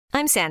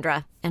I'm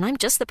Sandra, and I'm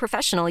just the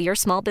professional your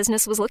small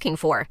business was looking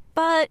for.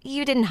 But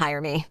you didn't hire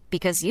me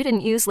because you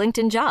didn't use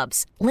LinkedIn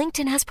Jobs.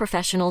 LinkedIn has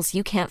professionals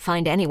you can't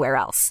find anywhere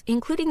else,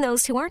 including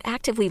those who aren't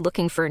actively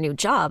looking for a new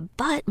job,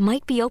 but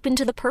might be open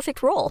to the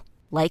perfect role,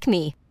 like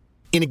me.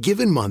 In a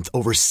given month,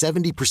 over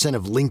 70%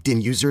 of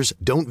LinkedIn users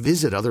don't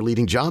visit other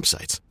leading job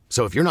sites.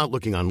 So if you're not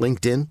looking on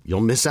LinkedIn,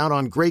 you'll miss out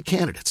on great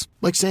candidates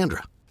like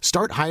Sandra.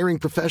 Start hiring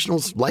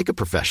professionals like a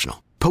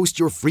professional. Post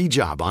your free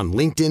job on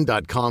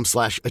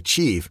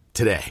linkedin.com/achieve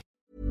today.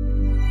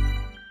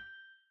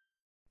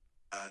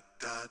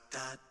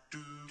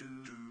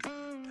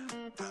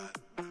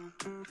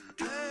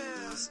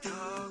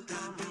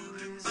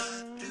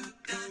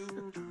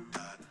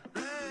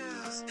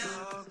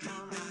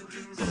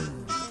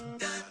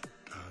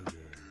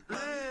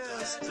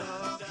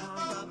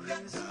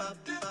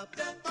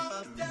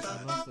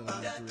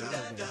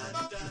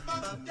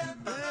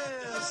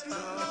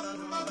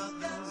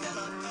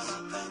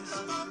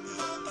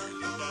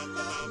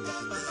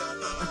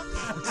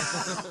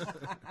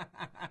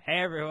 Hey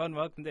everyone,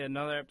 welcome to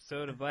another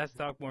episode of Let's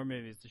Talk More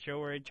Movies, the show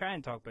where we try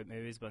and talk about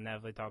movies but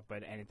never talk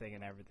about anything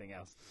and everything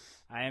else.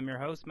 I am your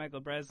host, Michael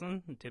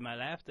Breslin, and to my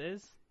left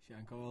is...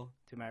 Sean Cole.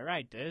 To my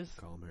right is...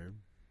 Colm here.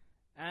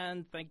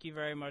 And thank you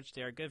very much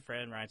to our good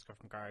friend Ryan Scott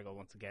from Cargill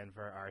once again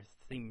for our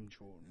theme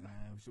tune.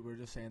 So we're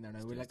just saying there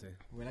now, we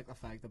like the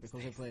fact that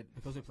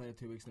because we played it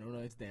 2 weeks in a row now,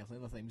 it's definitely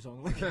the theme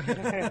song. Like,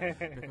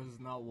 because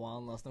not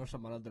one listener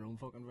submitted their own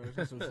fucking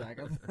version, so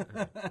second.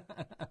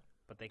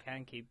 But they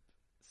can keep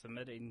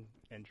submitting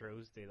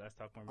intros to Let's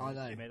Talk More Movies.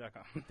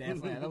 Gmail.com.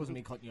 Definitely, that wasn't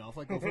me cutting you off.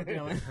 Like, go for it, you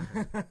know.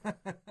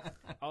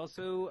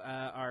 Also,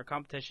 our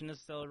competition is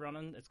still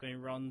running. It's going to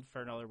run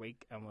for another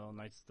week, and we'll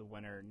announce the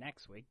winner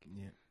next week.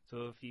 Yeah.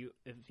 So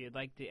if you'd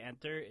like to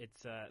enter,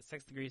 it's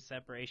 6 degrees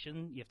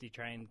separation. You have to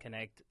try and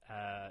connect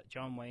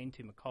John Wayne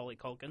to Macaulay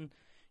Culkin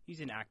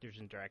using actors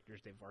and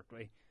directors they've worked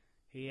with.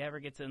 Whoever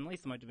gets in the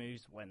least amount of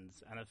movies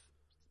wins, and if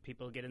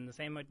people get in the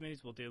same amount of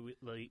movies, we'll do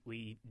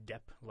we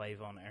dip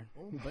live on air.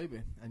 Oh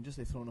baby! And just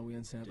to throw away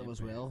incentive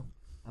as well,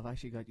 I've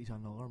actually got you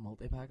another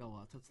multi-pack of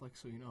What's It's like,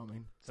 so you know what I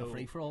mean. It's a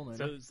free for all now.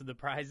 So the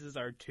prizes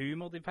are 2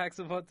 multi-packs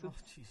of What's It. Oh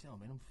jeez, you know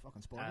what I mean. I'm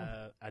fucking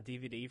spoiled. A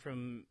DVD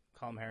from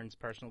Colm Heron's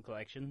personal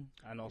collection,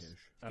 and also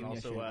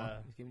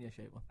he's giving you a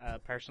shape one. A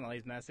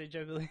personalised message,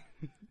 I believe.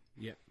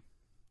 Yep.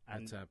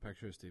 And it's a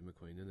picture of Steve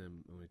McQueen, and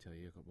then I'm going to tell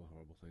you a couple of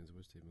horrible things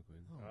about Steve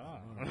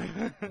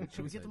McQueen.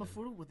 Should we get them a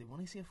photo? Would they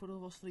want to see a photo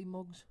of us 3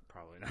 mugs?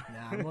 Probably not.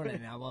 Nah, more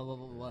than that.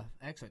 Well,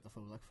 X out the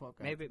photo. Like fuck.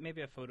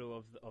 Maybe a photo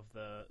of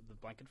the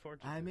blanket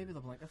fort. Maybe the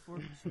blanket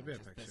fort. Maybe a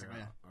picture of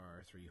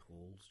our 3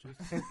 holes.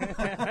 Just.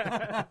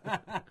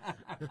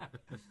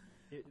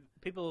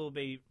 People will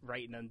be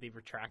writing and they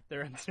retract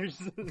their answers.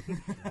 Take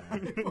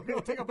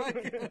it back.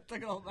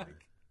 Take it all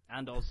back.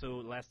 And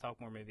also, Let's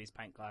Talk More Movies,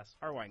 pint glass,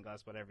 or wine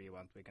glass, whatever you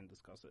want, we can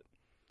discuss it.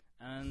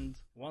 And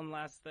one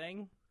last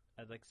thing,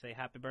 I'd like to say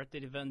happy birthday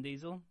to Vin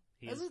Diesel.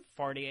 He's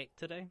 48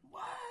 today.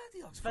 What?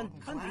 He looks Vin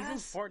fucking class.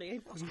 Diesel's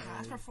 48. Looks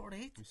class for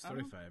 48. He's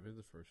 35 in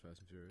the first Fast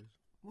and Furious.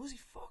 Was he?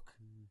 Fuck.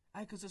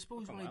 Because I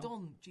suppose when he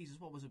done, Jesus,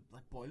 what was it,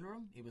 like Boiler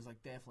Room? He was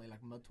like definitely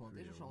like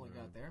mid-20s or something like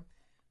that there.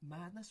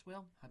 Madness.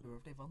 Well, happy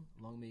birthday, Vin.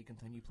 Long may you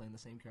continue playing the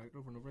same character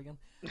over and over again.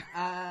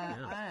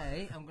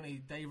 I am going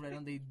to dive right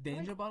on the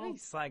danger bottle.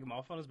 Slag him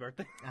off on his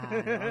birthday.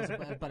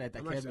 But at the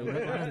kid, I'm actually a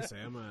bit of a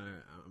fan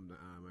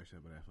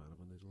of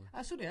Vin Diesel.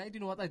 So do I. Do you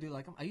know what? I do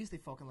like him. I used to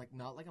fucking like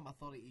not like him. I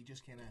thought he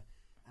just kind of,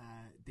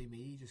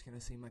 he just kind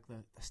of seemed like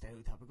the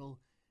stereotypical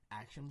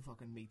action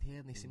fucking meathead,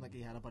 and he seemed like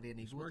he had a body and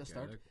ego at the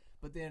start.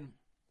 But then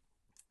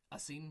I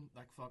seen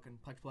like fucking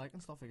Pitch Black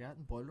and stuff like that,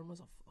 and Boiler Room was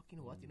a fuck. You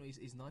know what? You know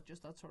he's not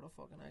just that sort of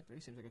fucking actor. He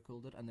seems like a cool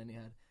dude. And then he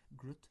had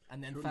Groot,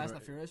 and then Fast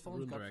and Furious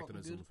films got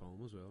fucking good. His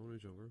film as well when he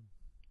was younger.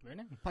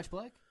 Really? Pitch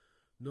Black?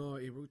 No,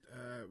 he wrote.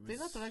 Did he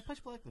not direct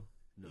Pitch Black though?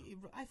 No,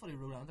 I thought he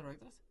wrote and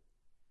directed it.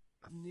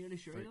 I'm nearly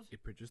sure he does. He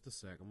produced the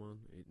second one.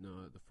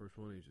 No, the first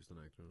one he was just an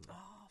actor.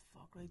 Oh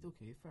fuck! Right,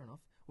 okay, fair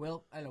enough.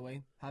 Well, either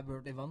way, happy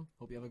birthday, Vin.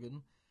 Hope you have a good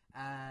one.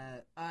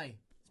 It's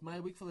my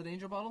week for the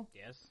danger bottle.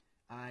 Yes.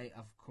 I,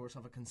 of course,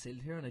 have a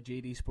concealed here in a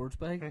JD sports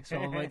bag, so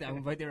I'm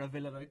about to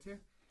reveal it out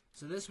here.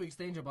 So this week's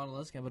danger bottle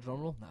is, can I have a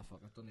drum roll? Nah, fuck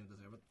it, don't even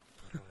deserve it.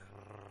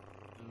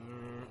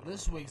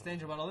 This week's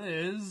danger bottle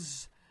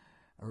is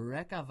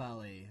Rekka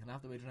Valley. And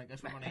after we drink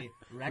this, we're going to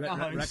wreck a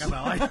house. Rekka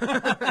Valley.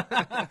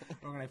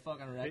 We're going to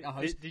fucking wreck a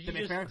house. Did you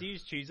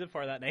just choose it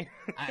for that name?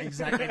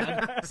 Exactly.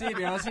 See, to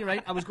be honest,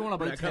 right? I was going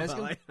about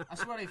Tesco. I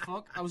swear to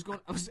fuck, I was going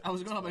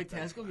about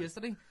Tesco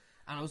yesterday.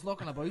 And I was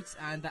looking about,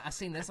 and I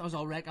seen this. I was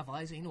all Rekka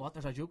Valley. So you know what?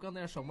 There's a joke on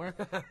there somewhere.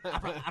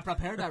 I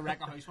prepared that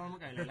Rekka House for him.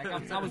 Okay,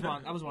 like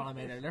that was one I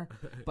made earlier.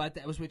 But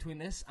it was between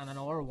this and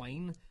another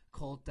wine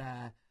called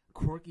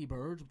Quirky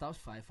Bird. That was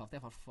 $5.50. I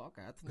thought, fuck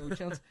that, no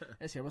chance.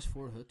 This here was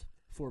 £4.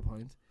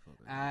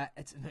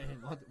 It's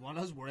what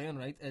I was worrying,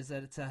 right, is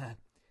that it's a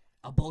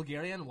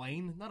Bulgarian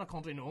wine, not a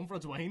country known for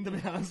its wine, to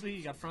be honest with you.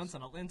 You got France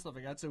and Italy and stuff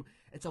like that. So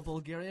it's a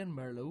Bulgarian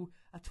Merlot,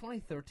 a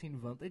 2013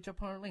 vintage.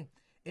 Apparently,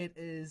 it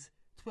is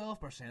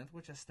 12%,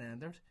 which is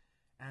standard,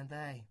 and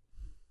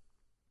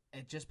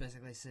it just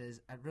basically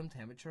says, at room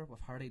temperature with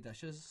hearty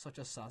dishes such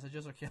as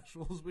sausages or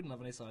casseroles. We don't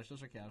have any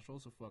sausages or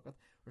casseroles, so fuck it.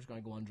 We're just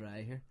going to go on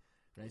dry here.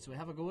 Right, so we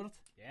have a go at it.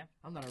 Yeah.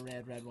 I'm not a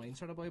red wine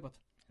sort of boy, but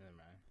Never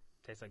mind.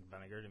 Tastes like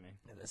vinegar to me.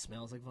 it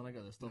smells like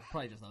vinegar. This stuff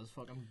probably just knows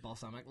fucking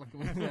balsamic. Like,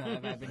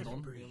 I've been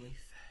done.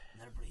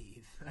 Let it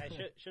breathe. I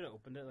should have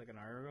opened it like an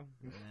hour ago.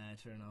 Yeah,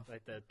 sure enough.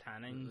 Like the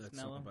tanning Let's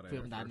smell. talk about If we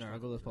haven't air had an first. hour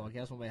ago, this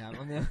podcast won't be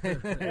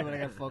happening. When I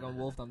get fucking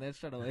wolfed on that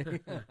straight away. 2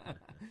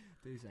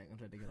 seconds,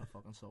 trying to get a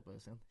fucking soap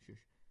out soon. Shush.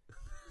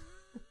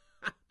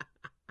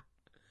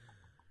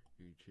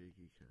 You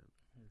cheeky cunt.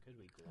 Good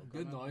week. Glug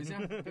Good on noise, that.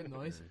 yeah. Good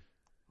noise.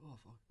 Yeah. Oh,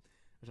 fuck.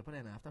 There's a bit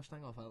of an after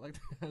sting off it, like,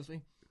 as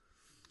we.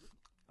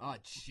 Oh,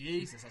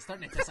 Jesus. It's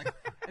starting to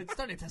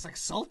taste like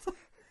salt.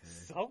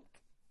 Salt.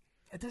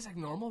 It tastes like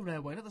normal red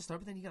wine at the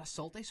start, but then you get a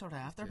salty sort of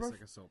after, Tastes bro.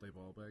 like a salty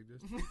ball bag,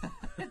 just.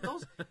 It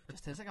does.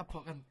 Just tastes like a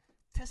fucking.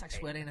 Tastes like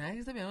sweating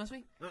eggs, to be honest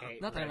with you. Hey,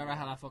 Not that I've red ever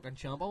had wine. a fucking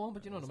champa one,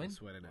 but you know what I mean.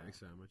 It's like sweating egg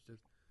sandwich,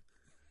 just.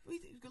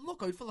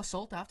 Look out for the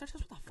salt after.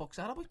 Just what the fuck's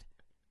that about?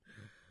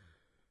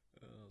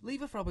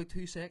 Leave it for about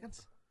 2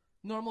 seconds.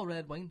 Normal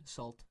red wine,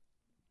 salt.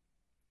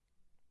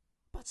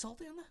 Bit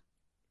salty in there.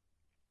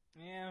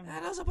 Yeah.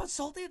 It is a bit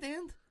salty at the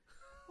end.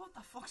 What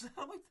the fuck's that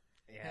about?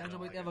 Yeah. I Hands don't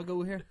about like to have a it.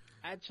 go here.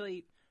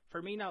 Actually,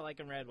 for me not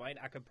liking red wine,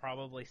 I could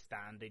probably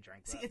stand to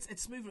drink See, that.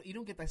 it's smooth. You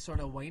don't get that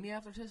sort of winey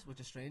aftertaste, which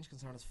is strange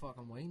considering it's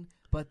fucking wine.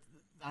 But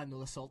I know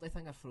the salty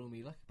thing would throw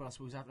me like. But I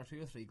suppose after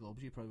 2 or 3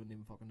 globs, you probably wouldn't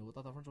even fucking know what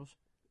the difference was.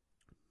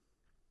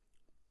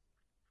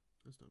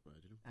 That's not bad,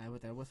 you know.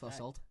 With there with the Aye.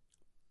 salt.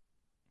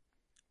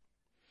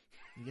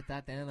 You get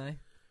that then, eh?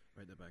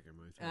 Right in the back of your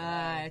mouth.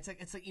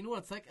 It's like you know what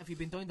it's like if you've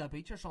been down the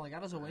beach or something like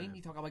that as a wine.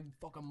 You talk about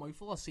fucking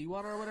mouthful of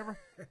seawater or whatever.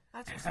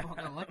 That's what it's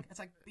fucking like. It's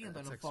like being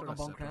down It's in like fucking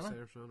sort of Buncrana. citrus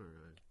there, son,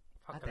 or,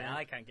 Fucking hell,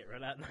 I can't get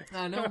rid of that.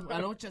 I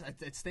know. Just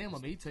it's staying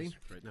with me too. just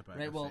right in the back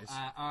Right, of well, your face.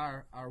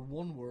 our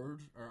one word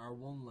or our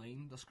one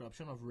line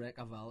description of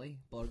Reka Valley,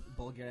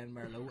 Bulgarian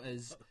Merlot,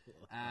 is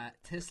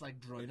tastes like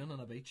drowning on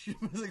a beach.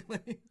 Basically,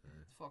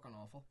 it's fucking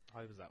awful.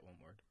 How was that one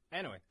word?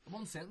 Anyway,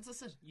 One sentence, I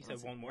said. you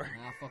said one word.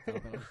 Ah, fuck that.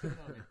 Better. You know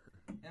what I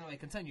mean? Anyway,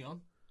 continue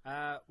on.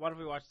 What have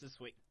we watched this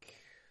week?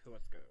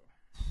 Let's go.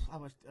 I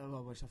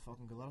watched a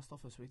fucking good lot of stuff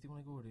this week. Do you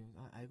want to go or do you?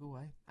 I go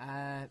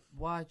away.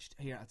 Watched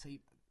here. I tell you,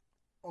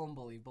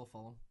 unbelievable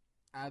film.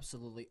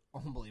 Absolutely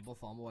unbelievable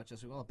film. I watched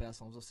this week. One of the best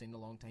films I've seen in a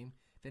long time.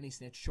 Vinny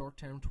Snitch, Short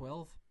Term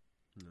 12.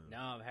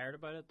 No, I've heard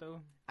about it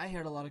though. I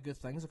heard a lot of good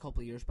things a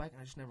couple of years back, and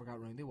I just never got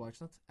around to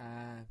watching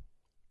it.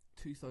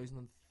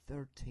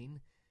 2013.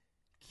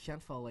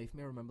 Can't for the life of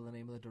me remember the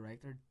name of the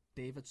director.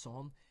 David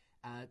Sohn.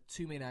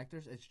 2 main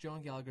actors. It's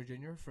John Gallagher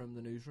Jr. from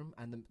The Newsroom,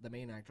 and the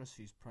main actress,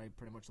 who's probably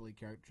pretty much the lead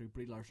character,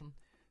 Brie Larson,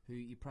 who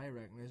you probably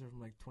recognise her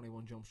from like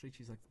 21 Jump Street.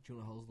 She's like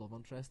Jonah Hill's love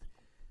interest.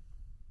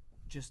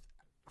 Just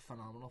a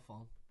phenomenal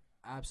film.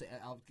 Absolutely.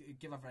 I'll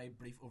give a very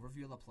brief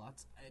overview of the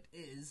plot. It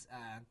is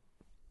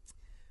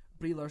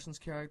Brie Larson's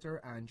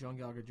character and John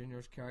Gallagher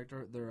Jr.'s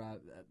character. They're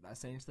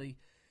essentially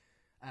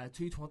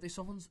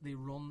 220-somethings. They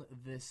run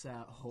this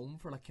home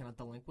for like kind of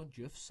delinquent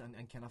youths and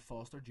kind of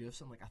foster youths,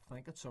 and like I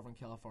think it's Southern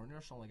California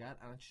or something like that.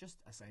 And it's just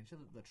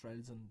essentially the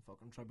trials and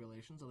fucking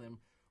tribulations of them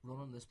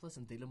running this place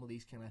and dealing with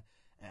these kind of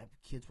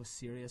kids with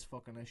serious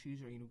fucking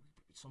issues, or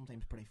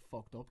sometimes pretty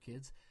fucked up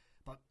kids.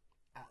 But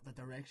the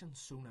direction's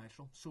so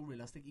natural, so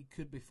realistic. You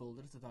could be fooled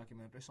that it's a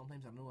documentary.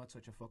 Sometimes I know that's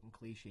such a fucking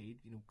cliched,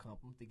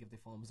 compliment they give the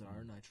films that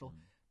are natural,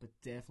 but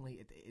definitely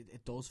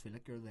it does feel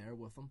like you're there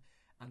with them,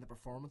 and the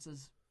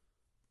performances,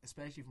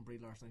 especially from Brie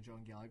Larson and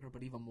John Gallagher,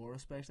 but even more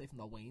especially from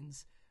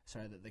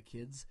the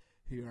kids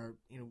who are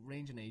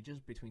ranging ages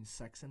between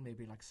 6 and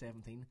maybe like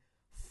 17,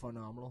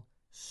 phenomenal,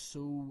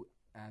 so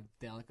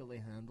delicately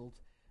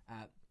handled.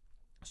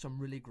 Some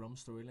really grim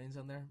storylines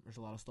in there. There's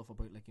a lot of stuff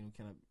about like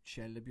kind of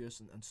child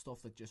abuse and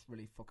stuff that just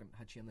really fucking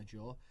hit you in the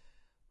jaw.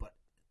 But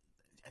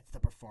it's the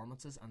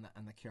performances and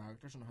the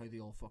characters and how they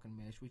all fucking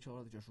mesh with each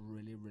other. They just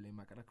really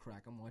make it a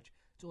cracking watch.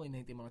 It's only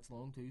 90 minutes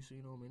long too, so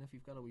you know what I mean. If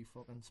you've got a wee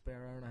fucking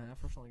spare hour and a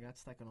half or something like that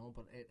sticking on,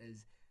 but it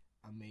is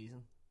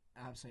amazing,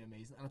 absolutely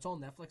amazing, and it's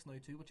on Netflix now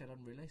too, which I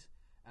didn't realise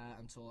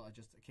until I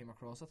just came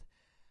across it.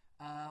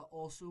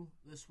 Also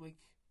this week,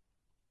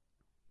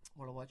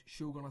 what I watched,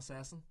 Shogun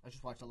Assassin. I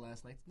just watched it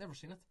last night. Never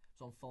seen it. It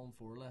was on Film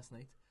 4 last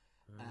night.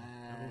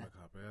 I've owned a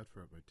copy of it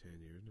for about 10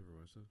 years, never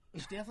watched it. You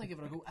should definitely give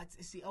it a go.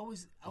 See,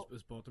 always It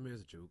was bought to me as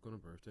a joke on a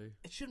birthday.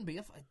 it shouldn't be.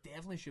 It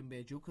definitely shouldn't be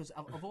a joke, because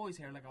I've always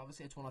heard like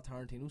obviously it's one of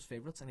Tarantino's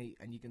favourites, and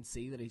you can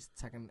see that he's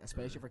taken,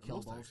 especially for I Kill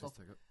must Bill actually stuff.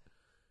 stick it.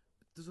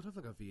 Does it have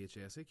like a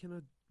VHS? I kind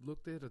of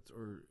looked at it,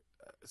 or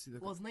see the.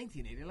 Well, it's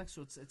 1980, like,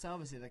 so it's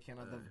obviously the kind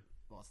of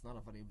well, it's not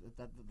a video,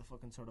 the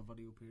fucking sort of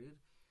video period.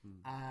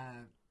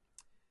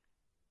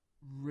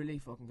 Really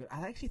fucking good.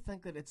 I actually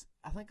think that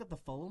the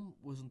film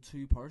was in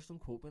 2 parts. Don't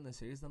quote me in the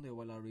series, then do a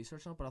while of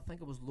research on it, but I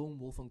think it was Lone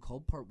Wolf and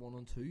Cub Part 1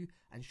 and 2,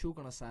 and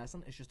Shogun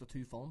Assassin is just the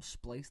 2 films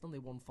spliced into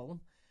one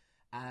film.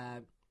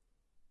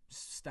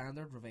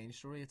 Standard revenge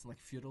story. It's in like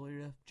feudal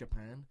era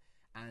Japan,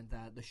 and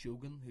the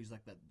Shogun, who's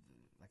like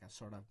a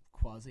sort of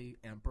quasi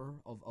emperor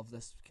of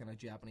this kind of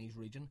Japanese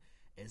region,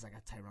 is like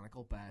a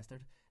tyrannical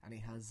bastard, and he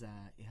has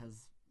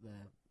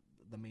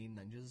the main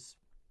ninja's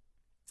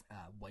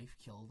wife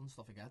killed and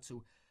stuff like that.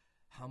 So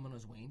him and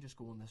his Wayne just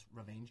go on this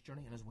revenge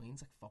journey, and his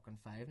Wayne's like fucking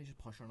 5, and he's just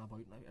pushing him about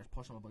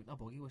in a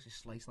buggy, which is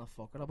slicing the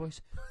fuck out of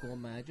boys,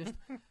 going mad just.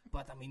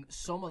 But I mean,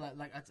 some of that,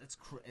 like,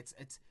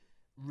 it's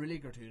really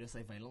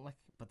gratuitously violent, like,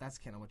 but that's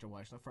kind of what you're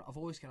watching it for. I've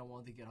always kind of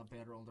wanted to get a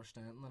better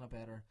understanding and a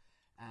better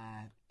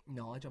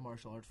knowledge of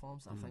martial arts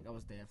films. I think that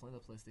was definitely the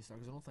place they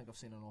started, because I don't think I've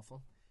seen enough of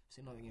them. I've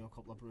seen, like, a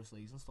couple of Bruce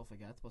Lees and stuff like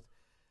that, but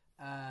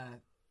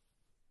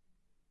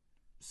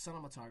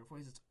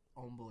cinematography-wise, it's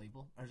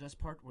unbelievable. There's this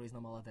part where he's in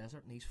the middle of the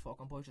desert and these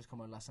fucking boys just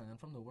come out of the sand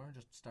from nowhere and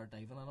just start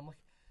diving at him,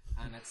 like,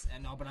 and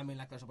no, but I mean,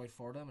 like, there's about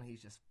 4 of them and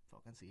he's just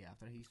fucking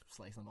he's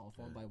slicing them off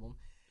one by one.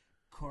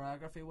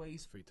 Choreography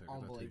wise,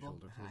 unbelievable.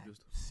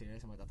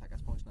 Serious amount of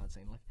tickets punched in that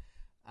scene, like,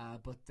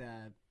 but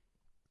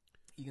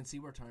you can see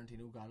where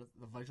Tarantino got it.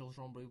 The visuals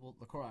are unbelievable,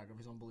 the choreography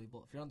is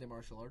unbelievable. If you're on the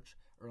martial arts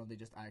or on the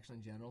just action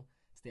in general,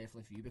 it's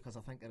definitely for you, because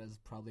I think it is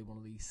probably one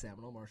of the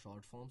seminal martial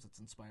arts films that's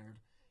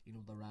inspired, you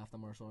know, the raft of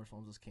martial arts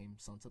films that came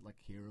sunset, like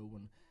Hero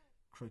and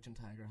Crouching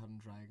Tiger, Hidden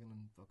Dragon,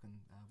 and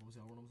fucking what was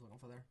the other one I was looking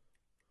for there?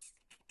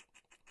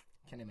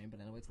 Can't remember,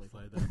 but anyway, it's like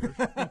Flying Daggers.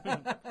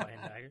 Flying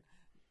Dagger.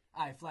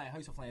 Aye,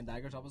 House of Flying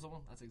Daggers, that was the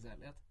one. That's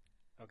exactly it.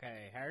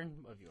 Okay,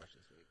 Aaron, what have you watched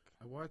this week?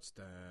 I watched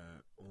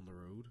On the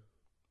Road.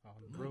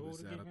 On the Road. It was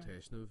the again?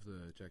 adaptation of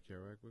the Jack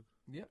Kerouac book.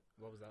 Yep.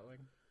 What was that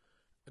like?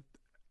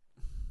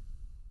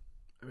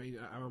 I mean,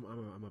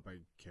 I'm a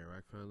big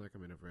Kerouac fan. Like, I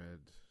mean, I've read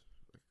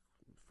like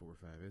 4 or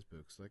 5 of his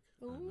books. Like,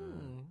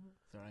 and,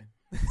 sorry.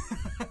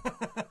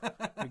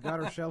 we got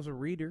ourselves a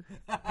reader.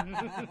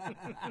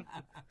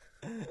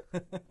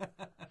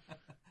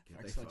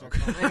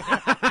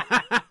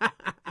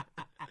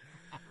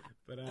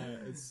 But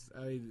it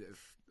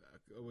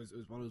was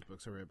one of those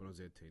books I read when I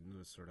was 18, and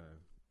it's sort of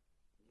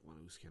one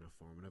of those kind of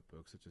formative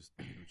books that just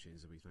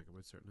changes the way you think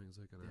about certain things.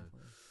 Like, and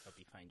Help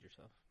you find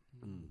yourself.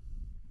 And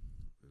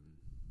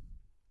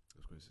I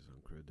was going to say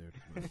something crude there.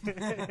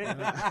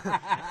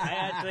 I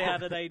actually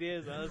had an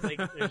idea, so I was like,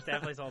 there's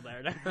definitely something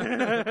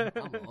there.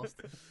 I'm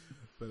lost.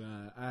 But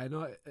I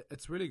know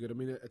it's really good. I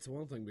mean, it's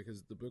one thing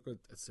because the book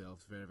itself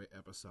is very, very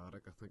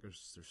episodic. I think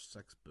there's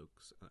 6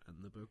 books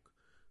in the book,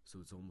 so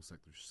it's almost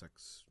like there's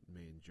 6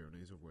 main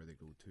journeys of where they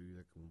go to.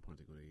 Like, at one point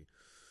they go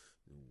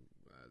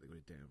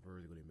to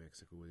Denver, they go to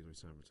Mexico, they go to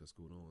San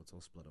Francisco, and all. It's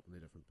all split up in the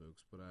different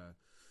books. But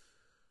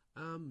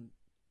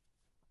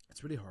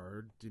it's really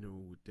hard, you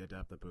know, to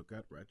adapt the book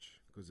at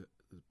Rich, because the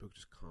book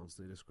just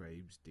constantly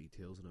describes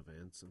details and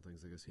events and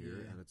things like this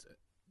here, and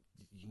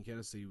you can kind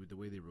of see with the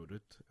way they wrote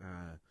it,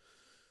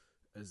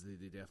 is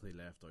they definitely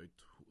left out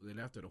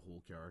a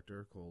whole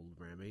character called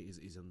Remy.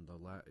 He's in the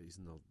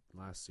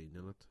last scene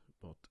in it,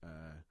 but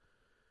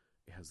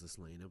he has this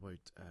line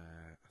about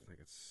I think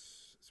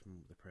it's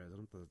from the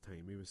president at the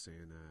time. He was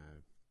saying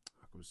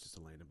it was just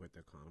a line about the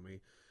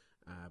economy,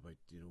 about,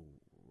 you know,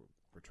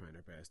 we're trying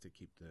our best to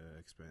keep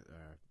the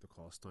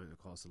cost down, the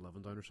cost of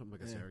living down, or something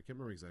like that. I can't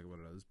remember exactly what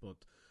it is,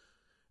 but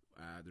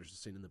there's a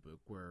scene in the book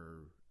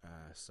where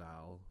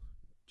Sal,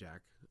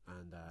 Jack,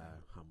 and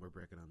Ham were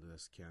breaking into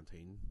this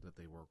canteen that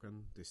they work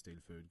in. They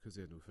steal food because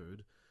they had no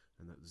food,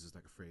 and this is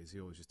like a phrase he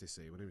always used to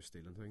say when he was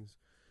stealing things.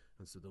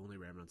 And so the only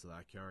remnants of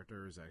that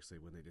character is actually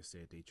when they just say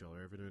it to each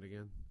other every now and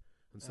again.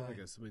 And so I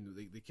guess, I mean,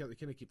 they kind of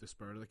keep the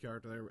spirit of the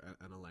character there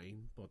in a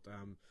line, but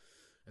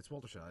it's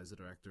Walter Shelley's the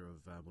director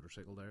of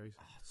Motorcycle Diaries.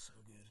 Oh, it's so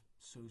good.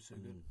 So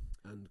good.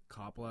 And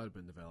Coppola had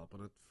been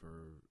developing it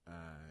for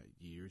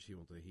years. I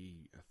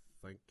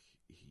think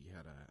he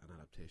had an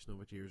adaptation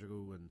of it years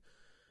ago, and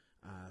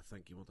I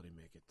think he wanted to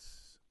make it.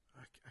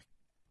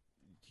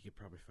 You could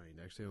probably find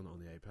actually on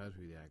the iPad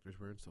who the actors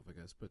were and stuff like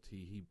this, but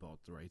he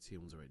bought the rights, he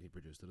owns the right, and he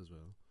produced it as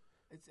well.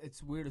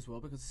 It's weird as well,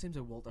 because it seems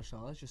like Walter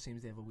Shelley just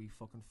seems to have a wee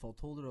fucking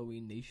foothold or a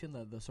wee niche in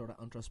the sort of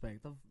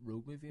introspective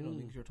road movie, you know.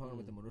 Because you're talking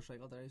about the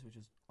Motorcycle Diaries, which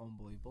is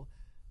unbelievable.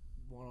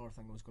 One other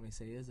thing I was going to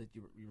say is that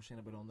you were saying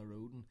about On the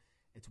Road, and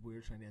it's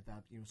weird trying to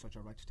adapt, you know, such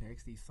a rich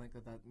text. Do you think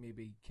that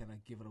maybe kind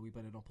of give it a wee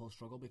bit of an uphill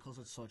struggle, because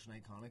it's such an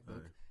iconic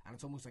book, and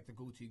it's almost like the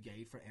go-to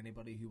guide for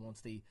anybody who wants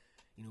to,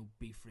 you know,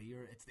 be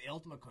freer. It's the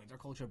ultimate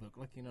counterculture book,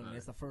 like, you know what I mean?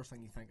 It's the first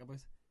thing you think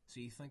about.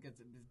 So you think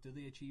do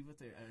they achieve it?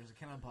 Or is it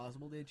kind of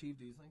impossible to achieve,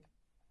 do you think?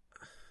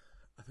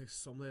 I think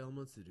some of the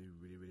elements they do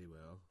really, really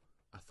well.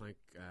 I think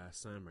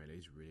Sam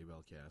Riley's really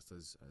well cast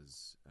as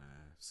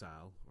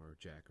Sal or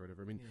Jack or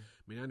whatever. I mean,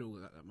 I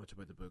know that much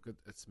about the book.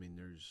 It's I mean,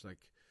 there's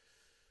like,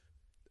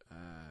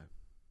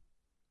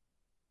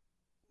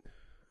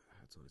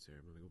 that's only say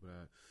a minute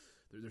ago,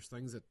 but there's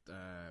things that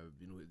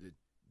you know, the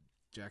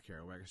Jack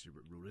Kerouac actually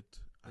wrote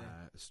it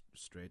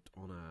straight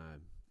on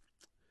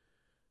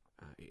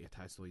he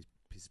attached all these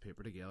pieces of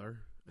paper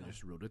together and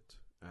just wrote it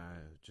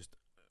just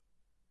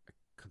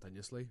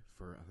continuously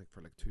for I think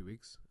for like 2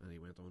 weeks, and he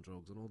went on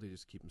drugs and all to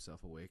just keep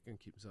himself awake and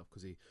keep himself,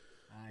 because he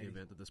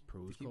invented this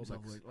prose called I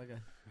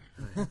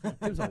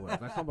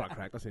can't back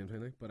crack the same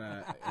thing, but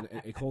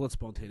he called it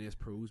spontaneous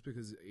prose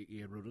because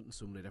he wrote it in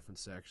so many different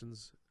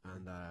sections,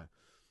 and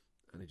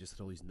he just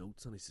had all these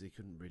notes, and he said he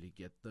couldn't really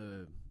get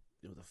the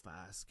the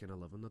fast kind of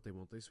living that they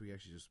wanted. So he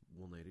actually just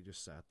one night he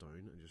just sat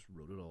down and just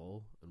wrote it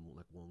all in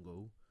like one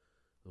go,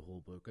 the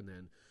whole book. And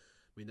then,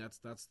 I mean, that's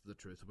the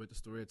truth about the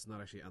story. It's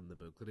not actually in the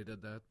book that he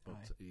did that,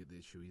 but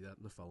they show you that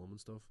in the film and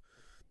stuff.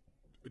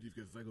 But you've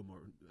got Viggo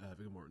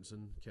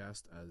Mortensen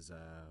cast as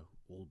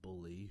old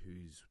Bull Lee,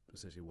 who's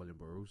essentially William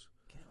Burroughs.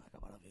 Can't wake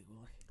up out of Viggo,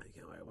 like. I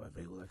can't wait about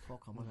Viggo, like.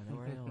 Fuck, I'm gonna know,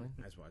 right?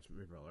 I was watching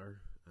my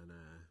brother, and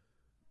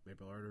my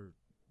brother,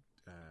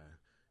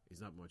 he's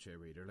not much a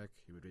reader, like,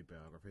 he would read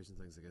biographies and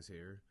things like this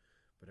here,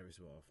 but every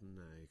so often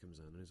he comes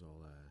in and he's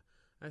all,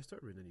 I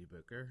started reading a new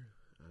book here,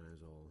 and I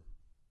was all,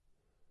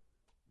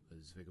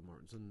 is Viggo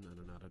Mortensen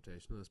and an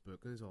adaptation of this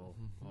book? And he's all,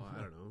 oh,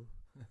 I don't know.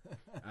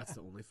 That's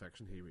the only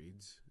fiction he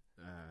reads.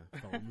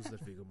 Films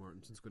that Viggo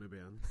Mortensen's going to be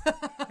in.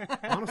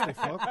 Honestly,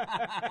 fuck.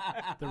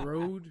 The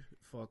Road,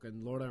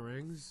 fucking Lord of the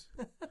Rings,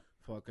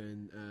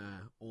 fucking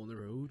On the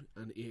Road.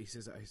 And he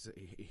says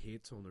he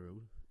hates On the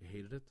Road. He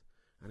hated it.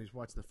 And he's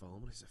watching the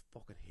film and he says, I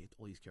fucking hate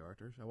all these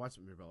characters. I watched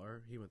it with my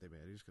brother. He went to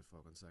bed. He just got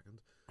fucking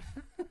second.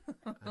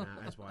 And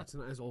I was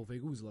watching it. As all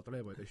Viggo's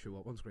literally about to show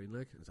up on screen,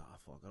 like. I was like, oh,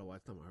 fuck, I'll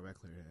watch them. I'll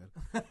clear your head.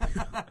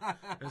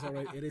 It's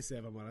alright.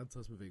 87 minutes.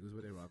 That's my Viggo's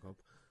about to rock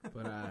up.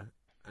 But,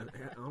 and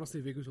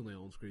honestly, Viggo's only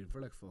on screen for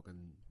like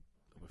fucking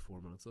about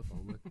 4 minutes of the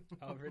film. Like.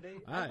 Oh,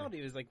 really? I thought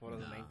he was like one of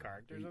the main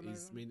characters.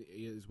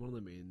 He's one of the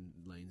main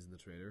lines in the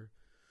trailer,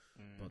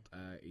 but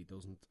he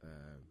doesn't.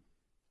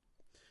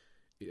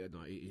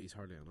 He's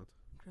hardly on it.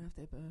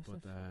 Crafty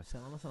bastard. But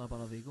selling us on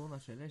about a Viggo in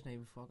Australia is not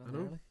even fucking I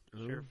know.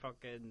 Sure,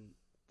 fucking.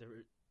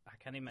 I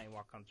can't even mind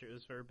what country it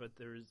was for, but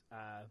there's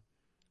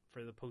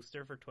for the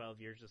poster for 12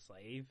 Years a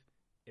Slave.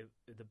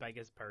 The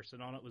biggest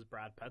person on it was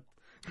Brad Pitt,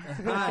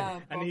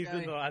 and he's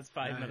in the last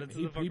 5 minutes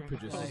of the fucking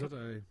produces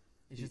it.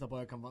 He's just a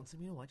boy convincing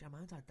me, you know what, your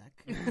man's a dick.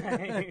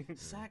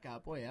 Sack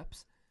up, boy,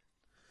 eps.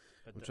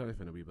 I'm trying to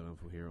find a wee bit of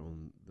info here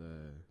on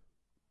the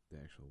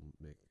actual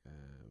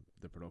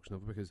the production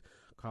of it, because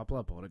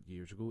Coppola bought it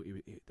years ago.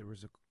 There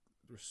was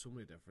so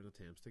many different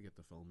attempts to get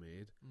the film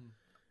made.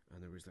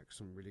 And there was like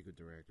some really good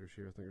directors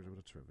here. I think there's a bit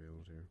of trivia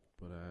on it here,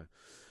 but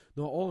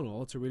no, all in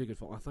all, it's a really good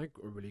film. I think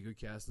a really good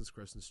casting is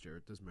Kristen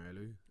Stewart as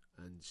Marilu,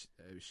 and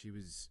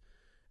she's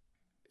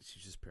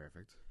just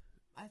perfect.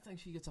 I think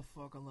she gets a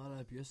fucking lot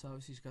of abuse.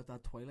 Obviously, she's got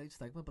that Twilight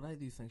stigma, but I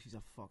do think she's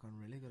a fucking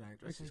really good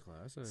actress. She's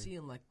class.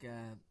 Seeing like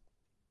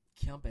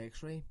Camp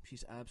X-Ray,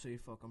 she's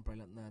absolutely fucking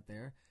brilliant in that.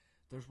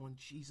 There's one,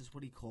 Jesus,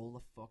 what do you call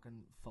the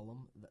fucking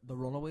film? The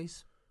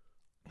Runaways.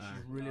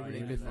 She's really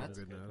good in that.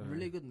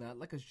 Really good in that,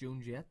 like as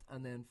Joan Jett,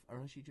 and then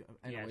or is she?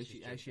 Anyway,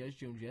 she is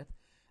Joan Jett,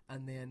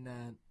 and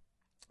then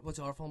what's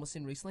our film I've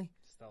seen recently?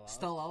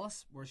 Still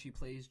Alice, where she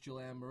plays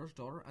Julianne Moore's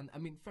daughter, and I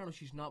mean, fair enough,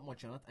 she's not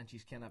much in it, and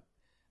she's kind of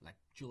like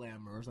Julianne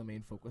Moore's the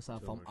main focus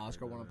of that film,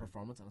 Oscar-winning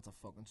performance, and it's a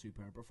fucking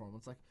superb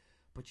performance, like.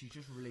 But she's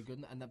just really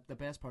good, and the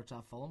best parts of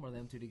that film are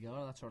them two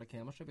together, that sort of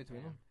chemistry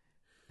between them.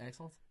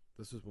 Excellent.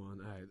 This was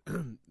one.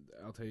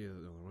 I'll tell you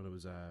the other one. It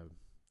was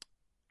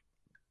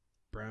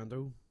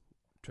Brando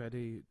tried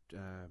to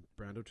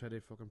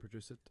fucking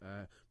produce it.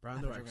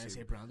 Brando actually. I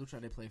say Brando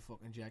tried to play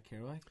fucking Jack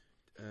Kerouac.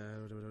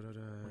 When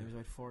he was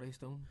about 40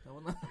 stone.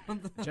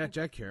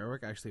 Jack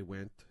Kerouac actually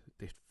went.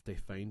 They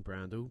found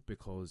Brando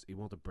because he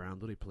wanted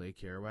Brando to play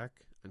Kerouac,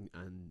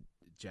 and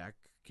Jack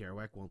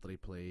Kerouac wanted to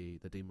play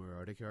the Dean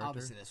Moriarty character.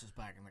 Obviously, this was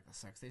back in like the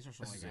 60s or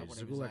something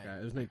like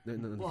that. It was like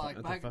in the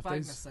 50s. Back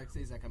in the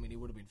 60s, like I mean, he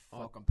would have been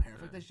fucking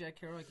perfect as Jack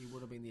Kerouac. He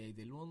would have been the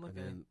ideal one. Like,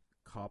 and then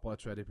Coppola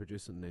tried to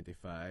produce it in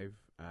 '95.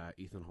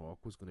 Ethan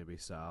Hawke was going to be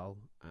Sal,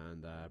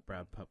 and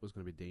Brad Pitt was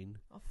going to be Dean.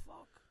 Oh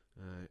fuck!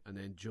 And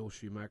then Joel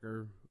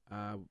Schumacher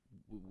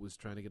was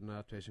trying to get an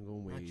adaptation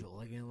going. Not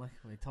Joel again, like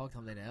we talked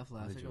him to death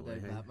last week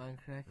about Batman,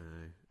 Craig.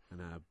 And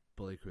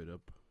Billy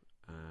Crudup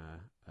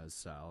as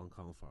Sal and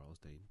Colin Farrell as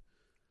Dean.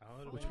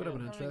 Which would have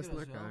been interesting.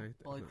 That guy.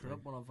 Billy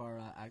Crudup, one of our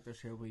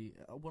actors here,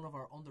 one of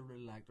our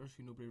underrated actors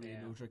who nobody really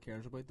knows or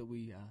cares about, that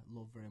we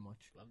love very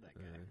much. Love that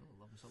guy.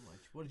 Love him so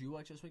much. What did you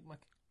watch this week,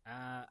 Mick?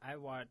 I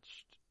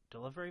watched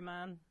Delivery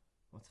Man.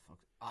 What the fuck?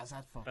 Oh, is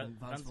that fucking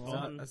Vince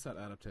Vaughn? That's that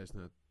adaptation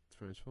of that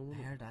French film.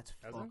 I heard that's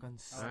fucking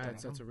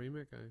sick. It's a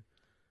remake,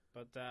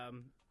 But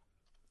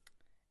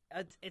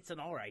it's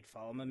an alright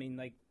film. I mean,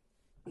 like,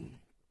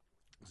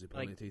 is he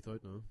pulling any teeth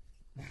out? No.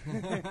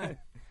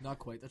 Not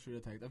quite the True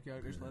Detective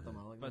characters, let them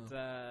out. But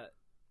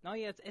no,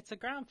 yeah, it's a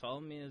grand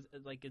film. I mean,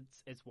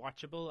 it's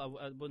watchable. I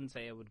wouldn't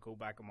say I would go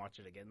back and watch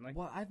it again. Like,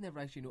 well, I've never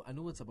actually I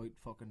know it's about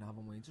fucking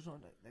having wings or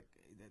something. Like,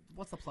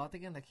 what's the plot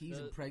again? Like, he's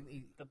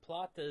impregnated. The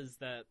plot is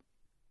that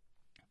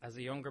as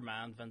a younger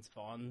man, Vince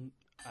Vaughn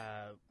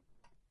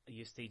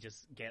used to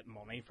just get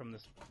money from the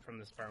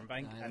sperm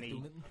bank, and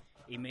he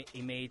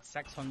made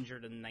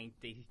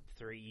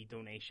 693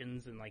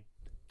 donations in like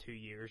 2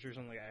 years or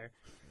something like that.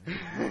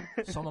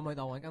 Some amount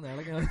of wank in there,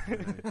 like.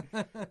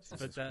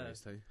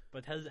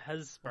 But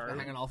his sperm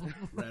hanging off him,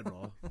 red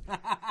raw,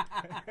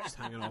 just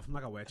hanging off him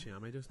like a wet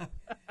chamois, just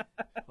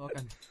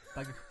fucking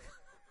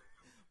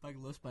Big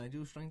loose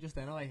banjo string, just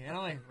anyway,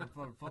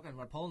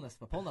 we're pulling that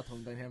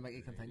tone down here,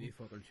 Mickey, continue. You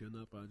fucking tune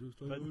that banjo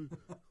string.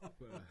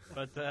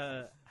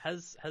 But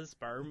his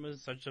sperm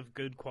was such of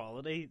good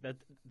quality that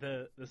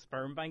the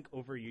sperm bank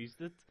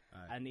overused it,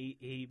 and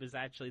he was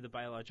actually the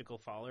biological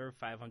father of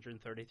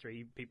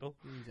 533 people.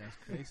 Jesus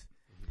Christ.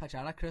 Patch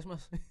out at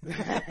Christmas.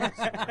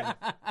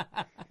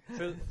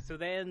 So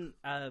then,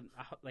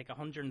 like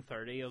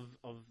 130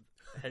 of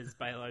his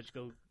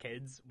biological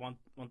kids want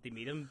to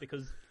meet him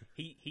because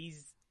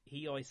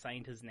he always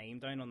signed his name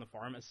down on the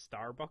form as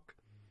Starbuck.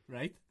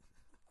 Right.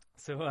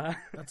 So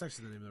that's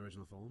actually the name of the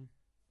original film.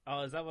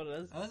 Oh, is that what it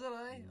is? Oh, is it?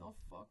 Oh,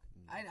 fuck.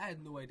 I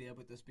had no idea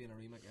about this being a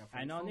remake of a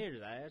French I know, film. neither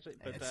did I, actually.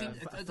 But,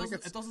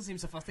 it doesn't seem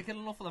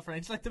sophisticated enough for the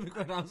French, like, to be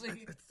quite honest. I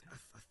think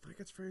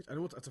it's French. I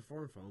know it's a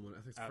foreign film.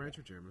 I think it's French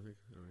or German, I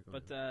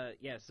think. But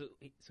yeah, so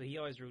he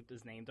always wrote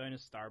his name down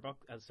as Starbuck,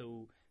 and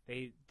so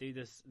they do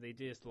this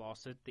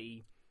lawsuit.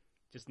 They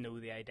just know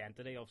the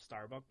identity of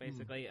Starbuck,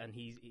 basically, and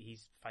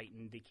he's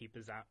fighting to keep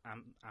his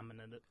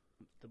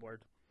the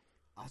word.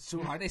 That's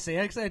so hard to say,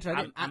 actually. I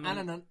tried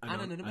anonymity.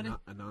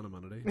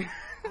 Anonymity.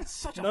 That's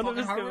such a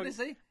fucking hard word to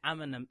say.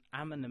 Anonymity.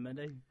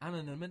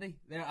 Anonymity.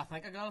 There, I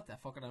think I got it. I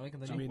fucking know.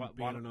 Do you mean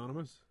being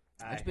anonymous?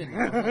 It's been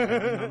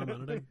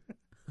Anonymity.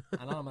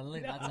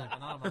 Anonymity. That's it.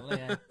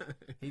 Anonymity. Yeah.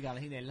 He got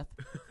it. He nailed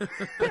it.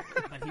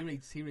 But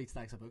he reads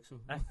stacks of books. So.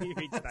 He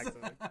reads stacks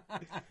of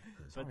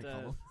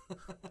books.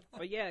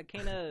 But yeah,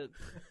 kind of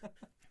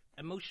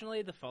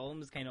emotionally, the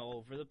film is kind of all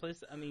over the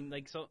place. I mean,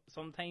 like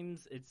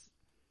sometimes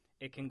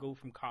it can go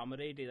from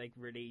comedy to like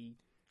really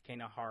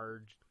kind of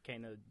hard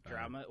kind of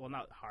drama. Well,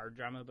 not hard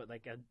drama, but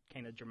like a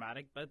kind of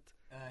dramatic bit.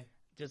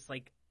 Just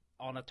like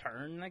on a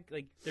turn,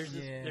 like there's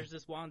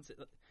this one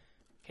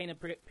kind of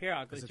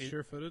periodically. Is it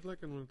sure-footed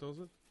like when it does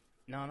it?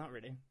 No, not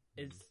really.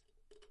 It's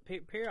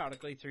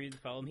periodically through the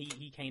film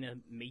he kind of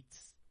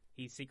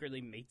he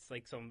secretly meets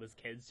like some of his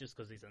kids just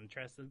because he's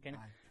interested, kind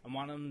of. And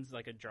one of them's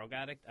like a drug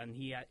addict, and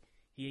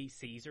he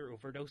sees her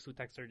overdose, so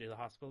takes her to the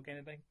hospital, kind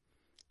of thing.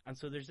 And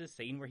so there's this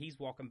scene where he's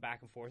walking back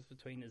and forth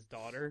between his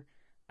daughter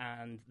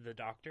and the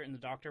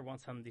doctor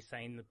wants him to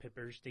sign the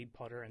papers to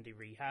put her into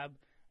rehab,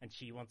 and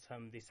she wants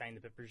him to sign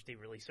the papers to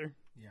release her.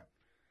 Yeah.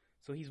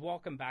 So he's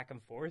walking back and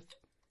forth,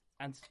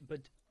 but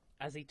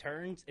as he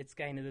turns, it's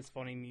kind of this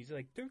funny music,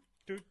 like do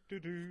do do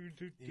do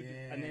do do,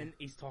 and then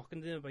he's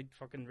talking to him about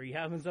fucking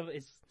rehab and stuff.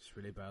 It's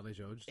really badly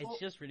judged. It's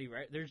just really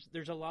rare.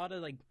 There's a lot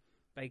of like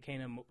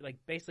kind of like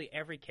basically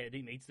every kid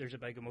he meets, there's a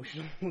big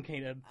emotional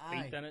kind of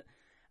beat in it,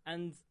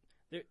 and.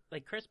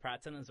 Like Chris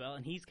Pratt's in it as well,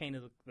 and he's kind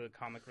of the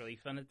comic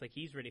relief in it. Like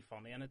he's really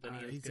funny in it, and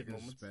he has good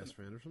moments. He's his best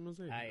friend or something, is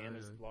he? And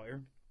his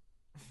lawyer.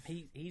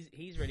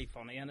 He's really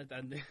funny in it,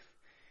 and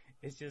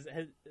it's just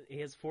he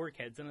has 4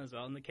 kids in it as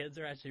well, and the kids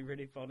are actually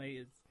really funny.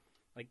 It's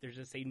like there's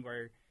a scene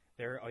where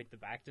they're out the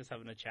back just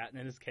having a chat, and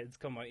then his kids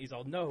come out. He's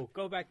all, "No,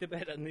 go back to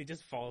bed," and they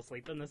just fall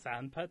asleep in the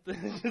sand pit.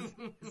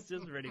 It's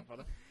just really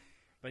funny.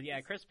 But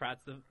yeah, Chris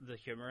Pratt's the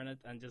humor in it,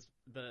 and just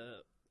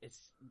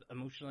it's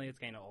emotionally, it's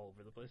kind of all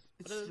over the place.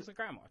 But it's a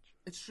grand watch.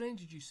 It's strange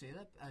that you say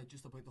that,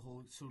 just about the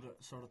whole sort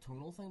of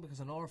tonal thing,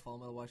 because another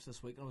film I watched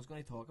this week, and I was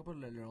going to talk about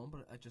it later on,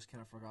 but I just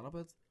kind of forgot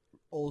about it.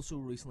 Also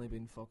recently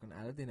been fucking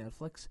added to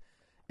Netflix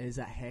is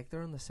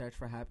Hector and the Search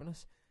for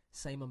Happiness,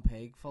 Simon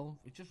Pegg film.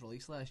 It just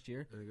released last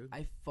year.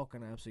 I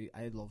fucking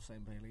I love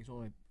Simon Pegg. He's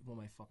one of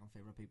my fucking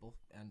favourite people,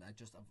 and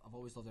I've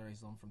always loved everything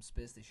he's done, from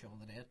Space to Shaun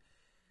of the Dead.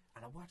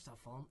 And I watched that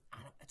film,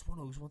 and it's one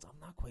of those ones I'm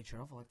not quite sure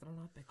if I liked it or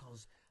not,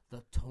 because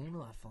the tone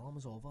of that film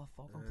is all over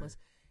the fucking place.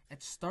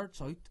 It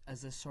starts out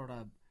as this sort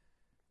of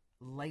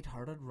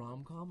light-hearted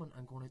rom-com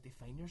and going out to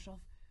find yourself,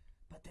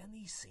 but then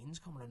these scenes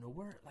come out of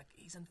nowhere. Like,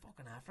 he's in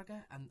fucking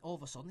Africa, and all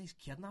of a sudden he's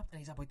kidnapped and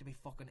he's about to be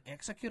fucking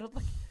executed.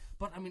 Like,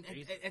 but I mean,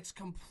 it's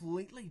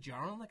completely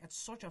jarring. Like, it's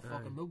such a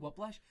fucking mood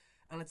whiplash,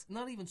 and it's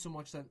not even so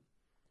much that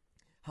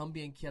him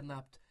being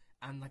kidnapped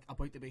and like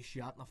about to be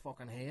shot in the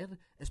fucking head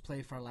is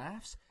played for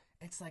laughs.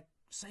 It's like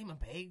Simon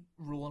Pegg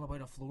rolling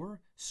about a floor,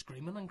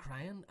 screaming and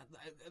crying,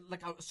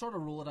 like a sort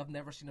of role that I've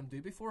never seen him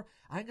do before.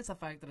 I think it's the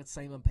fact that it's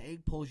Simon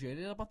Pegg pulls you out of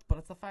it a bit, but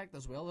it's the fact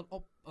as well that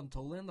up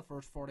until then, the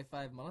first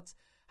 45 minutes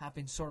have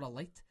been sort of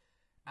light,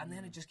 and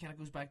then it just kind of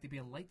goes back to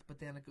being light. But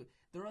then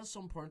there are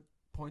some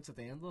points at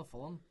the end of the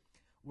film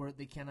where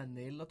they kind of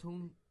nail the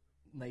tone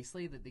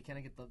nicely, that they kind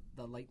of get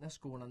the lightness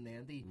going, and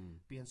then they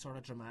being sort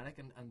of dramatic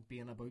and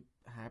being about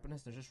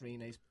happiness. There's just really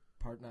nice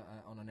part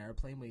on an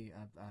airplane with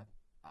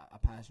a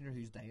passenger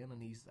who's dying,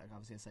 and he's like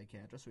obviously a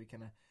psychiatrist, so he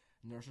kind of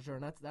nurses her,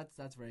 and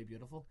that's very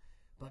beautiful.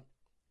 But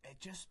it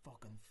just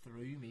fucking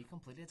threw me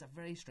completely. It's a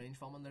very strange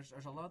film, and there's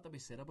a lot to be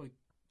said about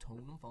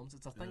tone in films.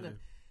 It's a thing that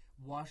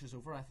washes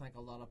over, I think,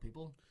 a lot of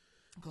people,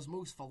 because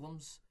most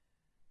films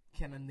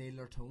kind of nail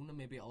their tone, and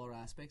maybe other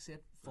aspects of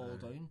it fall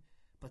down.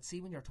 But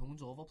see, when your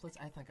tone's all over the place,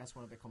 I think that's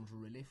when it becomes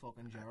really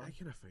fucking jarring. I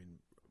kind of find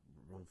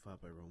Run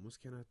Fat by Rome was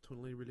kind of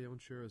tonally really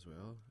unsure as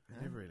well.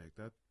 I never really liked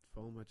that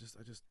film. I just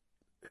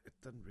it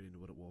didn't really know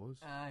what it was.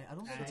 I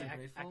don't think it's a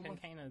great film. I can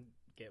kind of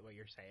get what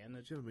you're saying.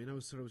 Do you know what I mean? I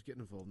was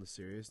getting involved in the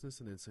seriousness,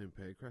 and then Simon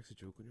Pegg cracks a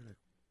joke, and you're like,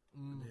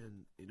 and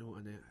then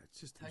and then it's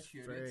just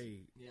Texture,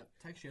 very.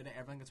 texture that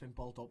everything that's been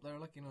built up there,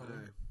 like, you know what I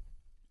mean?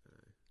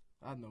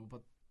 I don't know,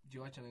 but do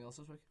you watch anything else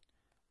this week?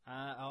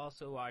 I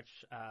also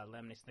watched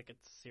Lemony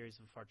Snicket's series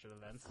of Unfortunate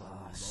Events.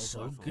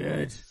 So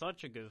good.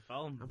 Such a good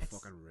film. I'm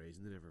fucking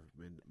raising they never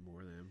made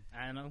more of them.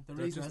 I know. The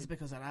reason is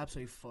because it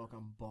absolutely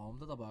fucking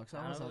bombed at the box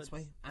office. That's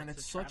why, and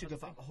it's such a good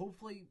film.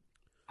 Hopefully,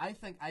 I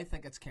think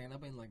it's kind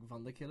of been like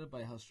vindicated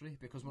by history,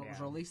 because when it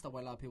was released, a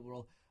while, a lot of people were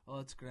all,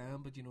 "Oh, it's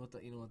grand," but you know what?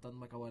 It doesn't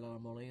make a while lot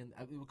of money, and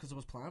because it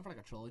was planned for like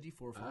a trilogy,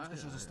 4 films,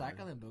 because there's a stack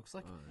of them books,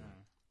 like.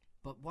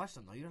 But watch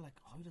it now, you're like,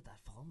 how did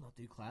that film not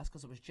do class?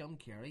 Because it was Jim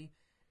Carrey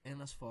in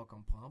this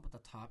fucking pomp at the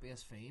top of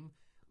his fame.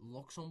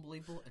 Looks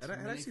unbelievable. It's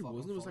really actually fucking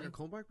wasn't. It was funny. like a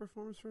comeback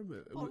performance for him.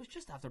 It was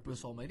just after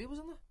Bruce Almighty,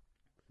 wasn't it?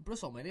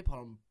 Bruce Almighty put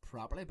him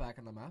properly back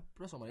in the map.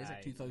 Bruce Almighty's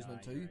like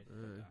 2002.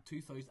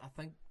 2000, I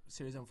think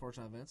Series of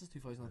Unfortunate Events is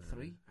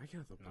 2003. I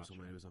kind of thought Bruce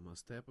Almighty was on my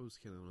step. I was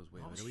killing on his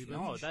way out a wee huge. bit.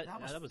 No,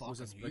 that was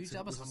fucking huge.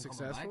 That was him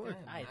successful.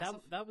 coming back. Aye,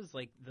 that was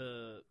like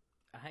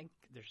I think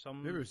there's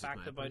some Maybe it was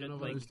fact about it. I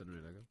Like just didn't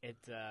really like it.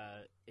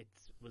 it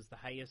was the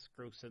highest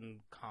grossing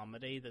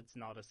comedy that's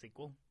not a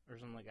sequel or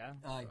something like that.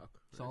 Aye,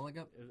 something like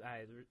that.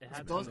 It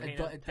had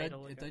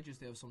It did just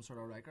have some sort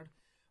of record,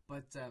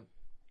 but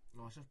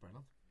no, it's just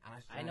brilliant.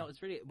 And I know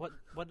it's really what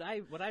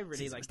I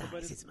really liked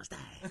about it.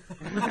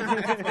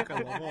 I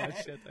love all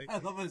that shit. I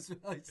love it. It's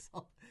really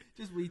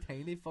just wee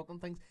tiny fucking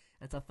things.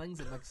 It's the things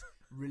that makes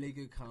really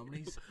good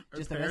comedies.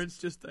 Our parents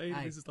just died.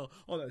 And this is all.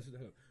 Oh, that's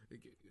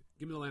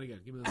give me the line again.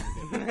 Give me the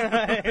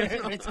line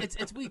again.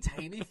 it's wee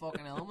tiny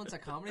fucking elements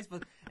of comedies,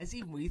 but it's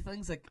even wee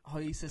things like how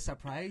he says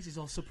surprise. He's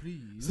all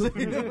surprise.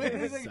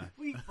 It's like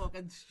wee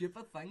fucking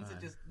stupid things that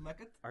just make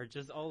it. Or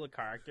just all the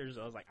characters.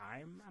 I was like,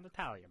 I'm an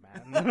Italian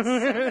man.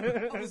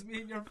 That was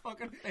me and your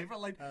fucking favourite.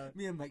 Like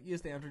me and Mick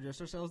used to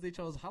introduce ourselves to each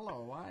other.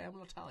 Hello, I am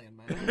an Italian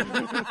man.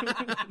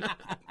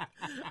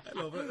 I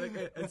love it.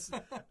 Like,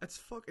 it's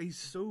fuck. He's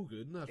so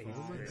good in that film.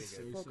 really It's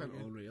good. fucking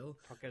unreal.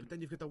 But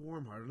then you've got the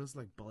warm-heartedness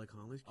like Billy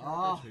Connolly's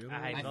Oh, character too.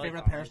 my Billy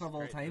favourite Connolly's person of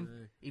all great.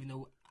 time. Even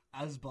though,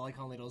 as Billy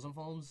Connolly does in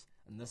films,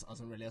 and this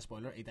isn't really a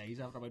spoiler, he dies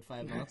after about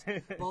 5 minutes.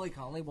 Billy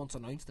Connolly once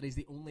announced that he's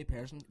the only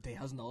person to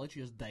his knowledge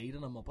who has died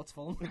in a Muppets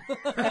film.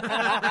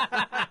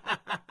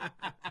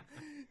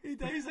 He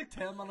dies like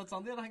 10 minutes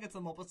on there. I think it's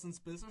the Muppets in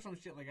Space or some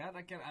shit like that.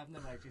 I've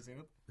never actually seen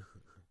it.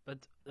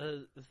 But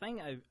the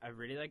thing I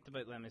really liked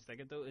about Lemony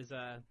Snicket though is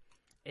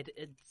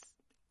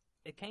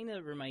it kind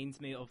of reminds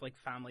me of like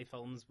family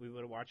films we would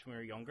have watched when we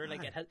were younger.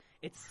 Like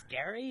it's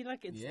scary,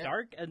 like it's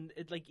dark, and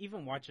it like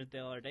even watching it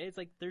the other day, it's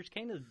like there's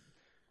kind of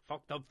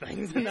fucked up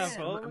things in that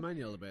film.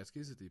 Emmanuel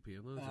Lubezki's a DP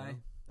in that as well.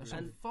 There's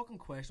some fucking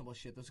questionable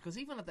shit. Because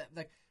even at that,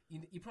 like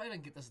you probably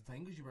didn't get this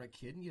thing because you were a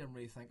kid and you didn't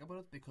really think about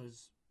it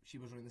because she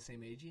was around the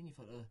same age and you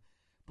thought,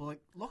 but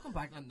like looking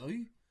back on it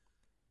now,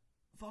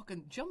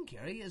 fucking Jim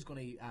Carrey is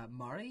going to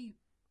marry.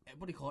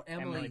 What do you call her?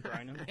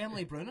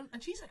 Emily Browning,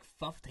 and she's like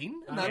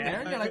 15 and there,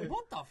 and you're like,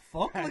 what the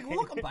fuck? Like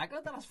looking back at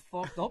it, that is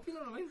fucked up. You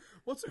know what I mean?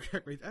 What's her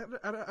character?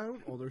 I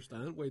don't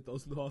understand why it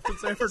doesn't often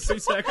say for 2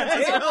 seconds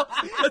as well.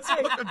 It's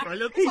fucking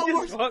brilliant.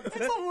 It's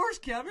the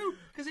worst cameo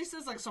because he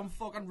says like some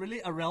fucking really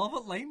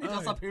irrelevant line. He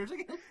just appears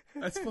again.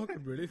 It's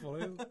fucking really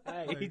funny.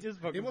 He just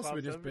fucking. He must have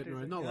been just bitten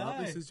around. Not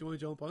laughing. He says, "Do you want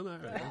to jump on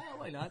that?" Yeah,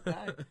 why not?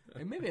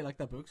 And maybe like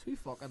the books. Who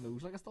fucking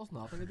knows? Like it does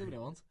nothing. They do what they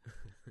want.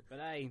 But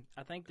I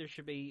think there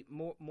should be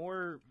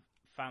more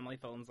family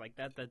films like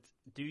that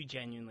do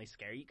genuinely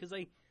scare you. Because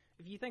like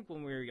if you think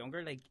when we were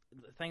younger, like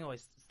the thing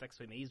always sticks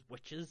with me is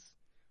witches.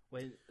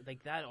 When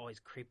like that always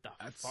creeped the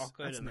fuck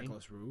out of me. That's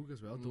Nicholas Roeg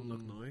as well. Don't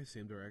Look Now,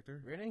 same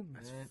director. Really?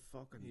 That's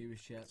fucking. He was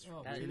shit.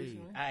 Oh,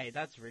 really? Aye,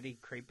 that's really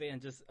creepy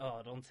and just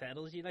it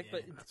unsettles you. Like,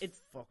 but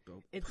it's fucked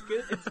up. It's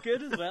good. It's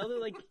good as well.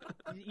 Like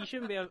you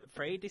shouldn't be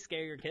afraid to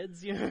scare your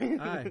kids. You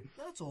know. Aye.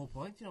 That's the whole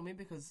point. You know what I mean?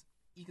 Because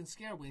you can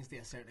scare Wednesday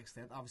to a certain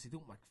extent. Obviously,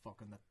 don't make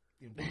fucking that.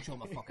 You know, don't show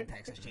them a fucking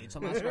Texas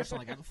Chainsaw Massacre or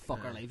something like that and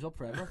fuck our lives up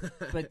forever.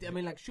 But I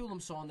mean, like, show them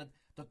something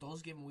that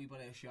does give them a wee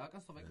bit of a shock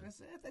and stuff like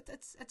that.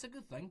 It's a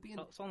good thing. Being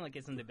someone that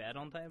gets into bed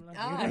on time. Like.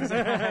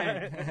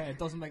 It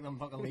doesn't make them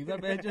fucking leave their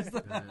bed. Just,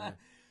 but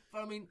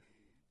I mean,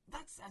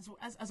 that's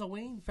as a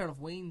Wayne. Fair enough.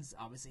 Wayne's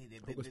obviously.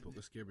 Hocus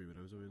Pocus scared me when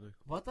I was away. Like.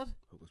 What did?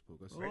 Hocus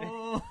Pocus.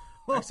 Oh.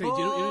 Actually,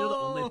 do you know the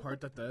only part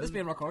that does? It's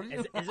being recorded.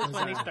 Is this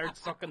when he starts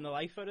sucking the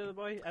life out of the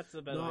boy? That's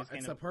the bit. No,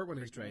 it's the part when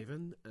he's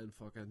driving and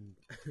fucking.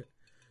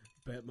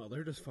 Bette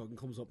Mother just fucking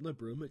comes up in a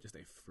broom. It just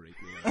freak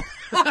me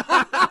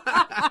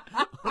out.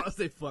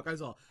 Honestly, fuck. I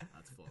was all,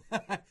 that's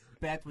fuck.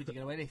 Bet, would you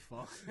get away? They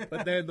fuck.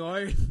 But then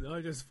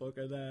now just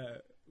fucking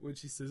when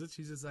she says it,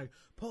 she's just like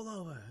pull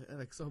over, and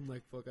like something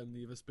like fucking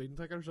you have a speeding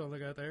ticket or something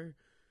like that there.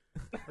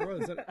 Or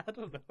what is it? I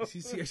don't know.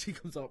 She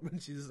comes up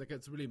and she's just like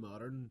it's a really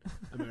modern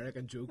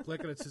American joke,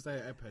 like, and it's just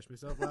I piss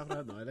myself laughing at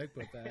it now, like,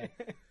 but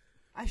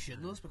I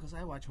should know this because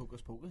I watch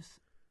Hocus Pocus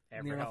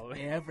every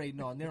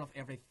near enough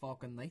every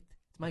fucking night.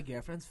 It's my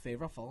girlfriend's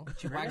favourite film.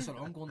 She whacks it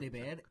on going to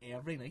bed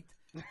every night.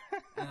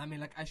 And I mean,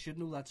 like, I should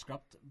know that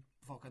script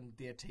fucking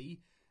to a T.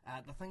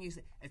 The thing is,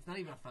 it's not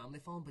even a family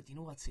film, but you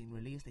know what scene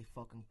really is? They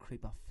fucking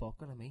creep a fuck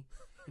out of me.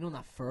 You know in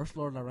that first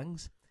Lord of the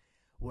Rings,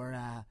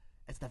 where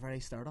it's the very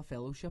start of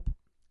Fellowship.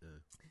 Yeah.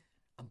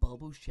 And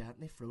Bilbo's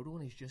chatting to Frodo,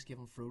 and he's just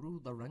giving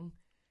Frodo the ring.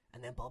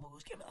 And then Bilbo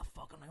goes, give me the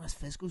fucking ring. This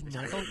fist goes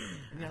mental.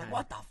 And you're like,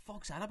 what the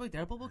fuck's that about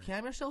there, Bilbo?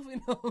 Calm yourself,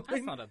 you know?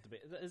 That's not at the base.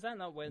 Is that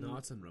not when? No,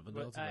 it's in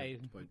Rivendell. It's in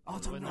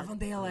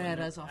Rivendell. Yeah, it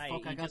is. Oh,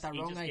 fuck, I got that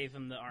wrong. He just gave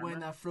him the armor.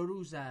 When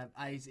Frodo's,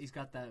 he's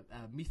got the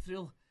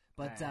mithril,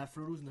 but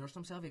Frodo's nursed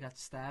himself. He got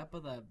stabbed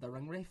by the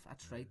ring wraith.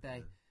 That's right.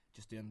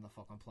 Just doing the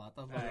fucking plot.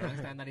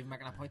 Not even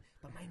making a point.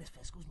 But mine is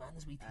fist goes, man.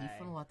 There's wee teeth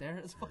and all that there.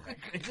 It's fucking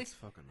crazy. It's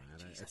fucking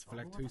mad. It's for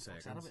like what 2 the fuck's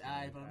that seconds.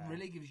 about? But it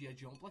really gives you a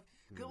jump. Like,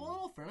 well, in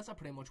all fairness, I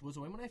pretty much was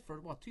away when I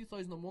first,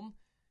 2001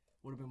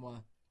 would have been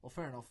what? Well,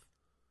 fair enough.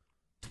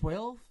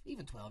 12,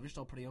 even 12, you're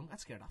still pretty young. That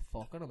scared the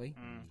fuck out of me.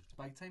 It's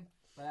big time.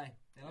 But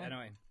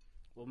anyway,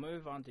 we'll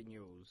move on to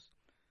news.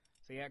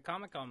 So yeah,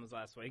 Comic-Con was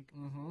last week,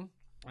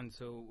 and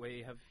so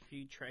we have a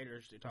few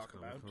trailers to talk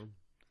about.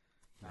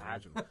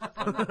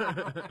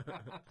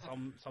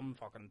 some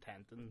fucking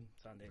tent in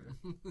San Diego.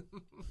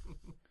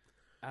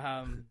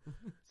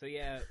 So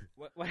yeah,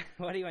 what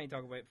do you want to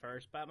talk about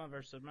first? Batman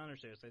vs Superman or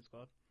Suicide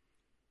Squad?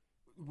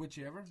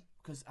 Whichever,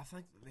 because I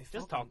think they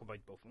just talk about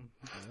both of them.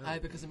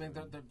 Because I mean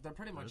they're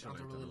pretty much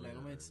interrelated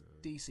anyway. It's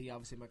DC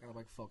obviously making a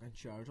big fucking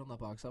charge on the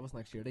box office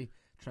next year to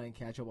try and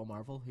catch up with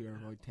Marvel, who are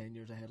about 10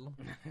 years ahead of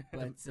them.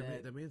 But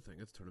the main thing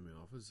that's turning me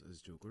off is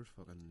Joker's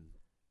fucking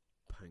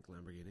pink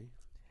Lamborghini.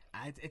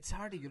 It's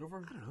hard to get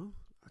over. I don't know.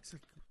 It's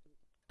like,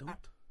 don't.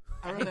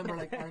 I remember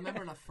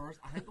the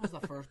first. I think it was the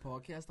first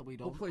podcast that we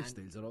done. Hopefully, he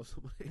steals it off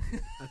somebody.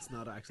 That's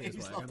not actually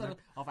his wagon.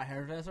 Off a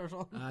hairdresser or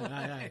something.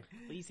 Aye.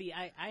 Well, you see,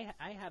 I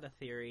had a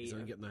theory. He's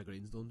not getting the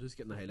greens done, just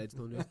getting the highlights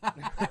done. Just.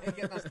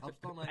 Getting the tops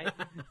done.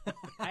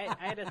 I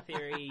had a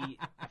theory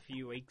a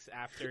few weeks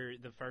after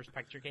the first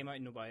picture came out,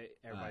 and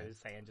everybody was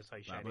saying just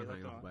how shiny it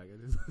looked.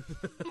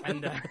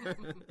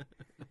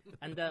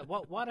 And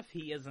what if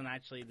he isn't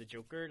actually the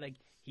Joker? Like,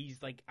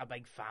 he's like a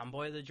big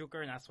fanboy of the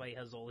Joker, and that's why he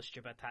has all the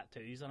stupid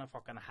tattoos on a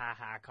fucking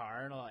ha-ha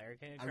car and all that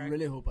kind of crap. I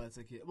really hope that's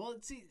a kid. Well,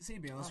 see, to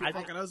be honest, it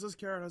has this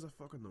car, it has a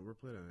fucking number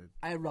plate on it.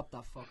 I ripped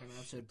that fucking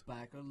episode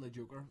back out of the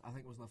Joker. I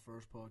think it was in the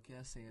first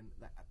podcast, saying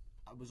that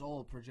I was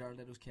all for Jared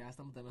Leto's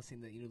casting, but then I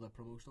seen that, the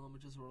promotional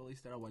images were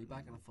released there a while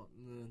back, and I thought,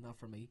 not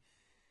for me.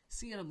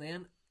 Seeing him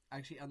then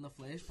actually in the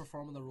flesh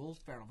performing the role,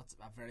 fair enough, it's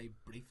a very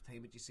brief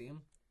time that you see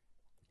him.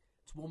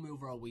 It's won me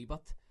over a wee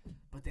bit,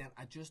 but then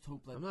I just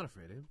hope that I'm not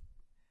afraid of him.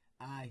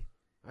 I'd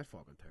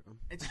fucking take him.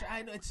 It's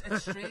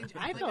strange.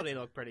 I thought he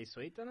looked pretty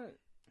sweet, didn't it?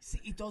 See,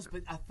 he does,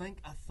 but I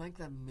think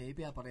that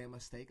maybe a bit of a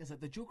mistake is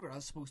that the Joker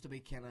is supposed to be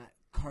kind of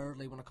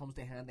cowardly when it comes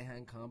to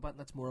hand-to-hand combat, and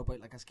that's more about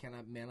like his kind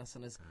of menace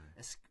and his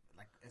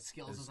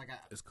skills as like a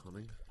his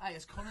cunning.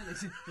 His cunning.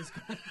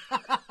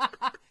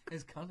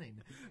 His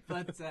cunning,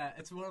 but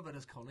it's more about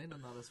his cunning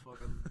and not his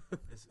fucking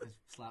his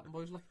slapping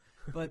boys like.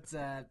 But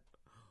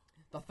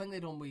the thing they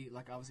done with,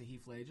 like, obviously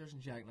Heath Ledger's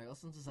and Jack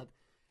Nicholson's is that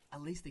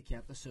at least they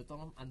kept the suit on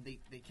him, and they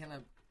kind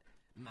of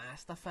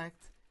masked the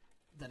fact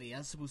that he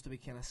is supposed to be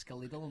kind of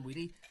skeletal and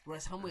weedy,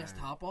 whereas him with his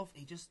top off,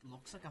 he just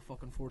looks like a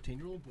fucking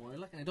 14-year-old boy,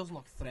 like, and he doesn't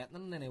look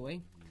threatening in any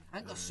way. I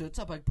think the suit's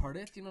a big part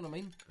of it, you know what I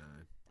mean?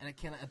 And it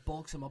kind of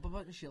bulks him up a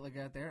bit and shit like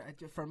that there.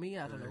 For me,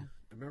 I don't know.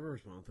 I remember there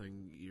was one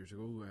thing years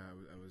ago,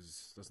 I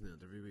was listening to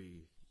an interview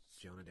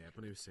with Johnny Depp,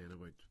 and he was saying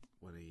about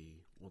when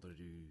he wanted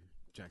to do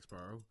Jack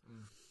Sparrow.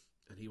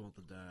 And he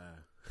wanted,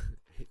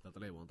 he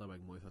literally wanted a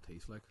big mouth of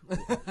teeth, like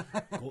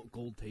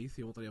gold teeth.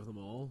 He wanted to have them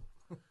all,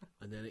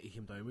 and then he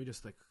came down with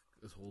just like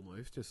his whole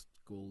mouth, just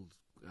gold.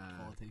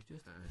 Full of teeth,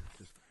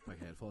 just big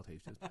head full of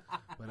teeth, just.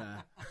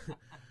 But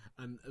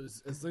and it's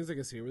things like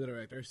I see where the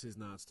director says,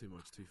 "Nah, it's too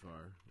much, too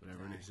far,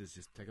 whatever," and he says,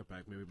 "Just take it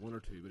back, maybe one or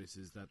two," but he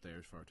says that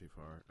there's far too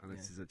far, and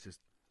it says it's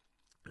just,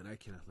 and I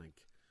kind of think.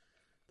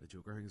 The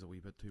Joker thing's a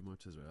wee bit too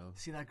much as well.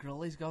 See that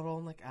grill he's got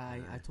on? Like,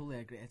 I totally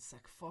agree. It's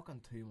like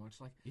fucking too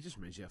much. Like, he just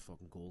reminds you of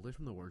fucking Goldie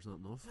from The Word's Not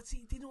Enough. But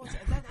see, do you know what's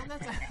and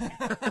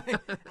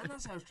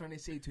that's how I was trying to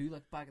say too.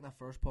 Like back in the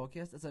first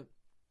podcast, is that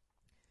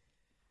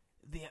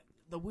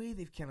the way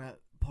they've kind of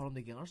put him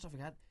together and stuff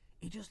like that.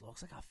 He just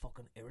looks like a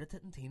fucking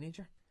irritating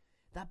teenager.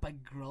 That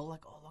big grill,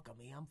 like, oh look at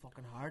me, I'm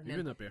fucking hard. You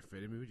would not be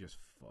afraid of me, we just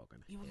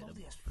fucking. You would love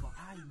this.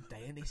 I'm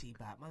dying to see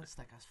Batman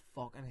stick his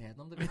fucking head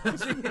on the.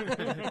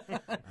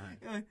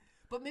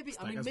 But maybe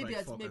maybe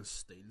it's maybe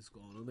steel's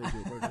going on the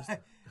Joker.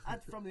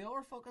 From the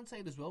other fucking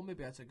side as well.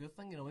 Maybe that's a good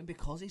thing, you know,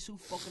 because he's so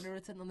fucking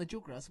irritating. And the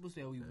Joker is supposed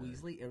to be a wee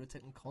Weasley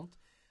irritating cunt.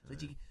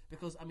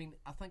 Because I mean,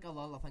 I think a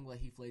lot of the thing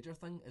with Heath Ledger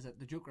thing is that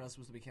the Joker is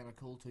supposed to be kind of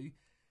cool too.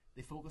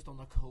 They focused on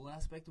the cool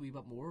aspect a wee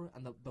bit more,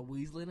 and the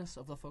Weasleyness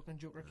of the fucking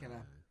Joker kind of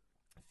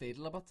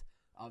faded a bit.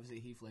 Obviously,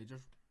 Heath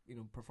Ledger's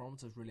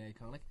performance is really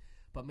iconic,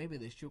 but maybe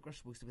this Joker's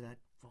supposed to be that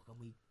fucking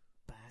wee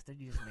bastard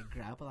you just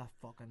grab at that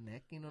fucking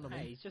neck, you know what I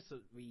mean? He's just a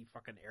wee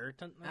fucking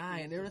irritant.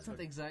 An irritant,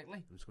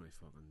 exactly. I'm just going to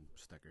fucking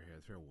stick your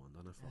head through a wand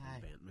on a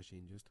fucking bent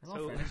machine, just.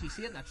 You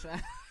see it in that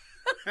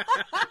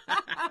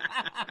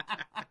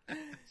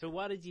So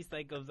what did you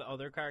think of the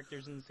other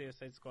characters in the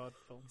Suicide Squad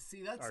film?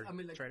 See, that's, Or I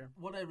mean, like, trailer?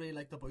 what I really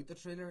liked about the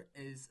trailer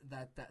is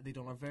that they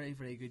done a very,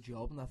 very good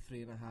job in that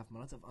 3.5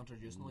 minutes of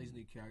introducing all these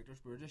new characters.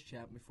 We were just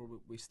chatting before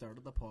we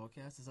started the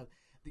podcast, is that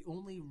the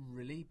only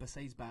really,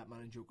 besides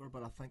Batman and Joker,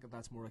 but I think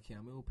that's more a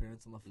cameo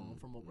appearance in the film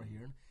from what we're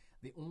hearing,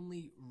 the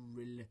only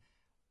real,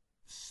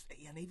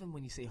 and even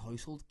when you say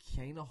household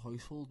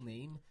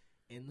name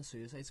in the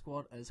Suicide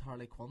Squad is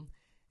Harley Quinn.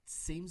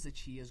 Seems that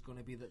she is going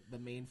to be the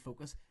main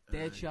focus.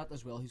 Deadshot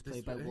as well, who's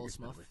played by Will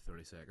Smith. Like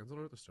 30 seconds on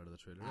her at the start of the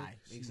trailer. Aye,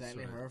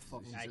 exactly, her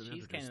fucking...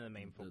 She's kind of the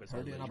main focus. Her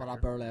of the doing a bit trailer.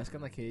 of burlesque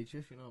in the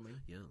cages, you know what I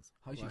mean? Yes.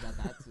 How she got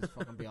that is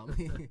fucking beyond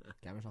me.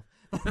 Get myself.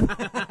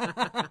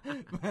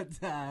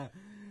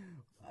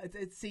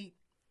 But see,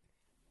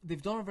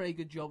 they've done a very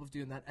good job of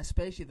doing that,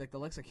 especially like the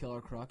likes of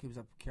Killer Croc, who was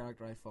a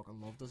character I fucking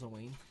loved as a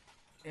Wayne.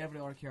 Every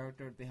other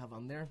character they have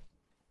on there,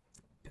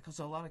 because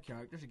a lot of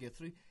characters to get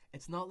through.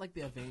 It's not like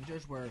the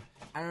Avengers where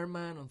Iron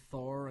Man and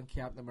Thor and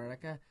Captain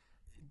America,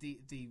 the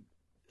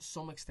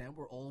some extent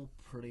were all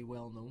pretty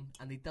well known,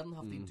 and they didn't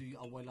have to do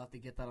a whole lot to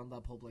get that on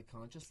the public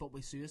conscious. But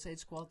with Suicide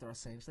Squad, they're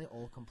essentially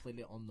all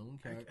completely unknown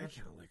I characters.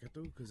 kind of like it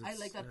though, because I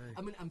like that.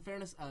 I mean, in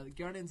fairness,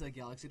 Guardians of the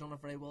Galaxy done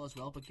it very well as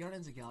well. But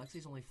Guardians of the Galaxy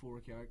is only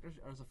 4 characters,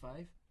 or is it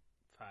 5?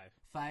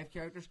 5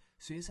 characters.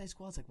 Suicide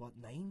Squad's like what,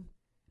 9?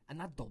 And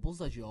that doubles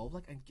the job.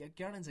 Like, and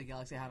Guardians of the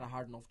Galaxy had a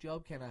hard enough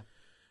job, kind of.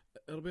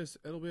 It'll be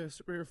a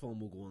superhero film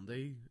will go one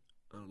day,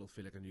 and it'll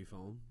feel like a new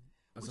film.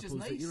 As Which is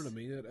opposed to, you know nice. what I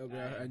mean? It'll be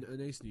a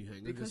nice new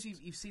thing. Because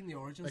Just, you've seen the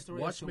origin like story.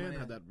 of so Watchmen many-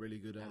 had that really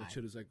good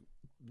attitude. Aye. It's like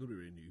nobody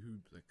really knew who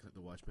like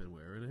the Watchmen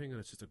were or anything, and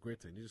it's just a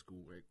great thing. You just go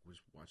right, we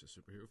just watch a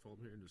superhero film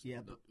here, and just Yeah,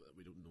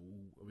 we don't know,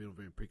 we don't have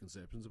any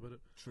preconceptions about it.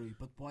 True,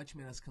 but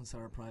Watchmen is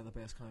considered probably the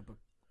best comic book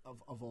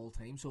of all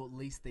time, so at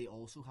least they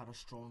also had a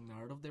strong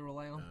narrative they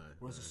rely on.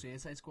 Whereas the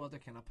Suicide Squad, they're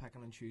kind of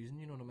picking and choosing,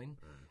 you know what I mean?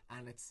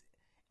 And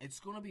it's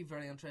going to be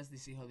very interesting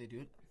to see how they do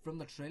it. From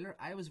the trailer,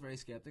 I was very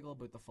skeptical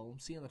about the film.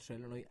 Seeing the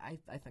trailer now,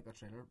 I think the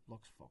trailer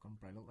looks fucking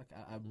brilliant. Like,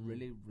 I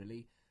really,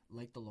 really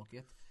like the look of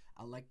it.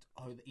 I liked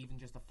how even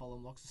just the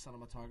film looks, the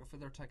cinematography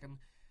they're taking.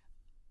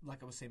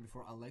 Like I was saying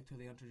before, I liked how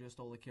they introduced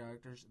all the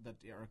characters that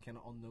are kind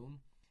of unknown.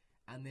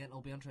 And then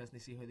it'll be interesting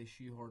to see how they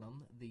shoehorn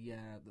on the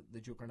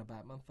Joker and the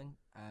Batman thing.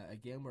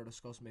 Again, we were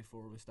discussing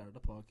before we started the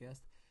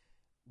podcast.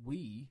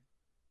 We,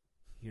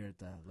 here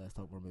at Let's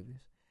Talk More Movies,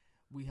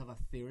 we have a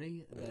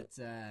theory that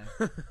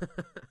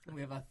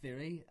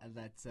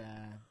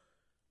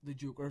the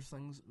Joker's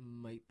things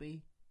might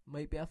be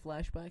a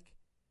flashback,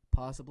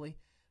 possibly,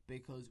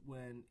 because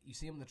when you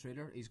see him in the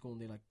trailer, he's going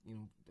to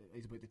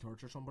he's about to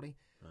torture somebody.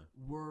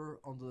 We're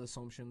under the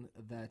assumption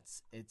that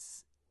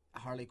it's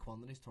Harley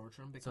Quinn that he's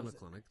torturing, because It's in a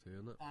clinic too,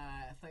 isn't it?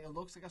 I think it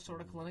looks like a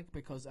sort of clinic,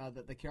 because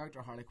the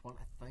character Harley Quinn,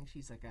 I think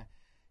she's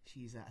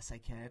a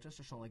psychiatrist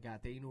or something like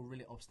that. They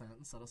really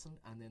upstanding citizen,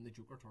 and then the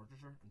Joker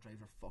tortures her and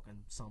drives her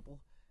fucking sample,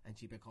 and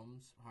she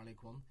becomes Harley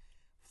Quinn.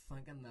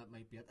 Thinking that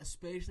might be it,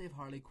 especially if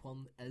Harley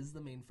Quinn is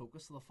the main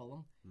focus of the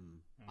film.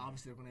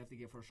 Obviously, they're going to have to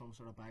give her some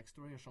sort of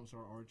backstory or some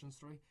sort of origin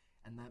story,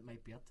 and that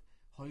might be it.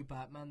 How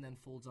Batman then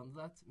folds into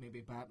that,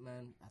 maybe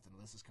Batman, I don't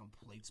know, this is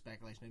complete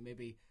speculation.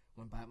 Maybe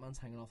when Batman's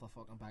hanging off the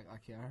fucking back of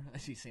a car,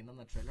 as you've seen in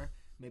the trailer,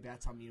 maybe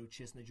that's him,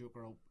 chasing the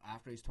Joker up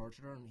after he's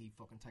tortured her and he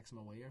fucking takes him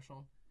away or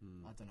something.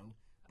 I don't know.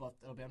 But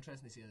it'll be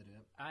interesting to see how they do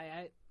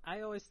it.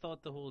 I always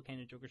thought the whole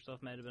kind of Joker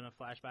stuff might have been a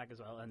flashback as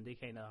well, and the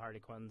kind of Harley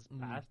Quinn's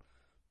past.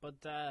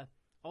 But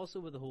also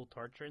with the whole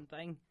torturing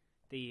thing,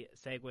 they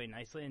segue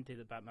nicely into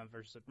the Batman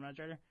vs Superman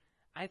trailer.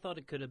 I thought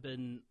it could have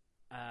been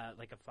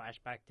like a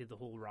flashback to the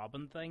whole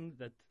Robin thing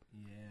that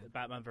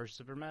Batman vs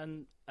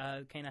Superman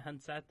kind of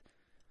hints at.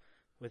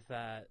 With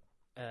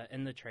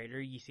in the trailer,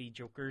 you see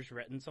Joker's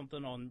written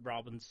something on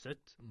Robin's suit,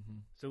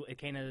 so it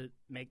kind of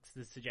makes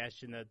the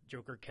suggestion that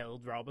Joker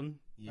killed Robin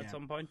at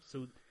some point.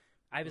 So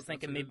I was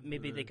thinking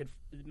maybe they could,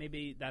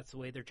 maybe that's the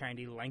way they're trying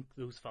to link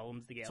those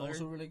films together. It's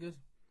also really good.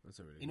 That's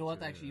a really You know good what?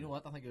 theory, Actually, you yeah. know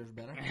what? I think yours is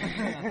better.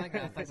 I think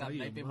that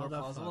might be more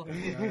plausible.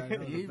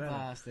 You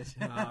bastard.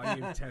 Oh,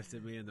 you've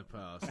tested me in the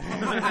past.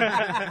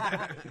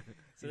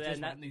 So You then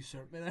just that, went and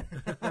usurped me there.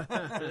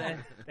 so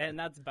then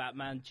that's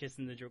Batman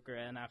chasing the Joker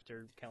in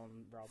after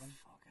killing Robin.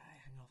 Fuck, I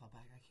hang off a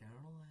back of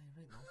Carol.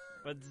 Right now.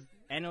 But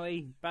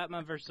anyway,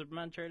 Batman vs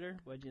Superman trailer.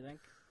 What do you think?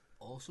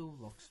 Also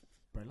looks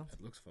brilliant.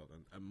 It looks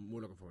fucking. I'm more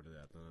looking forward to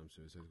that than I'm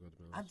Suicide Squad, to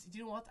be And honest. do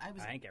you know what? I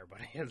think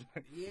everybody is.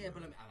 Yeah,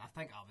 but I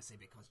think obviously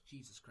because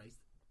Jesus Christ,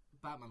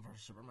 Batman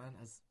vs Superman,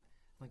 as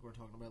I think we were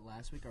talking about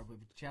last week, or we've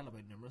chatted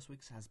about numerous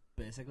weeks, has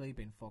basically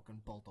been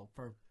fucking built up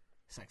for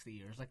 60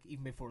 years. Like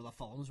even before the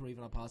films were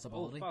even a Oh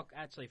possibility. fuck!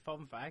 Actually,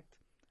 fun fact: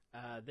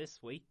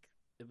 this week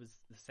it was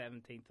the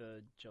 17th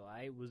of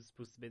July was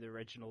supposed to be the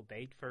original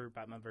date for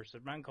Batman vs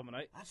Superman coming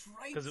out That's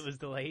right. because it was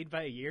delayed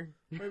by a year.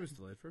 Why was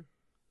delayed for?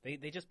 They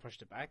just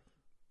pushed it back.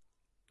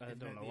 I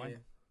don't know why.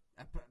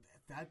 Yeah. But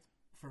that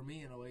for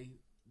me in a way,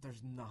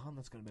 there's nothing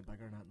that's going to be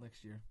bigger than that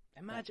next year.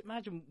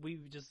 Imagine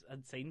we just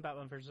had seen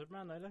Batman vs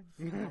Superman now. Like.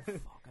 Oh,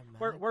 fucking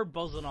man. We're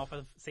buzzing off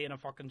of seeing a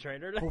fucking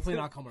trailer. Like. Hopefully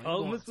not coming out.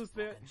 Film going, is supposed to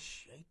be out. fucking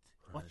shit.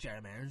 what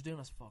Jeremy Irons doing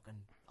as fucking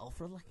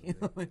Alfred, like, you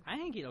know what I mean? I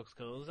think he looks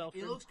cool as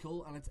Alfred. He looks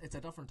cool, and it's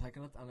a different take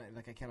on it, and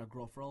like a kind of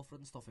gruffer Alfred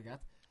and stuff like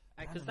that.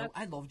 I Because don't know.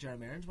 I love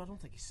Jeremy Irons, but I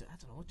don't think he's. I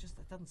don't know.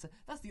 It doesn't say.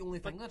 That's the only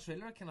thing that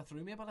trailer kind of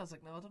threw me. But I was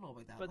like, no, I don't know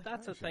about that. But like,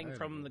 that's a Actually, thing I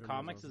from don't the know.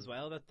 comics as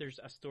well, that there's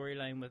a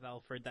storyline with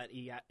Alfred that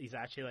he's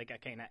actually like a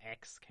kind of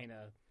ex kind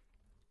of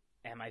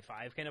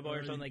MI5 kind of boy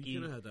or something, like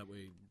you he kind of had that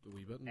way a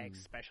wee bit.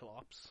 ex special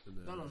ops.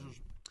 no,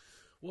 just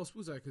Well, I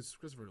suppose because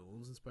Christopher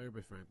Nolan's inspired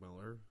by Frank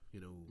Miller,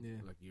 you know, Yeah.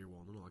 like Year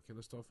One and all that kind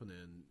of stuff, and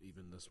then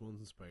even this one's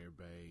inspired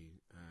by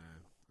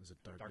is it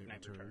Dark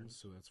Knight Returns?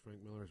 So that's Frank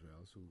Miller as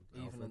well. So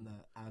even Alfred. in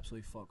the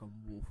absolutely fucking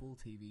woeful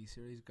TV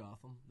series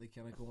Gotham, they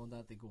kind of go on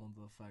that. They go on to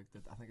the fact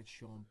that I think it's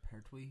Sean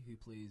Pertwee who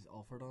plays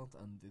Alfred on it,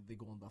 and they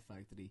go on to the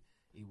fact that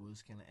he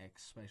was kind of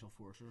ex special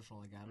forces or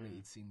something like that, and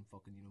he'd seen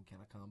fucking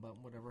kind of combat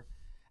and whatever.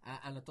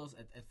 And it does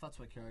it fits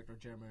with character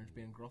Jeremy Irons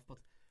being gruff, but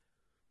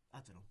I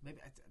don't know.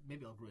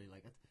 Maybe I'll really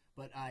like it.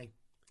 But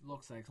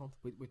looks excellent.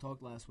 We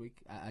talked last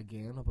week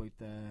again about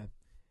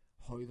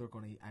how they're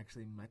going to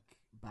actually make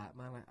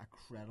Batman a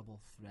credible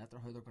threat, or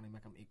how they're going to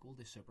make him equal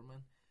to Superman.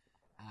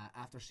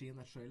 After seeing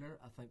the trailer,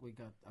 I think we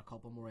got a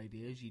couple more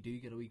ideas. You do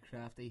get a wee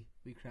crafty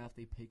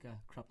peek of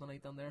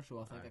Kryptonite in there, so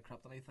I think a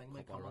Kryptonite thing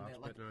might come in there,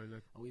 like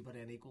a wee bit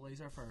of an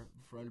equalizer for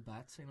old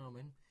bats, you know what I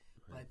mean?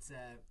 But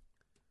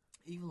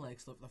even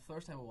Lex Luthor, the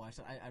first time I watched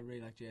it, I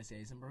really like Jesse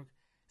Eisenberg.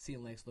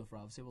 Seeing Lex Luthor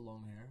obviously with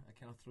long hair, it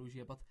kind of throws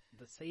you, but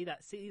See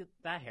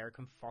that hair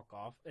can fuck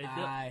off.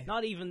 Aye.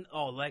 Not even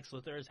Lex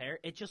Luthor's hair.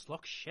 It just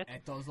looks shit.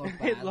 it does look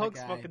bad. It looks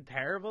like, fucking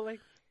terrible. Like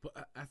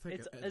But I think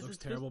It's- it is looks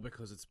it terrible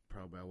because it's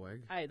probably a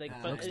wig. I like, it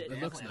but looks- it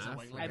looks definitely is a naff.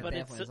 wig, Aye, like, it but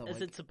definitely a is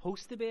wig. it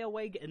supposed to be a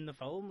wig in the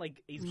film?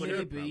 Like he's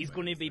Maybe.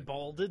 going to be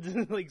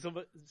balded. Like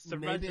Superman's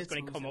Maybe just it's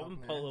going to come supposed up to and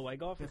look pull naff. the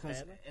wig off his Because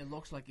head. it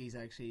looks like he's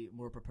actually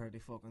more prepared to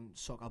fucking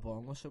suck a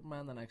bong with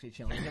Superman than actually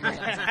challenge him as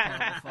a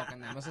kind of fucking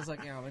nemesis.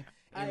 Like, you know what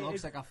I mean? He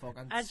looks like a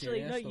fucking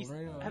Actually, no. serious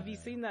stoner, you know? Have you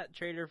seen that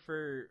trailer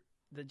for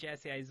the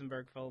Jesse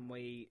Eisenberg film? Where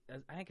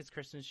I think it's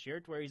Kristen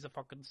Stewart, where he's a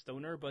fucking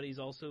stoner, but he's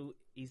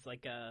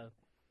like a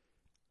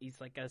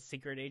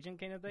secret agent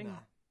kind of thing. Nah.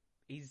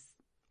 He's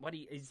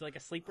like a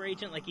sleeper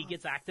agent. Like he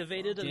gets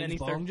activated and James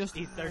then Bond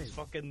he starts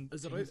fucking.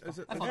 Is it? Is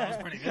it? I thought that was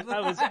pretty good.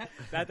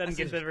 That didn't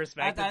get the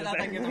respect. That it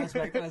didn't get the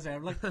respect that I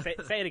deserve. Like,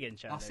 say it again,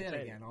 Chad. I'll say it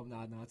again. Oh,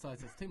 no, it's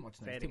too much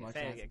now. Say It's it too again. much.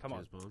 Say it now. again. Come on.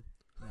 James Bond.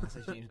 No, it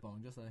says James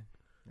Bond just there.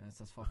 Yeah, it's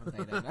just fucking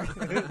day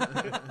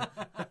down.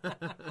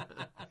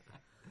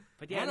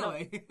 But yeah,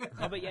 Anyway.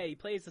 no, but yeah, he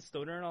plays the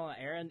stoner and all that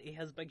hair, and he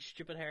has big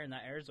stupid hair in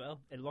that hair as well.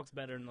 It looks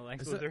better than the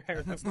Lex Is it? Luthor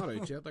hair. It's not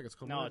out yet. Like it's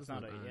coming. No, out, it's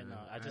not out isn't it? yet. No,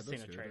 I just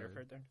seen a trailer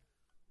for it there.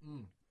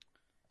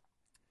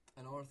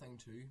 Another thing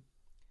too,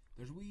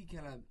 there's wee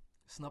kind of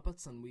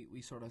snippets and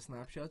we sort of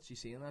snapshots you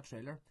see in that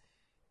trailer,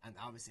 and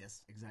obviously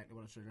that's exactly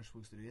what a trailer's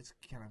supposed to do. It's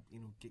kind of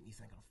getting you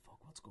thinking, oh, fuck,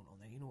 what's going on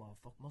there? Oh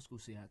fuck, must go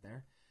see that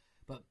there.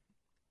 But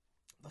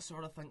the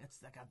sort of thing,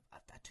 it's like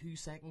a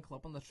 2-second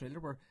clip on the trailer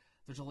where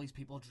there's all these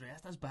people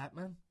dressed as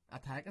Batman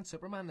attacking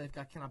Superman. They've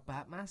got kind of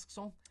bat masks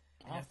on.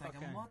 And you're thinking,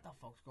 fucking. what the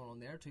fuck's going on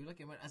there too?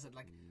 Like, is it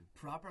like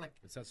proper like?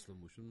 It's that slow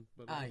motion.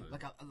 But Aye,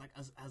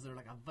 as there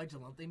like a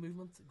vigilante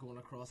movement going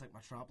across like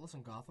Metropolis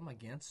and Gotham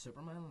against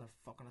Superman, and they're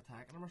fucking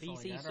attacking him or But you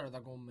something like see, that, or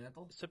they're going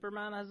mental.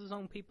 Superman has his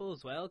own people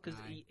as well, because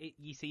Aye.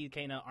 you see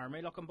kind of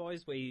army-looking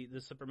boys with the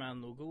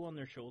Superman logo on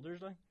their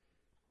shoulders, like.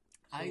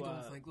 I So,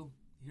 don't think though.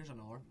 Here's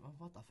another. Oh,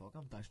 what the fuck?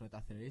 I'm dashing out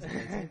that theories.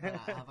 But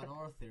I have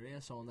another theory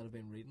of someone that I've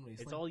been reading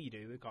recently. It's all you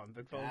do with comic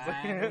book films.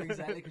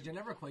 Exactly, because you're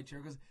never quite sure,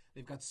 because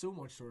they've got so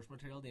much source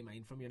material they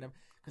mine from you.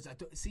 Because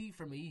see,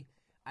 for me,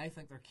 I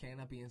think they're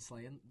kind of being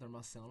slain. They're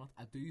not selling it.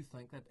 I do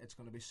think that it's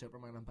going to be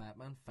Superman and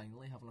Batman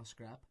finally having a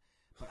scrap.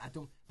 But I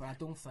don't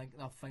think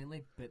they'll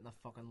finally bitten a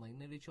fucking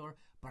line at each other.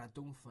 But I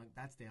don't think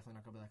that's definitely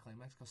not going to be the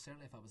climax. Because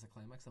certainly if that was the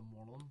climax, then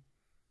one of them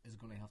is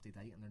going to have to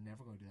die, and they're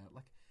never going to do that.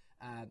 Like.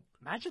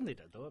 Imagine they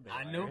did though. It'd be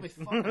I know, hilarious. it'd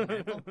be fucking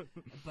mental.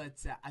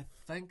 But I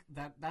think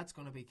that's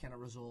going to be kind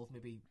of resolved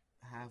maybe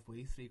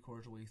halfway,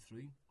 3/4 way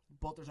through.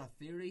 But there's a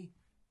theory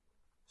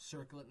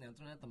circulating the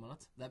internet at the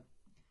minute that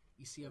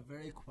you see a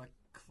very quick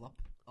clip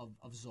of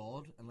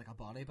Zod in like a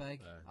body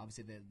bag.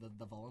 Obviously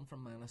the villain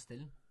from Man of Steel.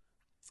 Do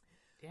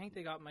you think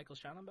they got Michael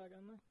Shannon back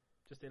on there?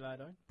 Just to lie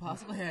down?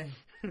 Possibly, hey.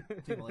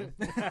 $2 million.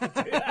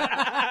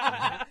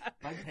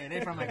 Big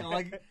payday from Michael.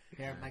 Like,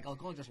 here, Michael,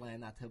 go and just lay in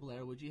that table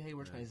there, would you? Hey,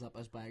 we're just going to zip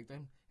this bag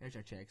down. Here's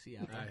your check, see ya.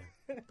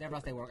 Aye. Never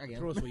have to work again.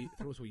 Throw us a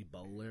wee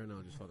bill there, and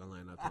I'll just fucking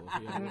line that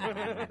trophy.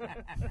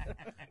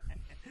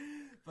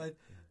 But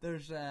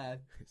there's a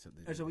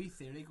wee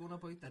theory going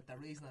about that the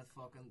reason that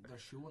fucking they're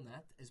showing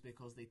that is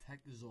because they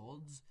take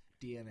Zod's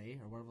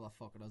DNA or whatever the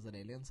fuck it is that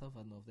aliens have. I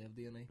don't know if they have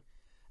DNA.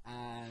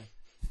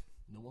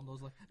 No one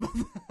knows, like.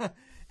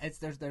 It's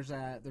there's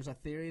a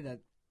theory that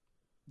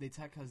they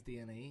take his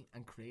DNA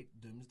and create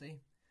Doomsday,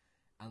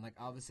 and like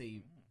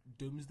obviously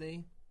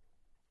Doomsday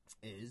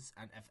is,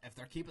 and if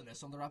they're keeping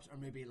this under wraps or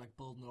maybe like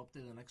building up to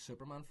the next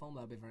Superman film,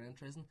 that'd be very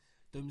interesting.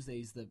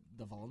 Doomsday's the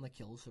villain that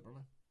kills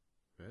Superman.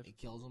 Right. He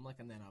kills him, like,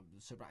 and then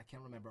super. I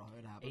can't remember how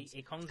it happens.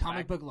 He comes it's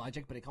comic back, book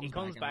logic, but he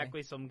comes back anyway.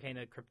 with some kind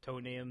of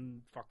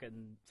Kryptonian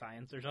fucking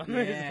science or something.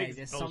 Yeah,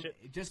 It's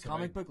just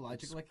comic book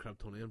logic, like.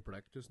 Kryptonian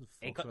brick, just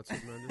He fucks that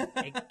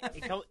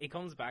Superman. he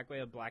comes back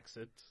with a black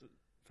suit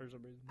for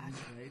some reason. That's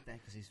right,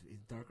 because he's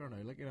darker now,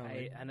 like, you know.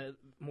 And a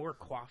more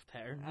coiffed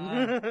hair.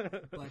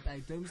 But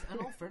Doomsday, in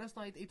all fairness,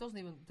 now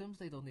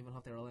Doomsday doesn't even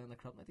have to rely on the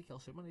kryptonite to kill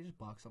Superman. He just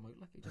boxes him out,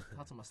 like, he just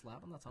cuts him a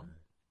slap and that's him.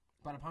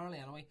 But apparently,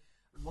 anyway,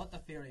 what the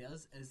theory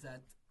is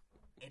that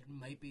it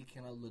might be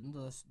kind of alluding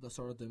to the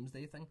sort of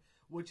Doomsday thing,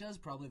 which is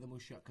probably the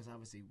most shock, because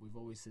obviously we've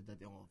always said that,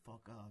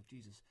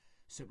 Jesus,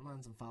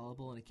 Superman's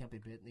infallible and he can't be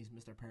beaten, he's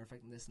Mr.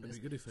 Perfect and this and this.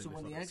 It'd be good if So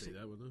when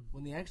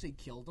they actually it?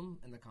 killed him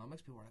in the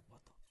comics, people were like,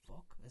 what the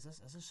fuck? Is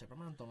this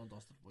Superman done and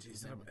dusted?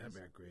 Jeez, that'd be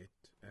a great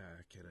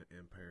kind of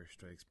Empire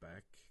Strikes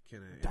Back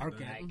kind of Dark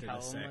kind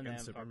of second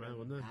Superman,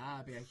 wouldn't it?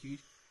 It'd be a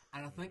huge.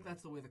 And I think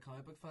that's the way the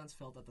comic book fans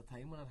felt at the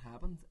time when it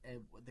happened.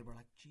 They were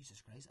like, Jesus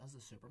Christ, as the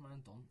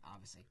Superman done,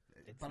 obviously.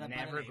 It's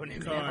never going to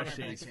be. Of course,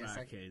 he's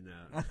back in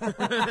now.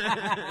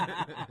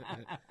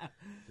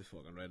 Just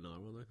fucking right now,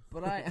 won't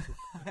But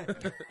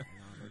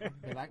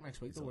be back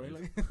next week, don't worry.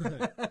 Like.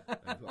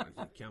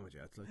 Can't with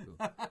jets, like.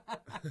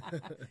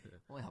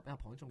 Only help me, I'll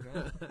punch him,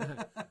 girl.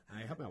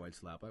 I have my white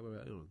slap, I don't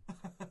know.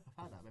 I've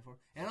had that before.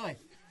 Anyway,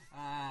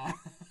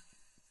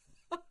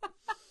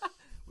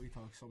 we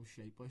talk some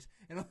shit, boys.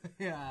 The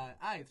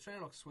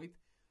trailer looks sweet.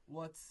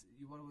 What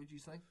would you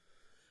think?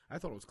 I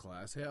thought it was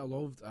class. Hey, I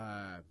loved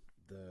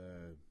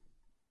the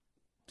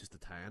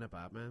tie-in of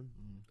Batman,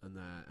 and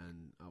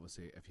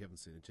obviously if you haven't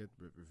seen it yet,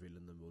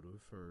 revealing the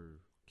motive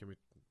for.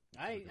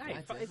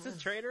 It's a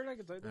trailer, like,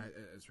 it's out there.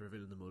 It's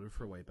revealing the motive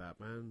for why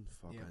Batman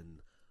fucking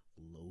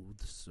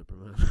loathes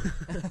Superman.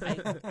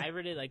 I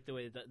really like the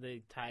way that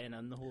they tie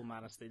in the whole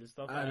Man of Steel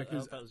stuff. I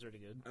thought that was really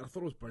good. I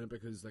thought it was brilliant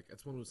because, like,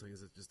 it's one of those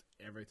things that just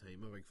every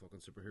time a big fucking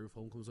superhero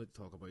film comes out,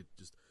 talk about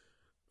just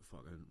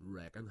fucking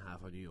wrecking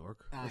half of New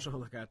York or something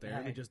like that. There,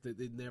 and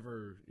they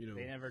never,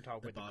 they never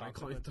talk about the body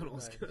count and all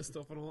this kind of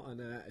stuff and all. And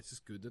it's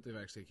just good that they've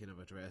actually kind of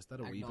addressed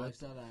that a wee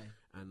bit,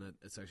 and that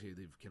it's actually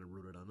they've kind of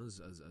wrote it on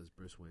as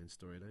Bruce Wayne's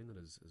storyline that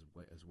his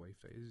wife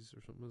dies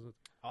or something. Is it?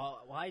 Oh,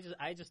 well,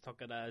 I just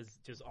took it as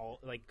just all,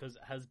 like, because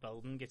his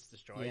building gets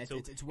destroyed. Yeah, so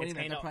it's Wayne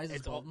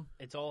Enterprises building.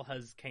 It's all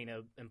his kind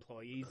of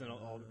employees and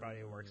all the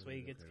body works where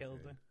he gets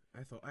killed. Okay.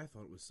 I thought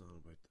it was something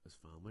about his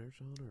family or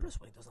something. Bruce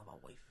Wayne doesn't have a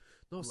wife.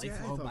 No, see,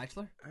 Lifelong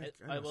bachelor.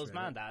 His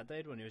man and dad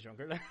died when he was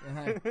younger.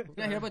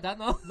 Yeah, hear about that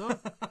now? No.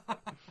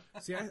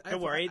 See,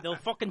 don't worry, they'll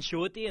fucking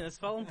show it to you in this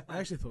film. I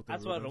actually thought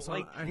that's what I don't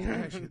like.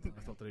 I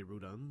thought that he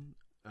wrote on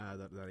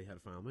that he had a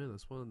family in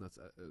this one. That's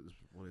it was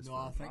one of his. No,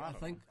 I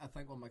think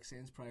what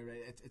Maxine's probably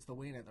right. It's the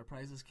Wayne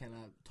Enterprises kind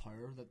of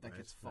tower that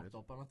gets fucked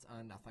up on it,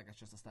 and I think it's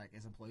just a stack of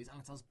his employees, and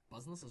it's his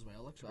business as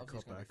well. Like, so I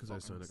cut that because I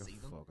sound like a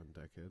fucking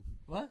dickhead.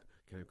 What?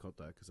 Can I cut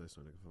that because I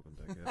sound like a fucking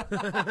dickhead?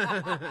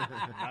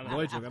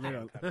 No joke,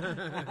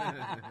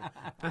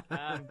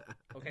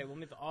 okay, we'll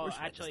move.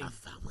 Actually,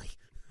 family.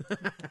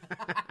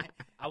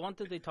 I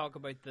wanted to talk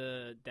about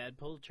the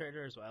Deadpool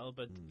trailer as well,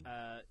 but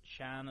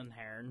Shan and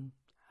Hearn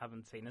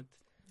haven't seen it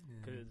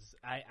because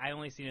I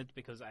only seen it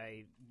because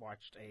I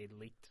watched a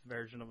leaked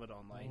version of it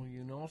online. Oh,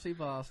 you naughty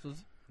bastard!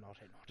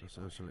 Naughty.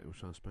 Sounds like it was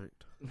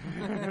suspect.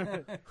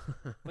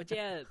 But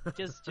yeah,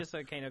 just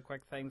a kind of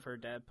quick thing for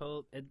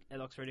Deadpool. It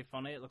looks really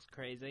funny. It looks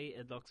crazy.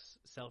 It looks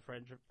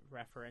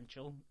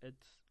self-referential. It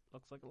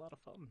looks like a lot of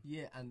fun.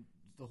 Yeah, and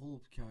the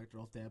whole character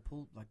of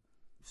Deadpool like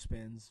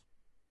spends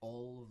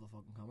all of the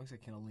fucking comics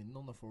like kind of leaning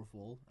on the fourth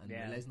wall and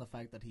realizing the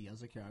fact that he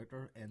is a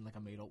character in like a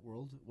made-up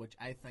world, which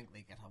I think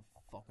they could have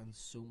fucking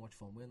so much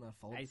fun with in that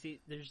film. I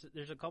see.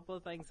 There's a couple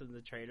of things in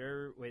the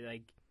trailer where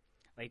like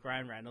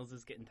Ryan Reynolds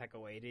is getting taken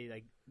away to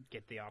like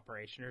get the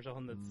operation or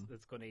something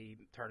that's going to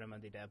turn him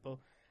into Deadpool,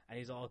 and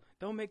he's all,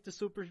 "Don't make the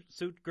super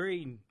suit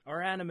green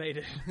or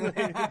animated."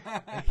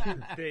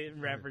 They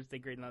reference the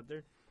Green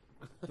Lantern.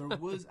 There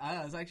was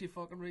it's actually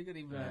fucking really good.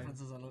 Even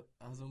references on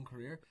his own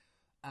career.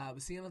 I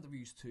was seeing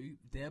interviews too.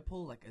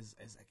 Deadpool is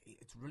like,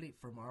 it's really,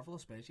 for Marvel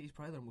especially, he's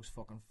probably their most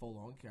fucking full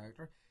on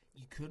character.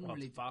 You couldn't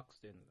really. Fox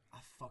doing it.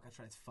 That's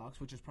right, it's Fox,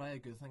 which is probably a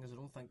good thing, because I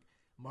don't think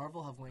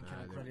Marvel have went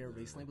kind of grittier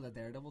recently with the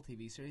Daredevil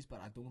TV series, but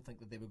I don't think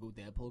that they would go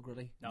Deadpool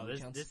gritty. No,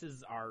 this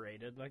is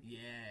R-rated, like.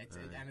 Yeah,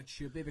 and it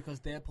should be,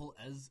 because Deadpool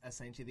is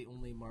essentially the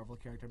only Marvel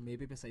character,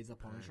 maybe besides the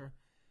Punisher,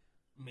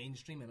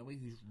 mainstream anyway,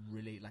 who's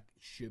really like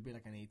should be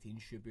like an 18,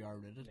 should be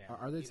R-rated. Yeah.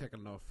 Are they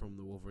taking it off from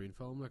the Wolverine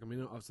film? Like, I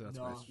mean, obviously that's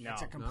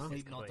it's a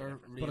complete another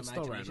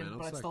reimagination,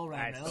 but it's still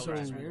Ryan Reynolds, which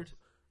is weird.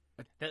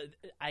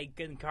 I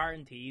can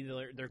guarantee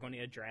they're going to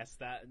address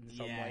that in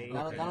some way.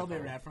 That'll be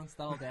referenced.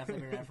 That'll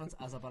definitely be referenced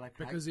as a bit of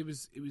crack. Because he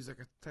was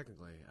like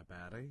technically a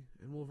baddie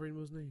in Wolverine,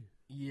 wasn't he?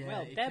 Yeah.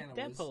 Well,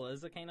 Deadpool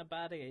is a kind of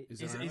baddie.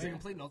 He's a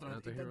complete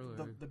another.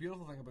 The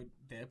beautiful thing about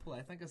Deadpool,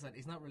 I think, is that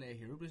he's not really a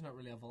hero, but he's not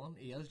really a villain.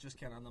 He is just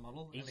kind of in the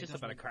middle. He's just a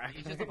bit of crack.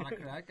 He's just a bit of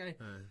crack guy.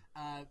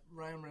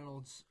 Ryan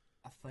Reynolds,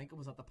 I think it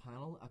was at the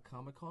panel at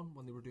Comic-Con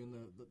when they were doing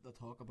the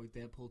talk about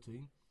Deadpool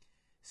 2,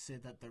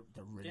 said that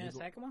they're really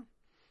second one.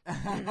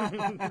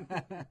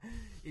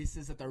 He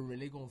says that they're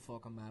really going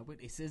fucking mad with.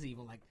 He says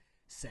even like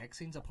sex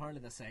scenes.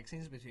 Apparently, the sex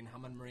scenes between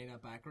him and Marina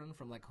Baccarin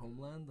from like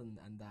Homeland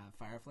and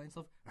Firefly and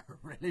stuff are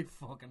really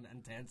fucking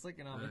intense. Like,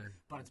 you know what I mean?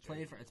 But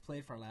it's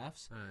played for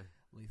laughs.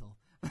 Lethal.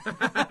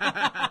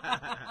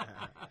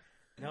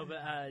 No,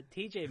 but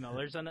TJ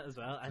Miller's in it as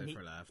well, and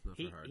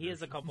he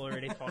has a couple of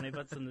really funny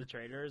bits in the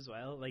trailer as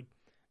well. Like,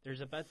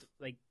 there's a bit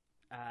like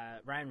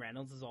Ryan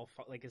Reynolds is all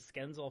like his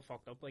skin's all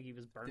fucked up, like he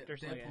was burnt or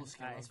something. Deadpool's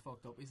skin is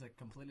fucked up. He's like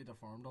completely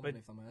deformed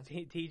underneath the mask.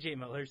 TJ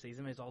Miller sees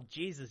him. He's all,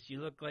 Jesus,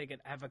 you look like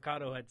an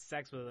avocado had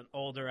sex with an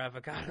older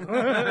avocado.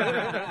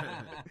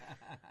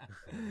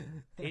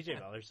 TJ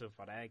Miller's so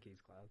funny.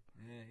 He's class.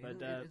 Yeah,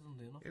 did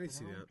you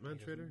see the Ant-Man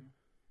trailer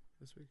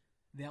this week?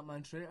 The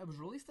Ant-Man trailer. It was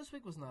released this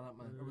week, wasn't it,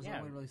 Ant-Man? Or was it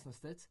only released in the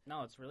States?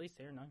 No, it's released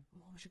here now.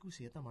 Oh, we should go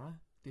see it tomorrow.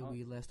 Do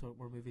we last Talk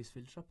More Movies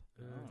field trip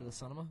to the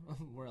cinema?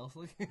 Where else?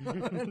 Like?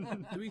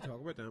 Did we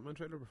talk about the Ant-Man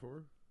trailer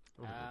before?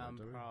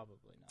 Probably not.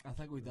 I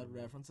think we did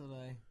reference it.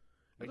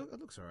 It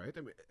looks alright.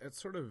 I mean,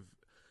 it's sort of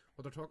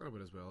what they're talking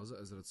about as well.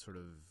 Is that it's sort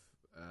of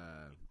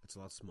it's a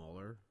lot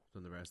smaller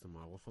than the rest of the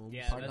Marvel films.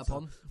 Yeah, that's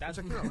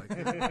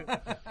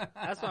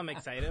what I'm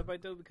excited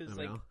about though, because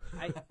like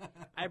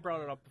I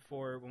brought it up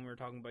before when we were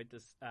talking about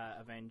this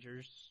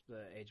Avengers,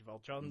 the Age of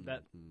Ultron,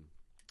 that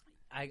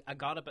I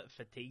got a bit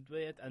fatigued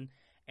with it, and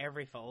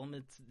every film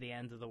it's the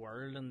end of the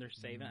world and they're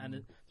saving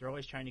and they're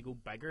always trying to go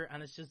bigger,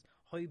 and it's just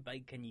how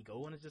big can you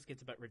go, and it just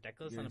gets a bit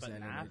ridiculous and a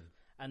bit naff.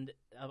 And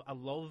I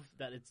love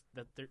that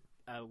they're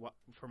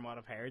from what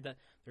I've heard that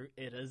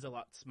it is a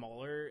lot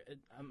smaller,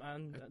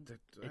 and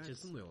it's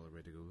just only all the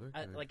way to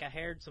go. Like I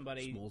heard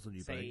somebody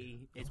say,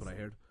 that's what I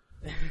heard.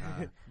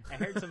 I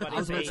heard somebody I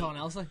was say. someone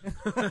else.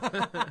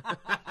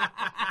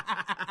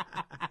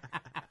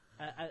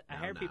 I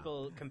heard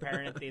people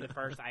comparing it to the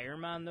first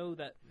Iron Man though,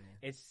 that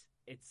it's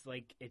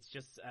like it's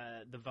just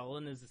the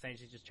villain is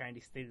essentially just trying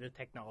to steal the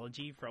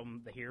technology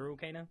from the hero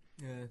kind of.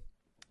 Yeah.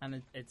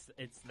 And it's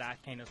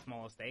that kind of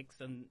small stakes,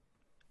 and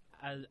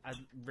I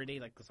really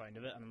like the sound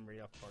of it, and I'm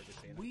really looking forward to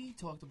seeing it. We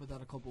talked about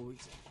that a couple of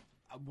weeks.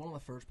 One of the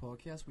first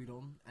podcasts we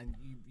done, and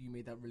you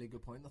made that really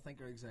good point. I think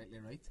you're exactly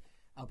right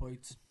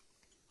about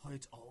how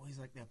it's always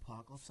like the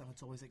apocalypse, and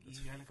it's always like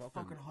you're like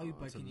fucking how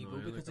big can you go?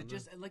 Because it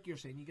just like you're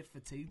saying, you get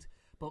fatigued.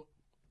 But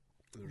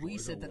we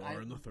said that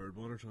in the third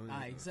one or something.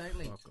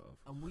 Exactly. Fuck off.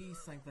 And we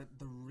think that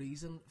the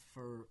reason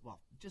for, well,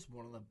 just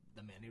one of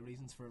the many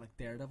reasons for like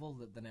Daredevil,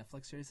 the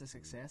Netflix series, a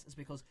success, is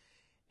because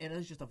it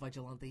is just a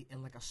vigilante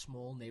in like a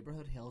small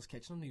neighborhood, Hell's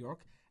Kitchen in New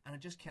York, and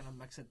it just kind of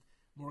makes it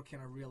more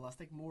kind of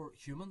realistic, more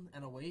human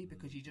in a way,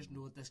 because you just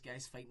know that this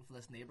guy's fighting for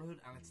this neighborhood,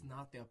 and it's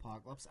not the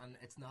apocalypse, and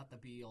it's not the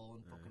be all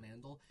and fucking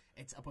end all.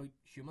 It's about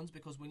humans,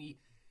 because when you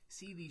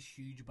see these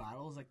huge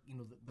battles, like, you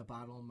know, the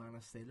battle in Man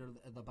of Steel, or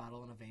the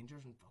battle in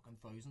Avengers, and fucking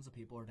thousands of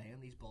people are dying,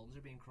 these buildings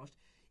are being crushed,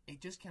 it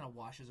just kind of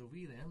washes over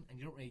you then, and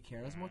you don't really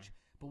care as much.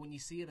 But when you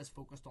see it as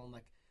focused on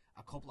like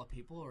a couple of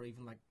people, or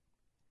even like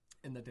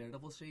in the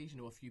Daredevil series, you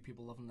know, a few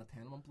people living in the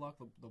tenement block,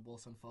 the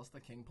Wilson Fuss,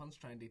 the Kingpins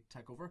trying to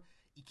take over,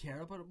 you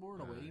care about it more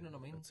in a way, you know what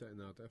I mean?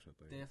 No,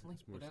 definitely. Definitely.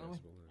 It's more But anyway,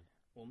 sensible,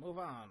 We'll move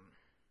on.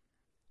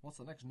 what's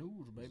the next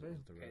news, baby?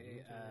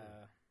 Okay,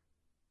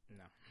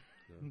 no.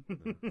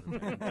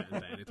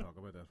 Danny talk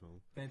about that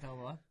film. Ben, tell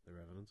me what? The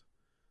Revenant.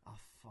 Oh,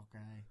 fuck,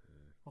 aye.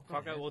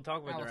 Fuck it, we'll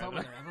talk about the We'll talk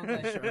Revenant.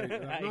 about the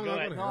Revenant. Right, No, go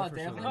ahead. No,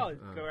 definitely.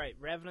 Go right.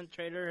 Revenant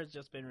trailer has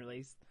just been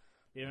released.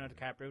 Leonardo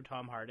DiCaprio,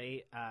 Tom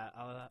Hardy,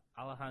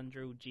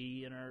 Alejandro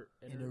G.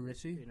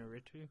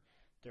 Inarritu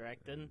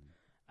directing.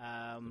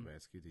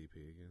 Lebowski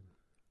DP again.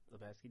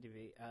 Lebowski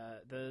DP.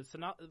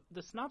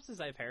 The synopsis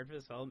I've heard for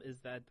this film is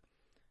that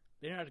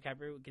Leonardo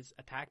DiCaprio gets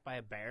attacked by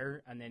a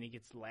bear, and then he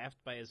gets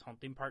left by his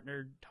hunting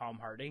partner, Tom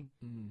Hardy.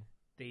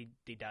 They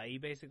die,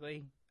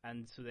 basically.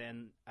 And so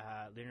then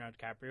Leonardo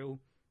DiCaprio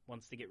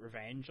wants to get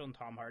revenge on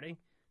Tom Hardy.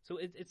 So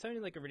it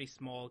sounded like a really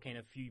small, kind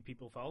of few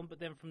people film,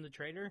 but then from the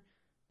trailer,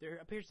 there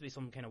appears to be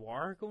some kind of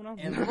war going on.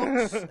 It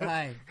looks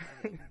like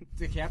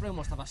DiCaprio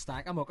must have a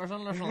stack of muckers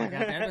on or something like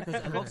that there,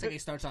 because it looks like he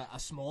starts a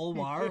small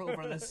war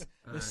over this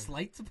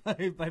slight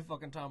by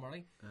fucking Tom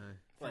Hardy.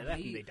 Well, that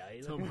can be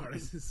die. Tom Hardy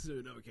says, "So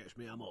never catch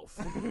me, I'm off."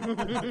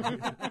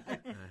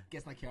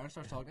 Gets in the car and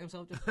starts talking to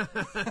himself.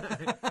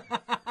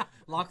 Just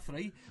Lock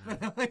 3.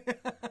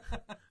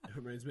 It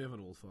reminds me of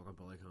an old fucking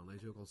Billy Connolly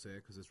joke, I'll say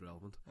it because it's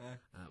relevant.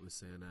 It was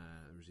saying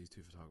there was these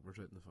two photographers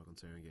out in the fucking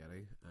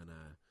Serengeti, and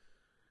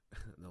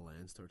the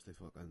lion starts to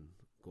fucking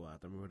go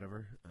at them or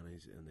whatever, and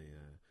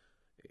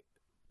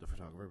the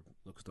photographer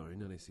looks down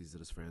and he sees that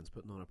his friend's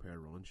putting on a pair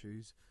of running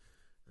shoes,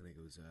 and he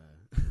goes,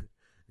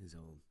 he's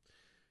all,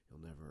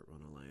 "You'll never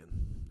outrun a lion,"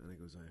 and he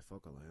goes,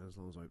 "Fuck a lion, as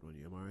long as I outrun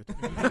you, I'm alright."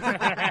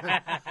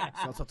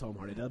 So that's what Tom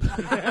Hardy did.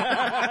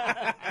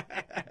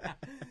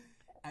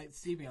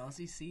 To be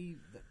honest,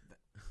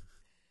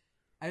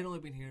 I'd only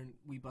been hearing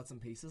wee bits and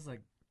pieces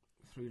like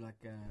through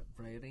like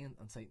Variety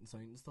and Sight and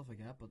Sound and stuff like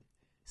that, but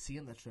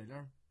seeing the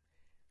trailer,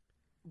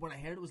 when I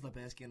heard it was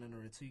Lebowski and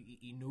Inarritu,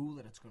 you know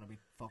that it's going to be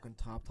fucking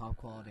top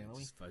quality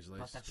anyway.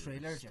 But the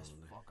trailer just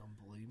fucking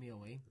blew me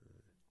away.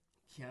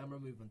 camera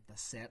movement, the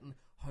setting,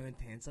 how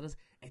intense it is.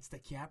 It's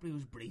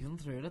DiCaprio's breathing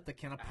through it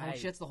that kind of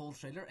punctuates the whole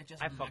trailer. It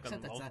just I makes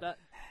fucking it. love that.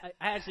 I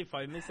actually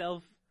found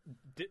myself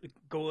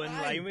going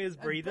line with his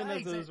breathing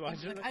as I was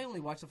watching it. I only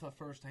watched it for the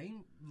first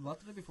time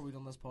literally before we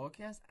done this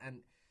podcast, and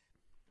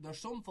there's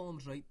some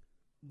films, right,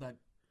 that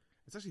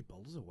it's actually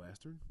billed as a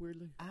western,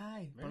 weirdly.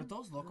 Aye, but it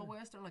does look a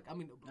western. Like, I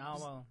mean,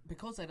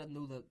 because I didn't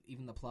know that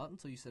even the plot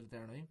until you said it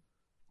there now.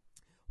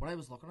 When I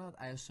was looking at it,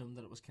 I assumed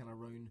that it was kind of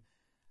around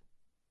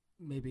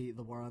maybe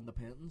the War of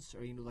Independence,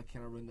 or that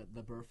kind of around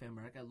the birth of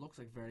America. It looks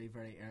like very,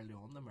 very early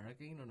on in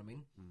America. You know what I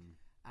mean?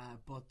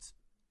 But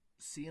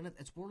seeing it,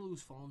 it's one of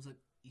those films that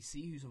you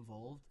see who's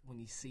involved when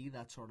you see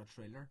that sort of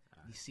trailer.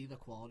 You see the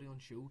quality on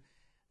show.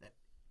 That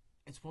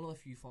it's one of the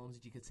few films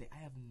that you could say,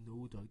 I have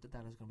no doubt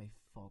that is going to be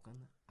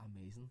fucking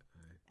amazing.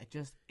 It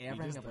just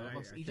everything about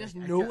it. You just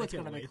know it's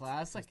going to be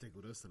classic. Just to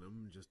go to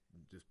cinema, just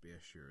be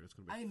assured it's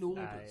going to be. I know,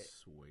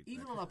 sweet.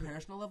 Even on a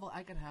personal level,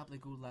 I could happily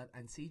go to that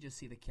and see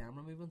the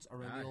camera movements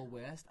around the Old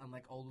West and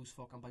like all those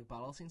fucking big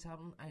battle scenes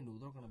happening. I know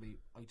they're going to be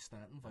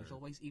outstanding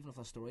visual wise, even if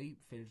the story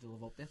fails to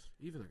live up to it.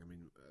 Even like, I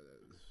mean,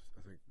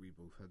 I think we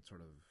both had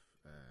sort of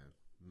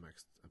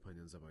mixed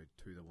opinions about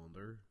To the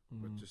Wonder,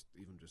 but just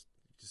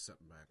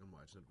sitting back and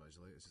watching it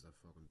visually, it's just a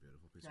fucking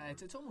beautiful piece of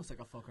art. It's almost like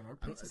a fucking art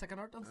piece. It's like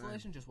an art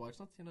installation, just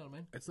watching it, you know what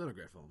I mean? It's not a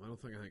great film. I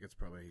think it's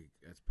probably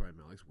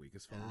Malik's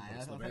weakest film, but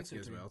it's Lubetsky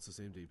as well. It's the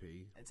same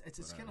DP.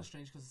 It's kind of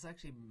strange because it's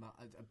actually,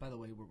 by the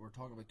way, we're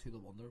talking about To the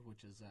Wonder,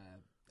 which is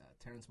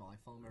Terrence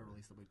Malick film I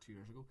released about 2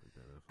 years ago,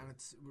 and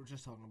we're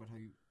just talking about how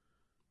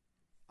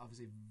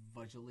obviously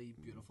visually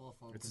beautiful a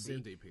film it's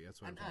can the same DP,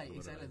 that's what I'm talking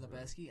exactly,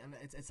 Lubetsky, and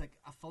it's like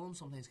a film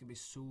sometimes can be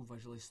so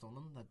visually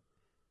stunning that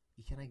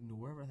you can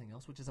ignore everything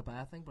else, which is a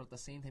bad thing, but at the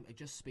same time it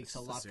just speaks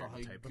a lot for how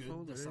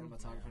good the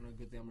cinematography and how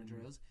good the imagery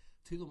is.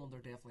 To the Wonder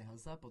definitely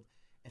has that, but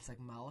it's like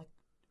Malick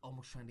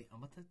almost trying to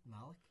imitate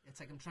Malick. It's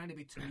like I'm trying to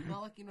be too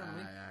Malick, you know what I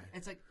mean?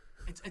 It's like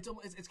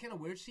it's kind of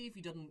weird. See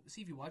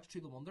if you watch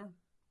To the Wonder,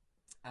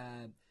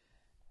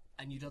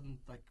 and you didn't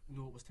like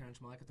know it was Terrence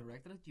Malick that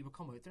directed it, you would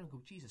come out there and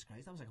go, Jesus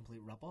Christ, that was a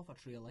complete rip-off of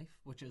Tree of Life,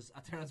 which is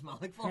a Terrence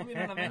Malick film, you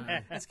know what I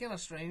mean? It's kind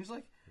of strange,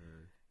 like.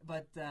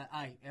 But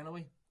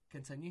anyway,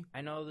 continue.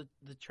 I know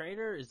the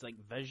trailer is like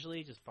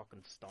visually just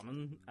fucking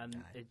stunning,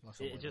 and it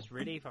just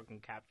really fucking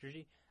captures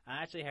you.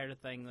 I actually heard a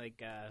thing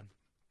like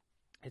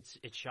it's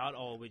shot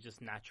all with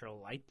just natural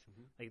light,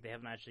 like they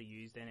haven't actually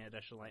used any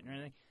additional light or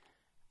anything,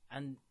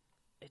 and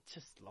it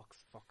just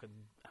looks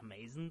fucking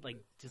amazing.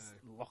 Like just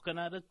looking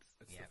at it,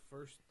 it's the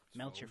first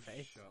melt your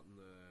face. Shot in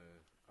the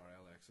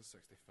Lexus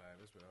 65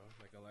 as well.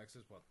 Like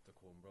Alexis, what the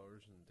Coen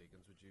Brothers and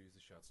Deakins would use, the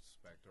shots of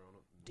Spectre on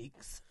it.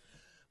 Deeks.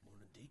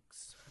 Morning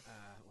Deeks.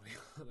 What do you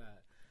call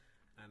that?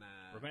 And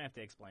we're gonna have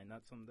to explain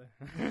that someday.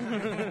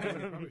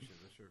 Probably should.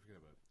 I'm sure forget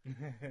about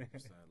it.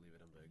 Just leave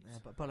it in Biggs.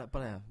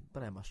 Yeah,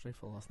 but a mystery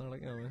for listener,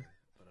 like, you know.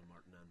 But a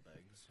Martin and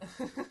Biggs.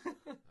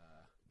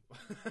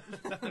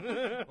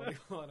 What do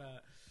you call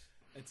it?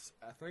 It's,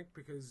 I think,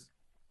 because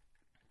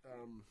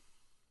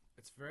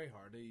it's very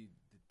hard to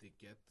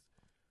get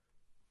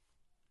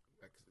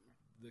like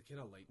the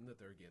kind of lighting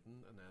that they're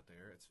getting and that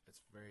there. It's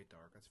very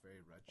dark. It's very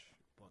rich,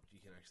 but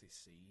you can actually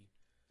see.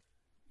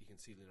 You can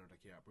see Leonardo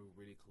DiCaprio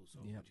really close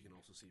up, but you can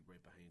also see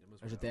right behind him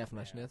as well. There's a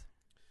definition of it.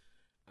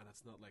 And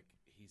it's not like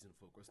he's in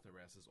focus and the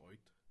rest is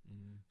out.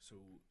 So,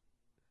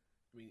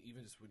 I mean,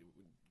 even just when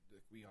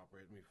we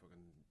operate and we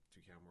fucking do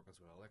camera work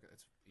as well, like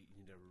you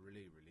need a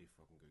really, really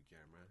fucking good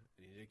camera. And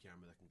you need a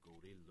camera that can go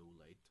to low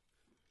light,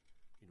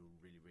 you know,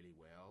 really, really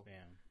well.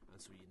 Yeah. And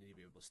so you need to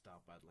be able to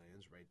stop that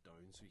lens right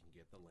down so you can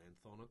get the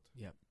length on it.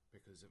 Yep.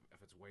 Because if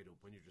it's wide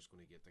open, you're just going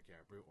to get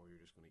DiCaprio or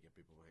you're just going to get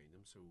people behind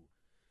him. So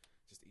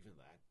just even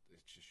that, it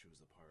just shows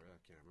the power of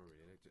that camera,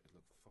 really. It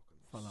looked fucking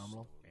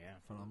phenomenal. Stunning.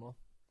 Yeah, phenomenal.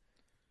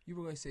 You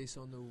were going to say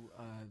something though,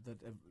 that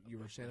you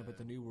were saying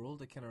about the New World.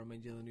 It kind of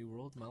reminds you of the New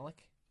World,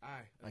 Malick.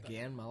 Aye.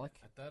 Again, Malick.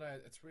 At that,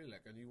 it's really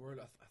like a New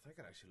World. I think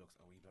it actually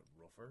looks a wee bit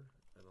rougher,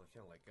 and I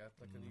kind of like that.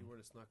 Like a New World,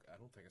 it's not. I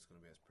don't think it's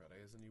going to be as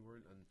pretty as a New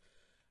World, and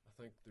I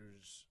think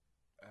there's.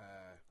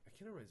 It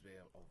kind of reminds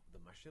me of The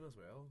Mission as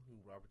well.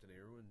 Robert De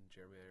Niro and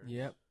Jeremy Irons.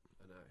 Yep.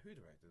 And who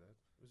directed that?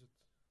 Was it?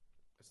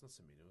 It's not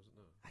Cimino, is it?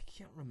 No. I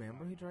can't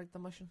remember who directed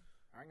The Mission.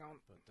 Hang on.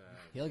 But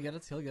he'll get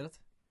it.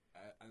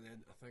 And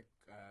then I think,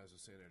 as I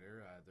was saying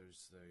earlier,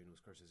 there's the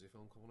Scorsese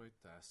film coming out,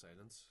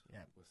 Silence,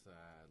 with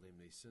Liam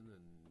Neeson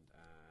and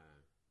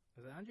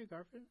is it Andrew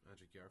Garfield?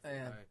 Andrew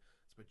Garfield.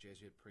 It's about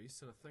Jesuit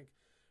priests, and I think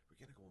we're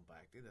kind of going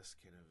back to this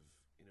kind of,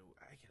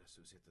 I can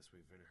associate this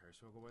with Werner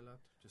Herzog a while lot,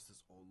 just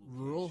this on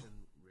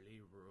location, really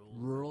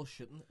rural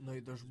shooting.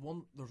 Now there's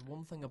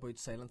one thing about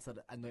Silence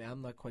that I know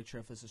I'm not quite sure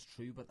if this is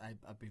true, but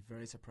I'd be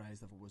very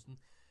surprised if it wasn't.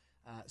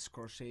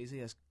 Scorsese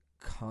has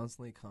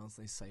constantly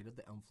cited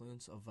the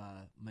influence of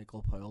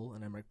Michael Powell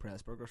and Emmerich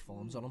Pressburger's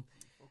films on him.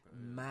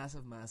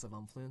 Massive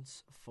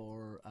influence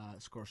for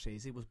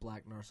Scorsese was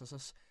Black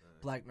Narcissus.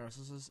 Black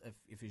Narcissus,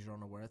 if you're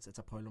unaware, it's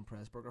a Powell and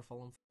Pressburger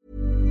film.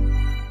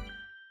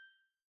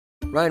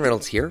 Ryan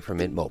Reynolds here from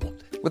Mint Mobile.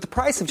 With the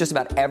price of just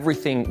about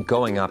everything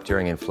going up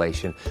during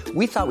inflation,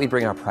 we thought we'd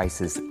bring our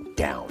prices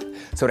down.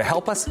 So to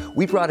help us,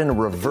 we brought in a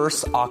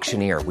reverse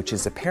auctioneer, which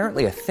is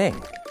apparently a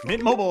thing.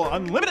 Mint Mobile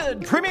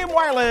Unlimited Premium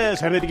Wireless.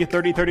 How to get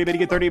 30, 30, bit to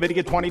get 30, bit to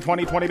get 20,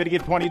 20, 20, bit to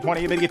get 20,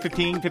 20, bit to get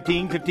 15,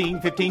 15,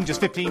 15, 15,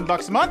 just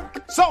 $15 a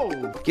month?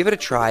 Sold! Give it a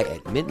try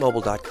at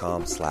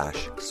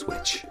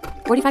mintmobile.com/switch.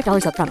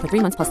 $45 up front for 3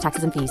 months plus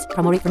taxes and fees.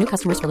 Promo rate for new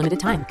customers for limited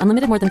time.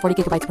 Unlimited more than 40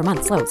 gigabytes per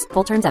month. Slows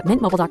full terms at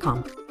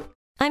mintmobile.com.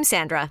 I'm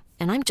Sandra,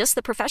 and I'm just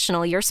the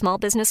professional your small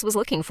business was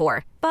looking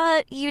for.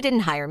 But you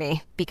didn't hire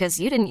me because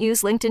you didn't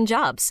use LinkedIn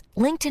Jobs.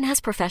 LinkedIn has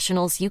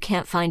professionals you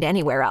can't find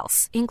anywhere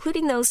else,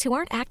 including those who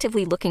aren't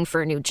actively looking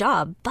for a new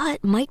job,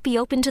 but might be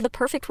open to the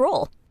perfect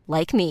role,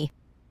 like me.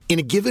 In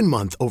a given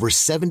month, over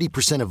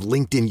 70% of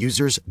LinkedIn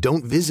users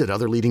don't visit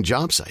other leading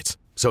job sites.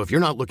 So if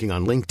you're not looking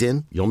on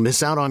LinkedIn, you'll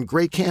miss out on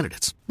great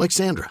candidates like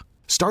Sandra.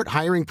 Start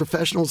hiring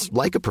professionals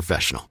like a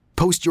professional.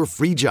 Post your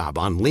free job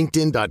on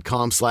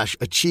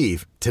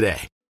linkedin.com/achieve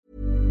today.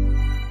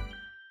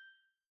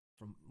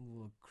 From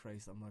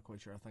Christ, I'm not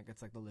quite sure. I think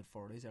it's like the late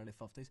 40s, early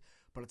 50s,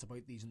 but it's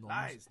about these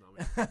nuns.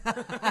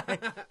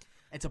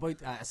 It's about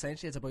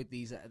essentially it's about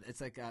these. It's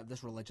like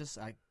this religious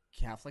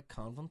Catholic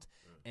convent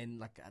in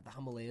like the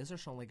Himalayas or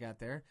something like that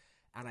there.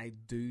 And I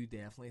do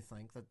definitely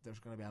think that there's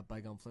going to be a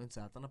big influence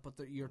out on it.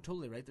 But you're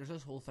totally right. There's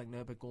this whole thing now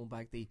about going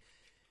back the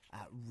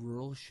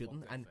rural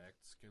shooting and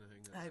kind of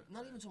thing.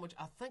 not even so much.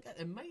 I think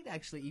it might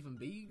actually even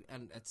be,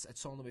 and it's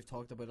something that we've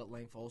talked about at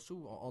length also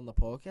on the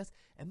podcast.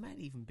 It might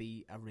even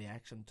be a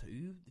reaction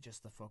to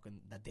just the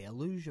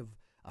deluge of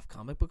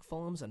comic book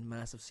films and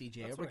massive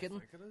CGI That's we're what getting.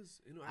 I think it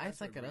is. You know, I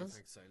think it is. I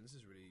think Silence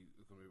is really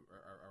going to be,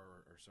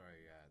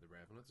 The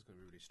Revenant is going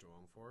to be really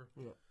strong for.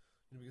 Yeah.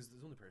 You know, because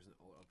the only person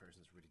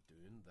that's really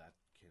doing that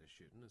kind of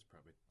shooting is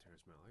probably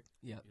Terrence Malick.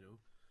 Yeah. You know,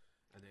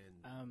 and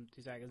then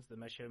 2 seconds. The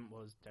mission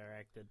was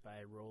directed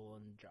by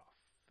Roland Joffe.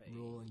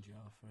 Roland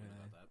Joffe. I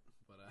got that,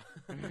 but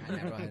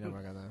I never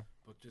got that.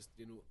 But just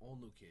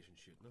on location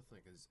shooting, I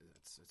think it's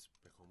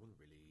becoming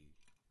really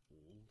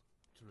old.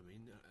 Do you know what I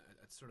mean?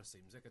 It sort of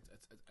seems like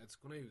it's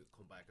going to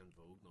come back in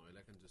vogue now,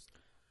 like, and just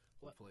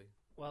hopefully.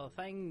 Well, the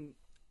thing,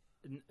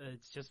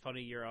 it's just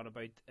funny you're on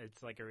about.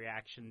 It's like a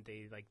reaction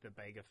to like the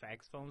big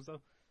effects films,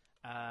 though.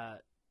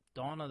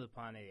 Dawn of the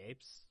Planet of the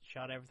Apes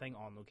shot everything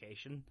on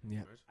location.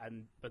 Yeah.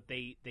 But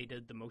they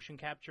did the motion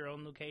capture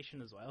on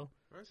location as well.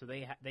 Right. So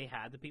they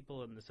had the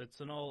people in the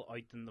suits and all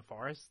out in the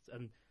forest,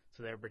 and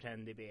so they're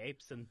pretending to be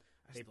apes, and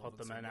they put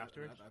them in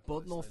afterwards.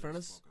 But in all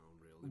fairness,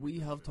 we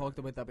have talked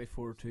about that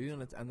before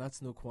too, and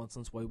that's no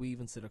coincidence why we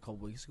even said a couple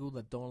weeks ago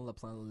that Dawn of the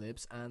Planet of the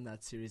Apes and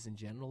that series in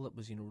general that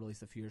was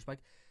released a few years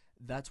back.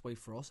 That's why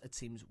for us it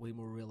seems way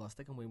more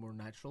realistic and way more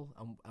natural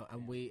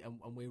and way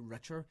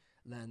richer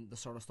than the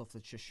sort of stuff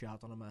that's just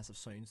shot on a massive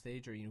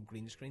soundstage or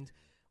green screened.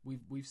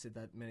 We've said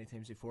that many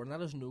times before, and that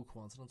is no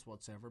coincidence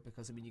whatsoever,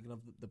 because I mean you can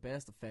have the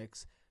best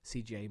effects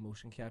CGI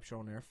motion capture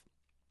on earth,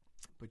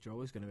 but you're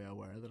always going to be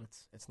aware that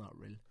it's not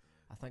real.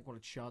 I think when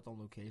it's shot on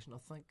location, I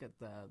think that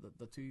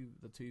the two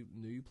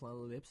new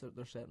Planet of the Apes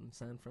they're set in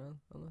San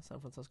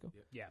Francisco.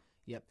 Yeah.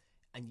 Yep.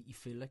 And you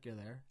feel like you're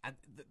there. And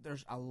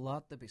there's a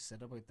lot to be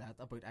said about that,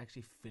 about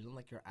actually feeling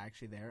like you're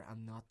actually there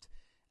and not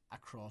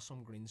across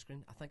some green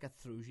screen. I think it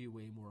throws you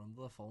way more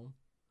into the film.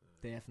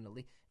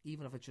 Definitely.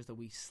 Even if it's just a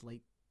wee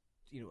slight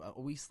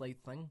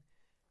thing.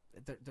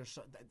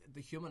 The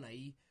human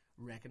eye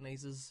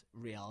recognizes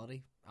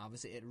reality.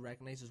 Obviously, it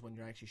recognizes when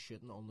you're actually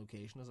shooting on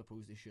location as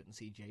opposed to shooting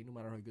CGI, no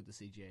matter how good the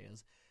CGI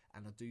is.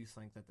 And I do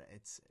think that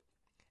it's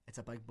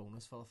a big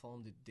bonus for the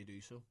film to do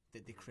so.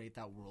 They create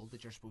that world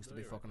that you're supposed to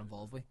be fucking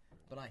involved with.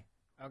 But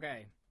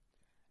Okay.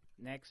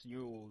 Next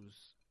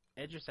news.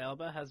 Idris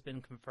Elba has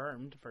been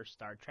confirmed for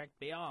Star Trek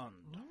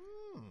Beyond.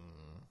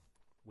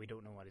 We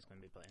don't know what he's going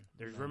to be playing.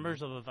 There's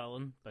rumors of a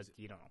villain, but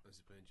you don't know. Is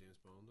he playing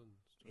James Bond?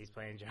 He's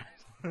playing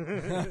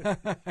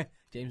James.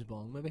 James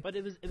Bond, maybe. But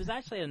it was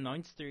actually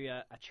announced through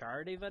a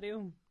charity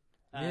video.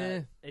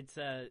 Yeah.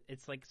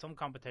 It's like some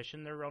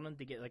competition they're running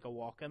to get like a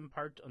walk-in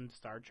part on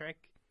Star Trek.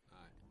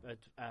 But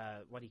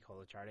what do you call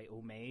the charity?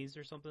 Omaze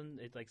or something?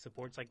 It like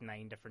supports like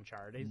 9 different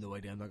charities. No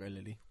idea, I'm not going to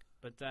lady.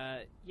 But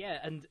yeah,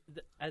 and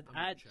I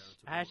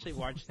actually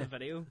watched the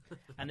video,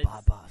 and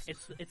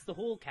it's the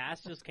whole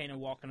cast just kind of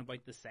walking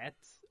about the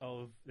sets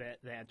of the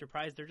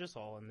Enterprise. They're just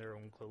all in their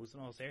own clothes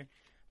and all there.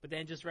 But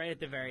then just right at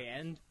the very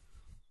end,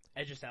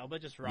 Idris Elba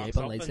just rocks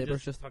up and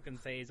just fucking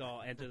says, "Oh,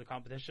 enter the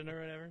competition" or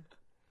whatever.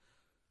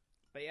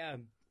 But yeah,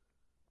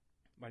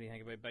 what do you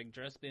think about Big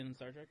Dress being in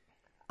Star Trek?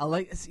 I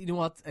like, you know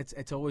what?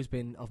 It's always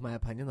been, of my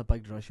opinion, the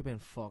Big Dress should be in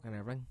fucking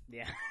everything.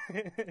 Yeah.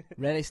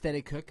 Ready,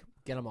 steady, cook.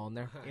 Get him on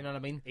there. You know what I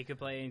mean? He could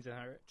play Ainsley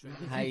Harriet.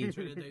 Hey,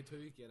 Trinity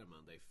 2, get him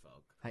on, they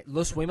fuck. Hey,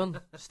 loose women,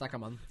 stick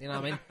them in. You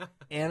know what I mean?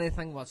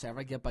 Anything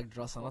whatsoever, get Big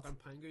Dress on it. Fucking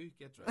Pangu,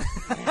 get dressed.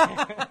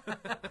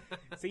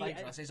 See, Big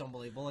Dress is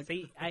unbelievable. Like.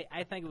 See,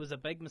 I think it was a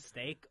big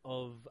mistake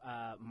of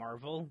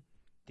Marvel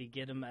to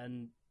get him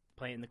in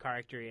playing the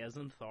character he is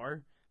in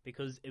Thor.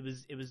 Because it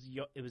was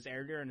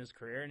earlier in his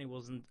career and he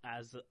wasn't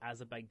as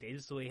a big deal,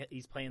 so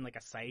he's playing like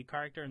a side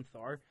character in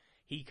Thor.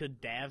 He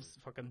could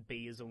fucking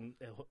be his own,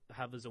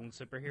 have his own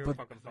superhero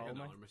fucking film.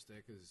 Another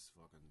mistake is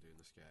fucking doing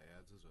the Sky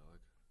ads as well.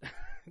 Like.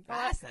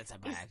 That's a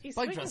bad. he's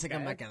Bug sweet Dressing as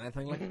can guy. make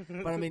anything.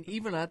 Like, but I mean,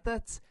 even at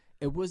that,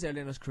 it was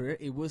early in his career.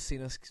 It was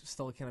seen as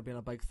still kind of being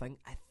a big thing.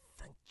 I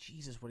think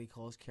Jesus, what he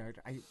calls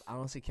character. I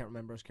honestly can't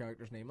remember his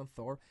character's name in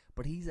Thor,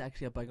 but he's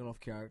actually a big enough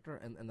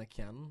character in the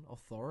canon of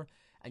Thor.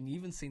 And you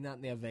even seen that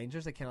in the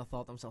Avengers. They kind of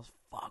thought themselves,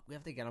 "Fuck, we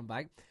have to get him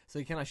back." So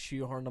he kind of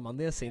shoehorned him on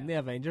the scene. The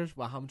Avengers,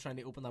 while him trying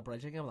to open that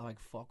bridge again, with like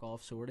fuck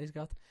off sword he's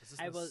got. Is this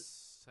I the was-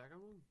 second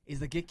one?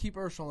 He's the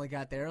gatekeeper, so they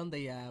got there on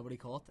the what do you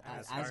call it?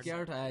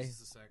 Asgard. This is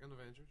the second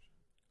Avengers.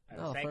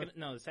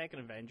 No, The second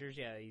Avengers,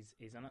 yeah, he's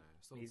in it.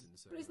 Still He's- in the But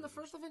second he's in the Avengers.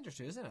 first Avengers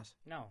too, isn't it?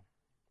 No.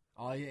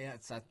 Oh yeah,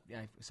 it's that.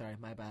 Yeah, sorry,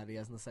 my bad. He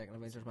is in the second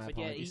Avengers. My But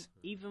yeah, apologies.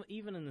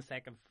 even in the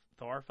second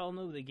Thor film,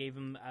 though, they gave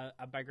him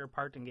a bigger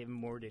part and gave him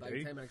more to Big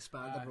do. time and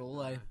expanded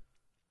role.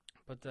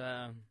 But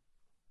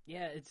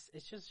yeah, it's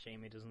just a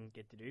shame he doesn't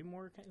get to do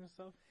more kind of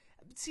stuff.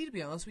 But see, to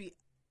be honest,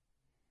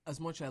 as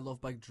much as I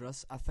love Big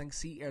Driss, I think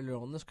earlier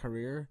on in his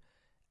career,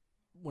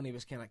 when he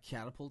was kind of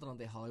catapulted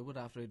onto Hollywood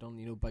after he'd done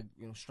big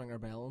Stringer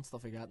Bell and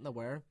stuff like that in the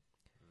Wire,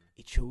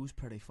 he chose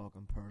pretty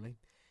fucking poorly.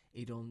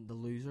 He done The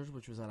Losers,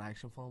 which was that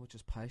action film, which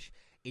is pish.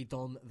 He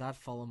done that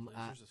film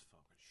Losers is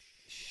fucking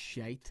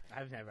shite.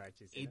 I've never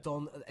actually seen He it.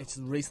 done. It's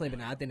recently been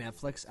added to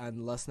Netflix,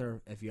 and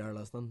listener, if you are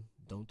listening,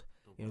 don't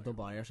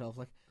buy yourself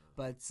like.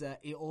 But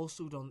he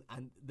also done,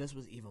 and this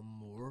was even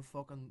more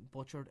fucking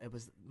butchered. It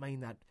was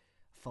that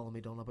film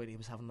he done about he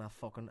was having a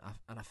fucking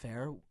an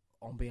affair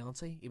on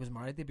Beyonce. He was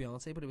married to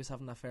Beyonce, but he was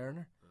having an affair on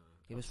her.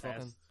 He was fucking.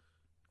 Obsessed.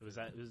 It was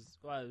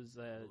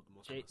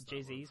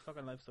Jay Z's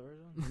fucking life story.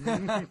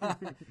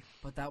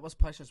 But that was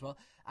push as well,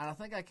 and I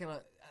think I kind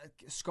of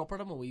scuppered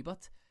him a wee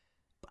bit.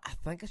 But I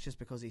think it's just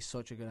because he's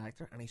such a good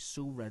actor and he's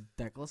so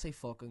ridiculously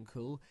fucking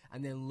cool.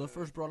 And then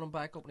Luffers brought him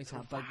back up and he's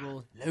had big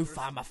roles. Luffy,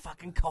 I'm a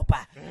fucking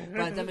copper.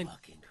 But I mean,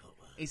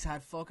 he's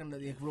had fucking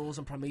like roles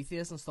in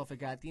Prometheus and stuff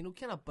like that.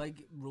 Kind of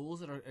big roles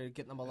that are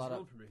getting him a lot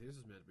of. Prometheus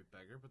is meant to be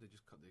bigger, but they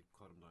cut him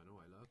down a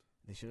while, lad.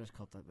 They should have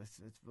cut that.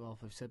 Well,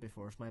 I've said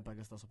before, it's my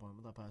biggest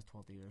disappointment the past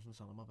 20 years in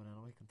cinema. But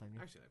anyway, continue.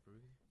 Actually, like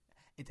Prometheus.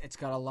 It's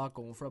got a lot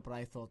going for it, but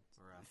I thought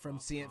from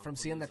seeing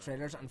the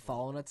trailers and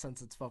following it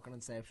since its fucking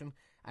inception,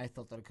 I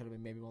thought that it could have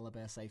been maybe one of the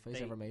best sci-fis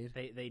ever made.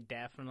 They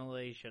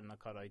definitely shouldn't have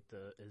cut out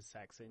his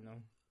sex scene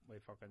though.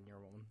 With fucking your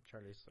woman,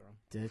 Charlize Theron.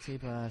 Dirty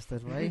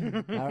bastard, right?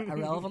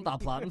 Irrelevant that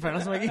plot in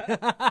fairness, Mikey.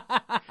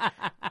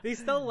 They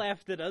still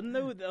left it in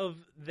though of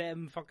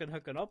them fucking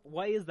hooking up.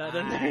 Why is that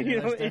in there?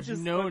 There's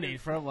just no fucking-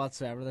 need for it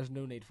whatsoever. There's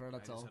no need for it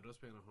at all. I just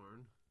playing a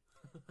horn.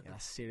 Yeah,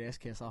 serious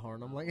case of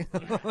horn. I'm like, I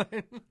go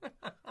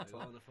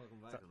on the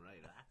fucking back and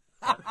right.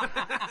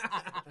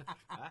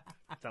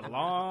 It's a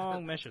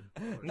long mission.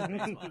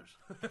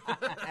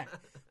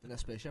 in a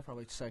spaceship for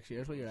about 6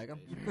 years. What do you reckon?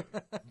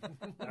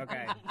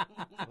 Okay,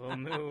 we'll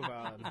move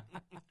on.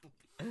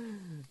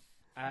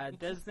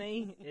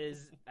 Disney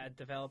is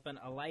developing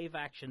a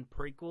live-action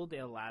prequel to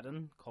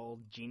Aladdin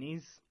called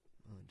Genies.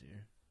 Oh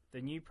dear.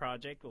 The new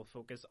project will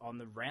focus on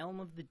the realm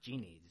of the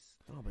genies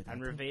Don't know about that.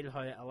 and reveal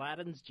how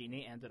Aladdin's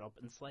genie ended up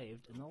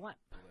enslaved in the lamp.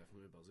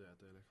 Definitely buzzy out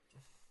there.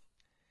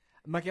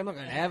 Mickey, I'm not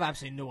gonna. I have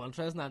absolutely no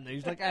interest in that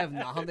news. Like, I have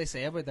nothing to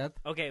say about that.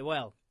 Okay,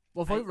 well,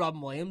 Without Robin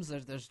Williams,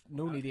 there's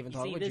no need to even you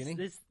talk see, about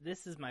Genie.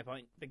 this is my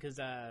point because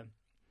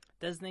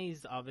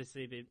Disney's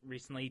obviously been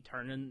recently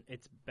turning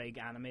its big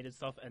animated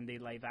stuff into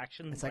live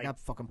action. It's like a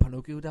fucking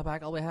Pinocchio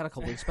debacle we had a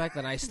couple weeks back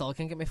that I still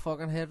can't get my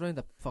fucking head around.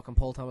 The fucking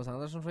Paul Thomas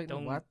Anderson fighting.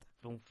 Don't- What?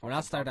 don't We're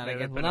not starting that fucking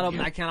again. talk We're about not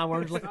Pinocchio. that kind of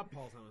words. It's Like, not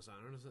Paul Thomas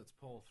Anderson, is it? It's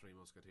Paul Three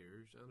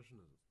Musketeers Anderson.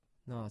 Is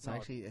it? no, it's No,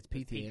 actually it's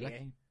PTA. PTA.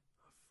 Like,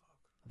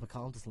 but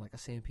Colin doesn't like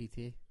us saying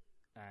PTA.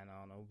 I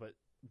don't know, but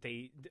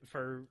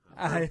for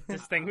Aye.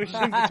 distinguishing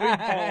between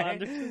Paul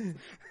Anderson.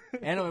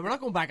 Anyway, we're not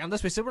going back on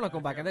this. We said we're not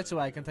going back on it, so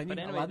I continue.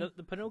 But anyway, Aladdin.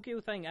 the Pinocchio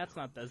thing, that's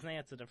not Disney,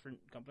 it's a different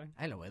company.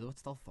 I know, though,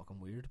 it's still fucking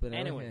weird. But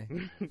Anyway,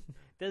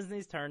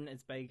 Disney's turned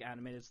its big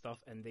animated stuff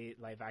into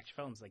live action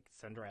films like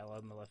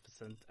Cinderella,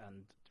 Maleficent,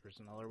 and there's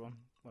another one.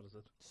 What is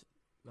it?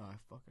 no,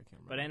 fuck, I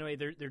can't remember. But anyway,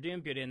 they're doing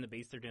Beauty and the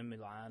Beast, they're doing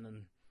Milan,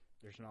 and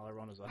there's another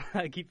one as well.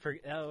 I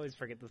always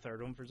forget the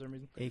third one for some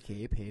reason.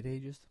 AKA Payday,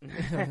 just.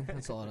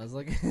 That's all it is.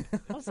 Like,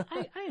 Also,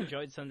 I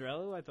enjoyed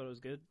Cinderella. I thought it was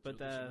good, but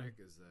What should make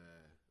is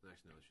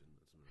actually no, it shouldn't.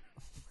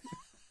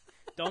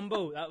 It's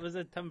Dumbo, that was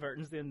it. Tim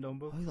Burton's doing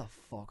Dumbo. how the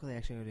fuck are they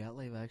actually going to do that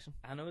live action?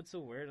 I know it's so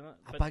weird, isn't it?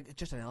 A But, bag,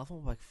 just an elephant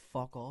with like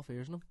fuck off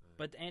ears in him.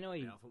 but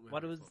anyway, the elephant with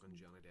what a it was. fucking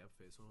Johnny Depp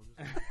face on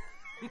it.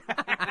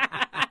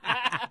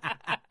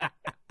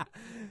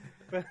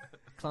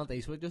 Clint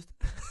Eastwood just.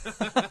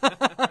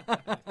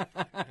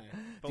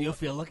 Do you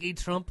feel lucky,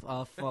 Trump?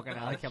 Oh, fucking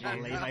hell, I can't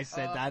believe I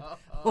said that.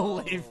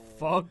 Holy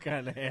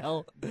fucking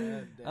hell.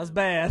 That's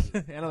bad.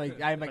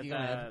 Anyway, I make But, you go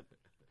ahead.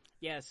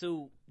 yeah,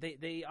 so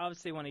they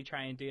obviously want to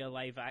try and do a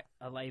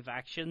live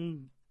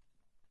action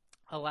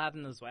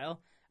Aladdin as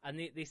well, and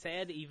they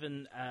said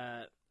even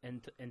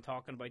in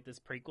talking about this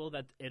prequel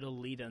that it'll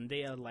lead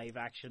into a live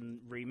action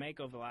remake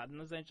of Aladdin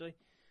essentially.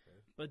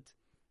 But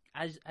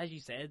as you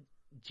said,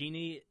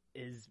 Genie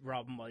is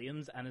Robin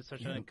Williams and is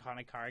such an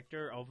iconic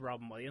character of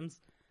Robin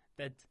Williams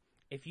that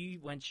if you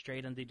went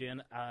straight into doing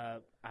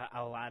a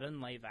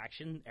Aladdin live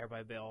action,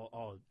 everybody would be all,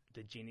 oh,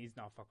 the genie's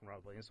not fucking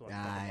Rob Williams, so what's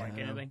the point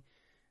kind of thing.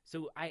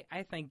 So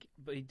I think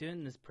by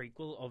doing this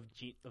prequel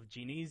of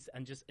genies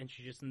and just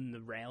introducing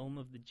the realm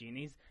of the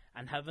genies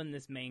and having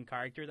this main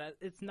character that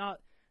it's not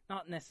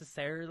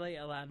necessarily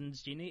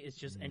Aladdin's genie, it's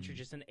just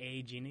introducing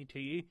a genie to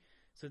you.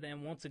 So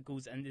then once it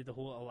goes into the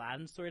whole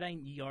Aladdin storyline,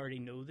 you already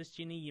know this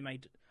genie. You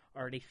might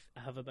already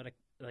have a bit of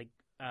like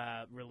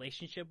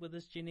relationship with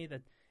this genie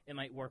that it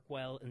might work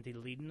well into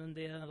leading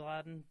into an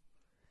Aladdin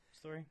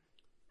story.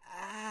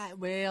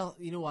 Well,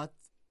 you know what?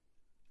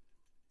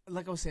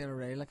 Like I was saying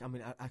already, like I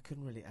mean, I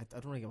couldn't really, I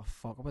don't really give a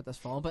fuck about this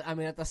film, but I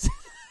mean, that's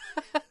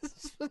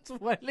it's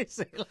wildly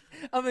saying. Like,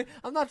 I mean,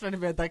 I'm not trying to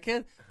be a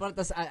dickhead, but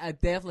this, I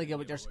definitely get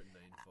what you're.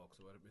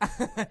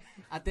 I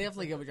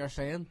definitely get what you're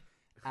saying.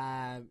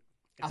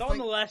 It's on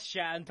the list,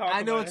 Shan.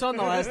 I know it's on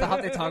the list. I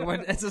have to talk about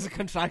it. It's just a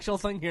contractual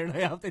thing here, and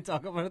I have to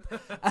talk about it.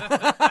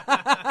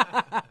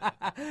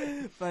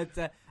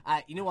 But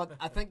you know what?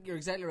 I think you're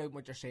exactly right with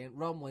what you're saying.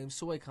 Robin Williams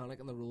so iconic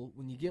in the role.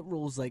 When you get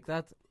roles like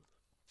that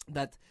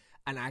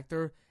an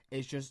actor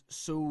is just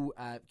so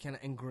kind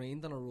of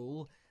ingrained in a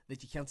role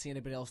that you can't see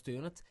anybody else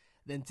doing it,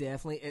 then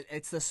definitely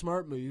it's the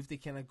smart move to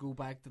kind of go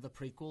back to the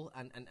prequel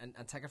and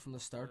take it from the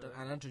start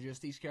and introduce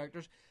these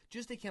characters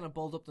just to kind of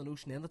build up the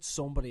notion then that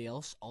somebody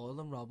else other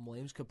than Robin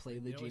Williams could play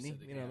the genie.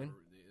 You know what I mean?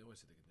 They always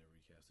say they could never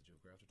recast the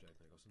Joker after Jack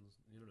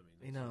Nicholson. You know what I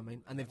mean? You know what I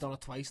mean? And they've done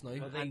it twice now,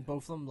 and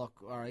both of them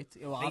look alright.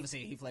 Well,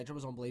 obviously Heath Ledger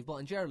was unbelievable,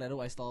 and Jared Leto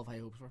I still have high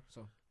hopes for.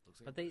 So.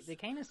 But they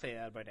kind of say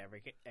that about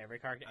every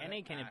character.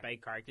 Any kind of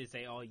big character,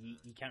 say, oh, you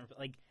can't...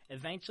 Like,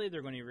 eventually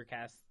they're going to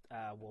recast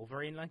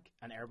Wolverine, like,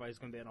 and everybody's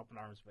going to be up in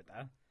arms with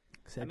that.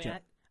 Except I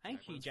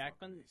think Hugh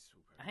Jackman...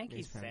 I think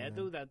he said,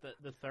 though, that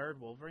the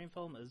third Wolverine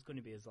film is going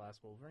to be his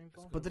last Wolverine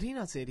film. But did he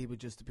not say he would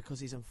just... Because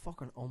he's in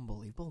fucking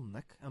unbelievable,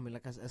 Nick. I mean,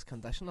 like, his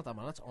condition at the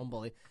minute, it's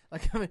unbelievable.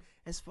 Like, I mean,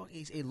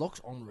 he looks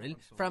unreal.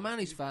 For a man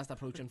who's fast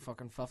approaching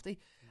fucking 50.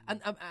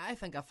 And I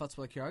think that fits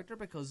with the character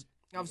because...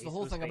 Obviously, the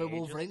whole thing about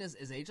Wolverine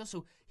is ageless,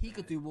 so he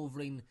could do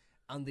Wolverine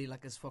and the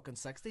like his fucking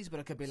 60s, but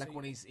it could be like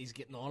when he's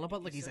getting on a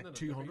bit, like he's like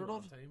 200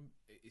 of.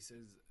 He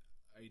says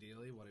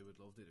ideally what he would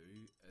love to do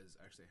is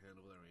actually hand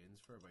over the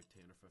reins for about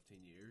 10 or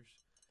 15 years,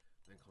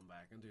 then come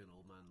back and do an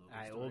Old Man Logan.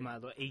 Old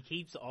Man Logan.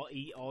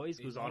 He always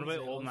goes on about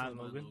Old Man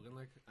Logan.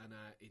 Like, and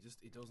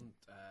he doesn't.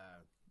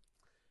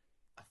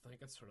 I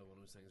think it's sort of one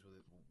of those things where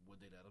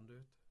would they let him do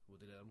it? Would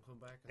they let him come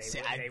back?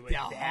 They would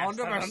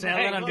 100%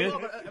 let him do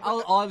it.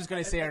 All I was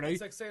going to say right now. It's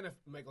like saying if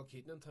Michael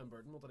Keaton and Tim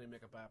Burton wanted to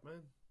make a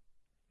Batman.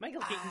 Michael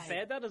Keaton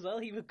said that as well.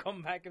 He would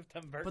come back if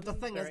Tim Burton. But the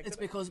thing is, it's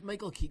because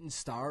Michael Keaton's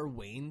star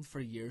waned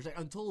for years. Like,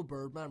 until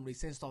Birdman,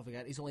 recently and stuff like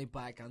that, he's only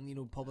back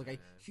in, public eye.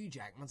 Hugh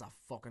Jackman's a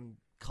fucking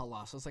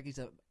colossus. Like, he's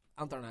a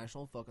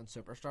international fucking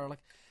superstar.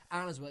 Like,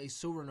 and as well, he's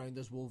so renowned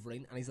as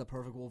Wolverine, and he's the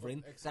perfect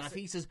Wolverine. That if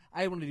he says,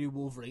 I want to do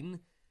Wolverine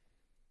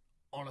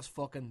on his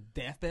fucking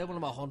deathbed when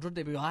I'm 100,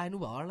 they'd be like, I know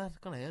what, lad,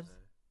 go ahead.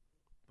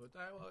 But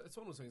well, it's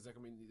one of those things, like, I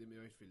mean, they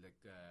might feel like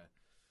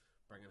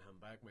bringing him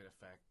back might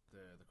affect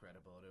the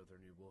credibility of their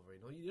new Wolverine.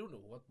 No, you don't know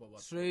what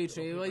true.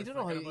 Well, you don't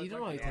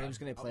know how Tim's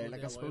going to play it,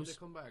 like, I suppose. They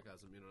come back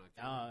as him,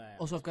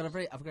 Also, I've got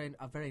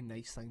a very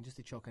nice thing just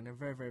to chuck in, a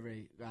very, very,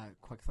 very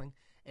quick thing.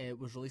 It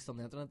was released on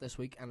the internet this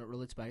week, and it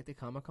relates back to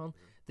Comic-Con.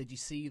 Did you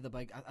see the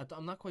big...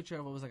 I'm not quite sure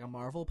if it was like a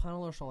Marvel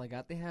panel or something like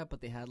that they had, but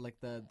they had like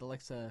the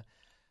likes of...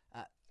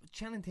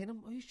 Channing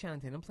Tatum, who's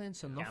Channing Tatum playing?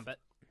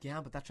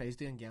 Gambit, that's right, he's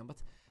doing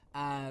Gambit.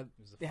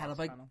 They had a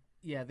big panel.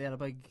 Yeah, they had a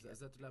big. Is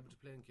that the Laboratory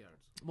playing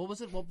cards? What was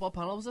it? What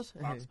panel was it?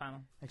 Fox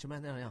panel. Actually,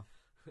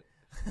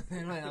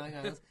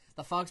 yeah.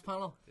 The Fox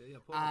panel.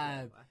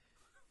 Yeah,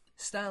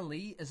 Stan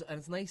Lee is, and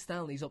it's nice.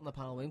 Stan Lee's up in the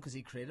panel room because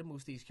he created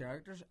most of these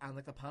characters, and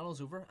like the panel's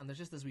over, and there's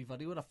just this wee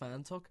video that a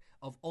fan took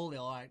of all the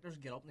other actors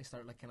get up and they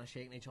start like kind of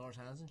shaking each other's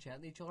hands and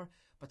chatting to each other.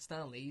 But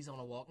Stan Lee's on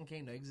a walking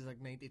cane now because he's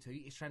like 92.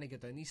 He's trying to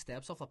get down these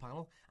steps off the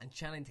panel, and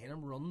Channing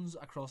Tatum runs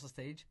across the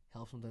stage,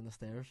 helps him down the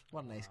stairs.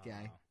 What a nice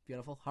guy,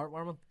 beautiful,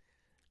 heartwarming.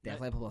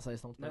 Definitely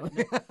publicised them.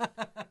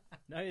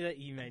 Now that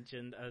you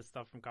mentioned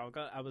stuff from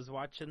Comic-Con, I was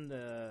watching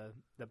the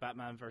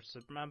Batman vs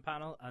Superman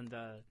panel, and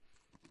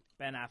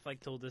Ben Affleck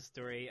told this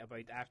story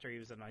about after he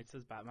was announced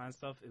as Batman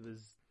stuff. It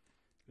was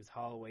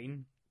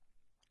Halloween,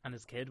 and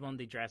his kid wanted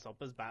to dress up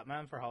as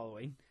Batman for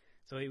Halloween.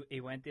 So he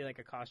went to like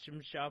a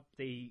costume shop.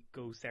 They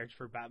go search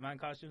for Batman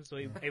costumes. So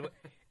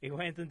he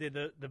went into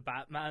the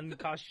Batman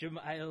costume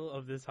aisle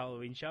of this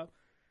Halloween shop,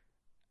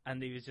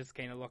 and he was just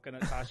kind of looking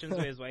at costumes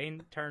with his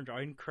Wayne. Turned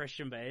around,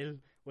 Christian Bale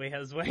with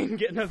his Wayne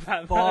getting a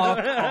Batman.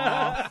 Fuck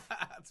off!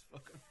 That's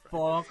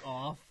fuck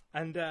off!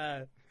 And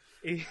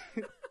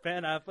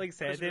Ben Affleck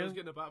said to him,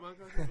 getting a Batman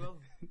costume as well.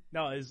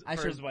 No, his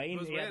Wayne.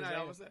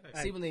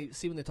 See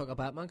when they took a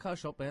Batman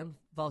costume up, Ben,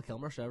 Val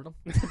Kilmer shouted him.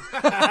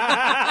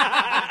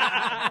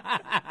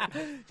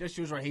 Just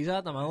shows where he's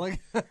at, the man. Like,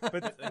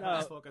 but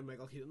that's fucking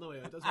Michael Keaton. No,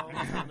 yeah, that's all.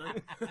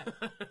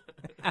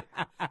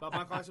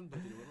 Batman costume,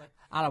 but you know, like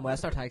Adam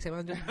West, our taxi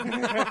manager.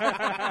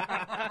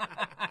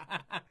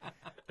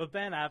 But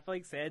Ben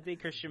Affleck said to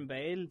Christian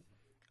Bale,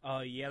 oh,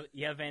 you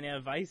have any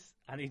advice?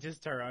 And he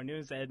just turned around to you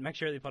and said, make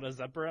sure they put a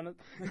zipper on it.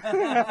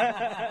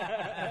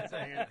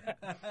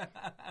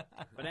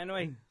 But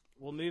anyway,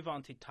 we'll move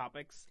on to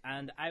topics,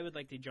 and I would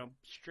like to jump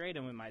straight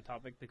in with my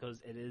topic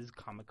because it is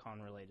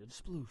Comic-Con related.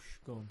 Sploosh,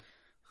 go on.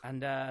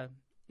 And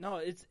no,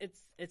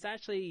 it's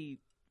actually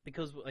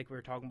because like we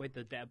were talking about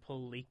the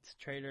Deadpool leaked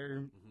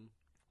trailer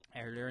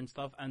earlier and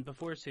stuff, and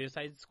before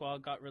Suicide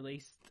Squad got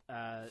released,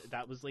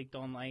 that was leaked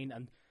online,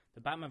 and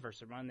the Batman vs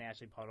Superman they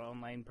actually put it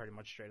online pretty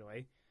much straight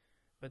away.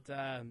 But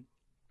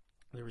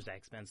there was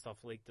X-Men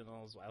stuff leaked and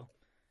all as well,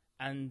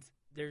 and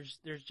there's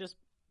just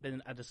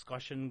been a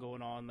discussion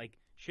going on, like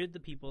should the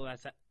people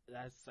that's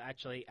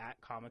actually at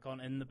Comic-Con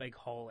in the big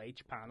Hall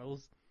H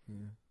panels,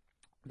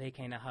 they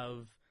kind of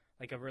have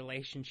like a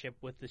relationship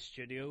with the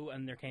studio,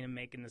 and they're kind of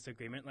making this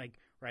agreement, like,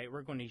 right,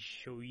 we're going to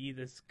show you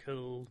this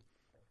cool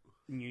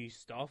new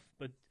stuff,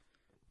 but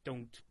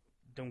don't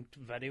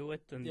video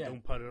it and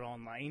don't put it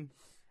online.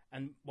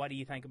 And what do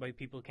you think about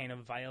people kind of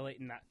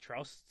violating that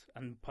trust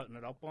and putting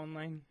it up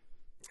online?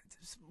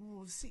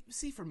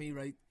 See, for me,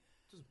 right?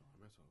 Doesn't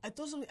bother me at all. It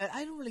doesn't.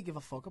 I don't really give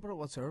a fuck about it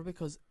whatsoever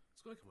because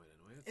It's going to come out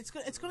anyway.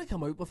 it's going to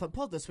come out with it.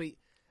 Put it this way.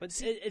 But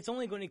it's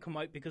only going to come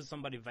out because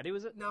somebody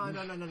videos it. No.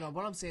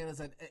 What I'm saying is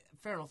that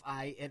fair enough.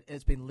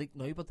 It's been leaked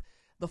now, but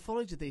the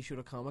footage that they showed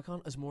at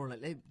Comic-Con is more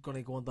likely going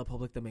to go into the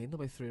public domain in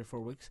about 3 or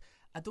 4 weeks.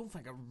 I don't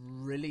think it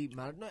really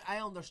matters. Now, I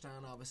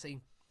understand obviously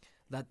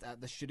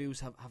that the studios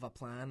have a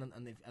plan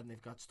and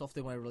they've got stuff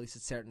they want to release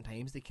at certain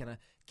times. They kind of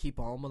keep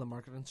on with the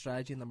marketing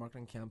strategy and the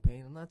marketing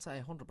campaign, and that's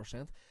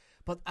 100%.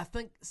 But I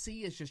think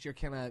it's just your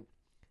kind of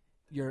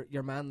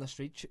your man in the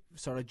street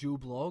sort of Joe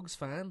Blogs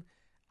fan.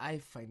 I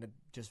find it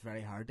just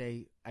very hard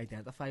to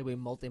identify with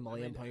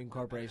multi-million pound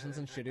corporations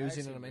and studios.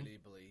 You know what I mean? I really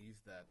believe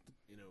that,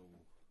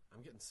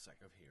 I'm getting sick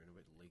of hearing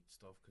about leaked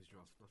stuff because you're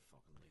not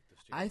fucking leaked this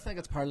shit. I think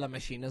it's part of the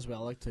machine as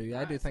well, like too.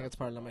 I do think it's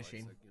part of the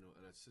machine. Like,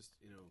 and it's just,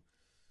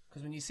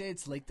 Because when you say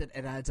it's leaked, it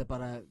adds a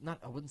bit of,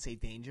 I wouldn't say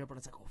danger, but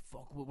it's like, oh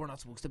fuck, we're not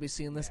supposed to be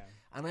seeing this.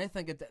 Yeah. And I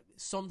think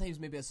sometimes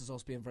maybe this is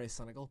us being very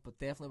cynical, but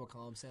definitely what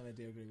Colm's saying, I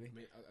do agree with. I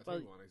mean, I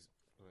think one is.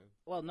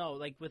 Well, no,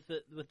 like with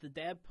the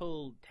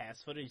Deadpool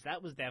test footage,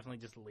 that was definitely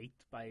just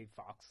leaked by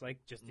Fox, like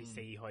just to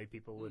see how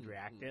people would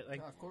react to it. Like,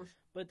 Yeah, of course.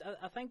 But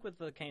I think with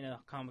the kind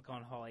of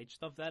Comic-Con Hall H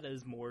stuff, that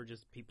is more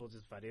just people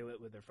just video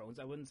it with their phones.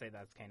 I wouldn't say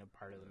that's kind of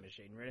part of the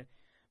machine, really.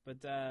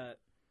 But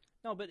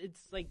no, but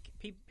it's like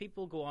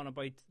people go on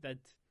about that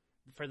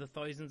for the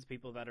thousands of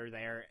people that are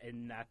there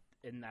in that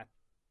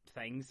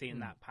thing, seeing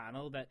that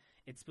panel, that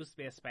it's supposed to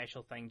be a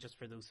special thing just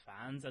for those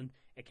fans, and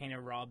it kind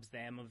of robs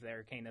them of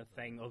their kind of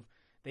thing of.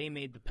 They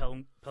made the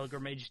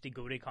pilgrimage to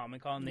go to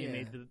Comic-Con. They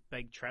made the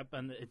big trip,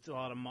 and it's a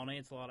lot of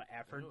money. It's a lot of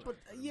effort. But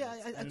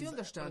I do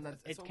understand that.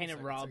 It kind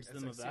of robs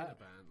them of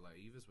that. It's like seeing a band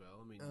live as well.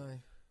 I mean,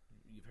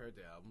 you've heard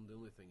the album. The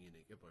only thing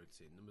unique about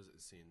seeing them is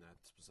seeing that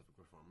specific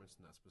performance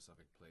in that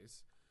specific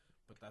place.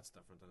 But that's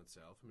different in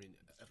itself. I mean,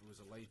 if it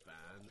was a live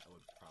band, I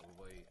would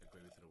probably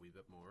agree with it a wee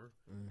bit more.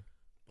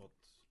 But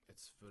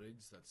it's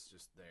footage that's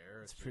just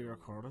there. It's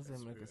pre-recorded. You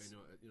know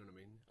what I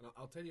mean? And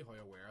I'll tell you how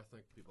aware I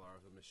think people are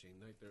of the machine.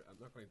 Like, I'm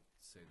not going to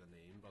say the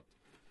name, but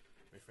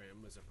my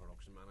friend was a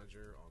production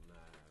manager on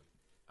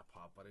a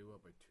pop video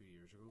about 2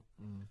 years ago,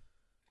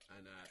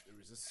 and there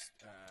was this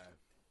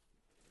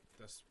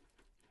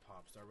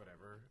pop star,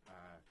 whatever.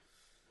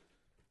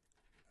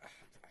 I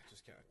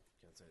just can't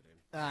say the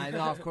name.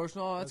 No, of course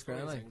not. That's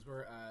great. Things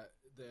where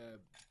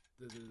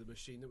the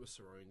machine that was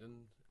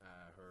surrounding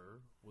her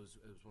was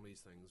one of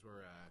these things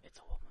where It's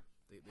a woman.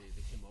 They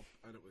came up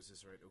and it was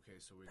just right. Okay,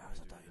 so we're going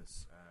to do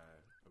this.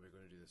 Are we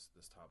going to do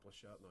this topless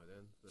shot now?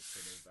 Then this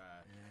sort of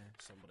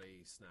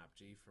somebody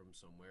snapped you from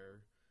somewhere,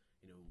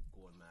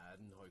 going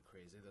mad and how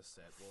crazy this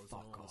set was.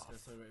 Fuck and all off.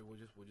 this kind of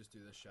stuff. We'll just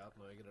do this shot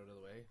now. Get out of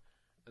the way.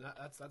 And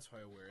that's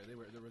how aware they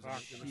were. There was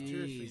 2 or 3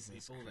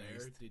 Jesus people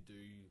there Christ. to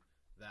do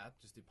that,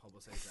 just to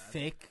publicize that.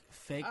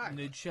 Fake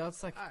nude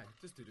shots, like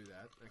Just to do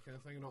that kind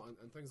of thing,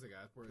 and things like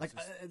that. Where like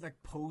it's just, like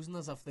posing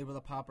as if they were the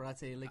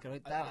paparazzi, like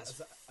out. That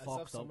is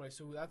fucked up.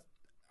 So that's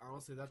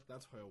honestly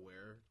that's how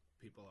aware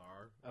people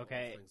are.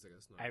 Okay, of things like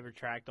this now. I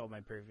retract all my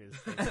previous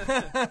statements.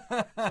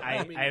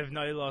 I have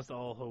now lost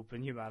all hope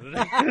in humanity.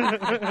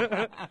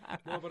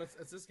 No, but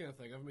it's this kind of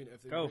thing. I mean,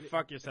 if they Go really,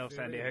 fuck yourself, if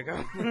San they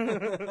Diego.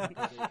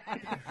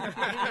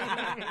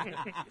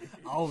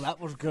 Oh, that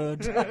was good.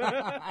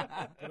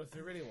 But if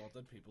they really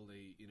wanted people to,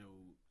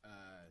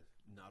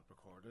 not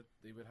record it,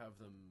 they would have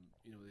them,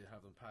 they'd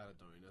have them patted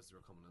down as they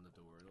were coming in the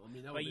door. I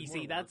mean, that would But be you more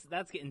see, work.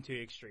 that's getting too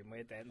extreme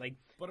with that. Like,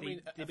 But I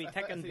mean, they'd be if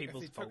taking they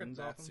people's took it phones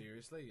that off them.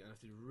 seriously, and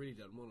if they really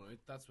didn't want it out,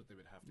 that's what they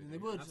would have to do. They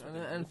would, that's what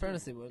and they in would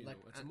fairness, do, they would.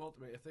 it's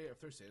a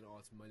if they're saying, oh,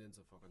 it's millions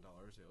of fucking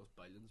dollars sales,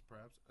 billions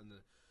perhaps, and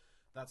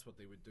that's what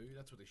they would do.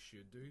 That's what they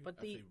should do. But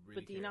if they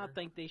really do you not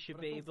care. think they should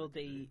But I be don't able think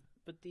they to? do.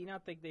 But do you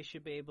not think they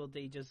should be able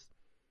to just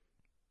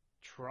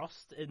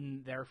trust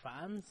in their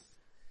fans?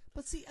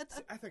 But see,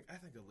 I think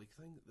the leak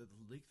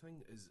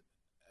thing is.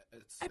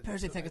 I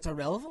personally think it's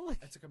irrelevant. Like,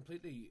 it's a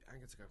completely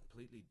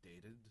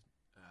dated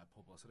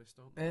publicity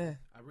stunt. Yeah.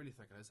 I really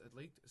think it is. It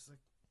leaked. It's like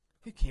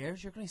who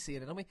cares? You're going to see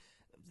it anyway.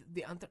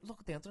 Look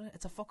at the internet.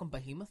 It's a fucking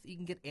behemoth. You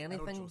can get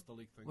anything. I don't trust the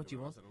leak thing. What you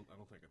want? I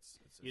don't think it's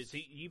You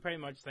see, you pretty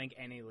much think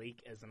any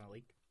leak isn't a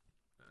leak.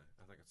 I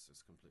think it's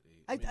just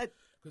completely.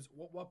 Because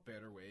what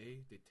better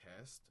way to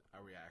test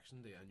a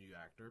reaction to a new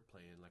actor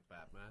playing like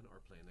Batman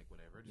or playing like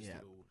whatever, just to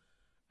go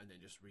and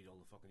then just read all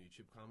the fucking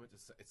YouTube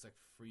comments. It's like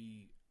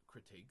free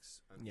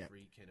critiques and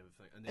free kind of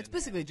thing. And then, it's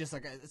basically just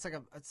like it's like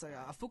a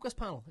focus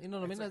panel. You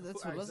know what I mean? Like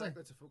That's what it is.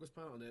 Exactly, it's a focus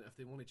panel, and then if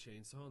they want to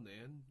change something,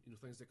 then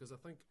things like, because I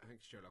think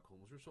Sherlock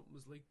Holmes or something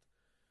was leaked,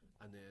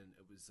 and then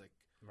it was like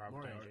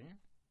Robert Downey Jr.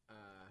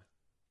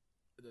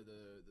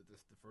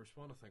 The first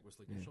one I think was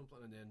leaked or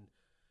something, and then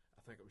I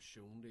think it was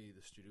shown to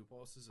the studio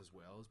bosses as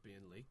well as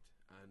being leaked,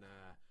 and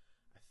I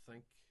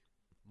think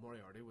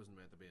Moriarty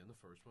wasn't meant to be in the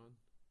first one,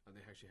 and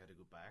they actually had to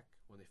go back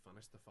when they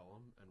finished the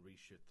film and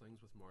reshoot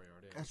things with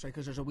Moriarty. That's right,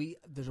 because there's a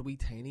wee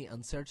tiny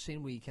insert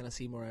scene where you kind of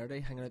see Moriarty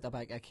hanging out the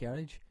back of a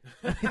carriage,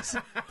 but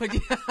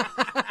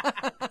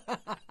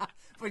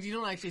you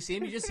don't actually see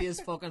him. You just see his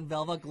fucking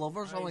velvet glove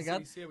or something like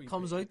that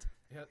comes out.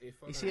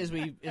 You see his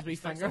wee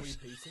fingers. A wee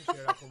piece and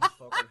Sherlock Holmes'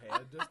 fucking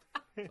head just.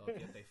 So I'll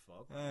get they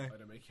fuck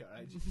out of my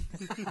carriage.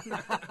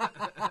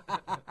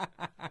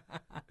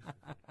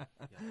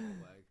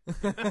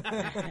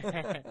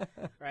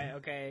 Right,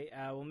 okay,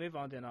 we'll move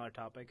on to another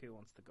topic. Who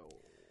wants to go?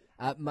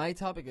 My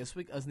topic this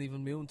week isn't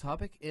even my own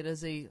topic. It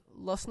is a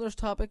listener's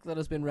topic that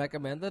has been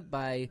recommended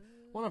by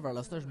one of our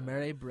listeners,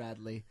 Mary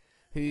Bradley,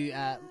 who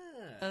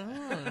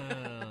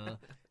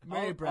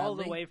Mary Bradley, all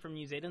the way from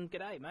New Zealand.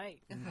 G'day,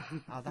 mate.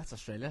 Oh, that's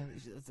Australia.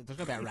 There's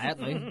gonna be a riot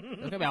now. There's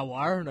gonna be a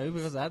war now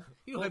because of that.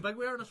 You know how big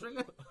we are in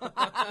Australia.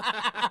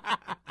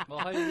 Well,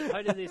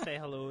 how did they say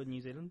hello in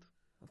New Zealand?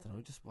 I don't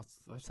know, just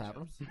what's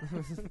happening.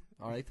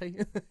 Alright,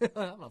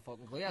 I'm not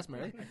fucking clue. Yes,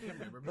 Mary.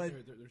 But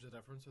there's a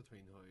difference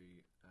between how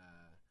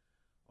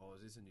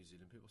Aussies and New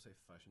Zealand people say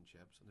fish and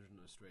chips, and there's an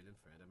Australian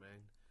friend of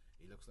mine.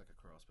 He looks like a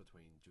cross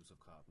between Joseph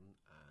Cotton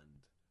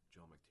and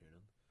John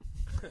McTiernan.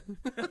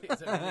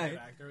 He's a really good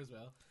actor as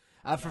well.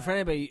 For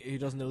anybody who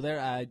doesn't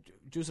know,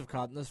 Joseph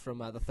Cotton is from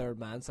The Third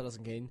Man,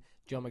 Citizen Kane.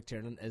 John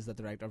McTiernan is the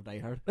director of Die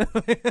Hard.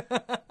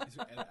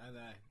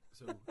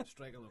 So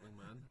striking looking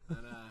man,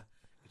 and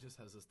he just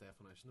has this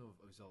definition of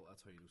that's how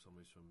you know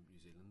somebody's from New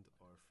Zealand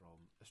or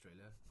from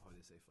Australia, how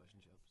they say fish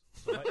and chips.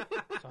 So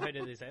how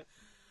did they say it?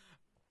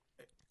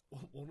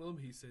 One of them,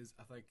 he says,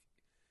 I think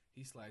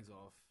he slags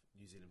off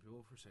New Zealand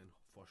people for saying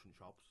fish and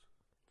chops.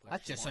 Like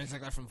that just sounds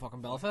like they're from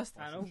fucking Belfast.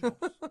 I know.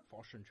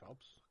 Fish and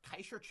chops.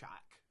 Kaiser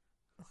Chack.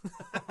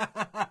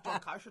 John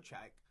Kaiser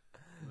Chack.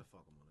 Give me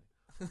fucking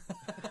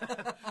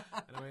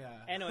money.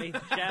 Anyway,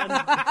 Shan.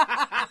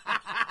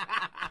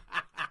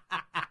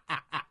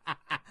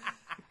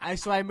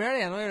 So I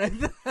Mary, right?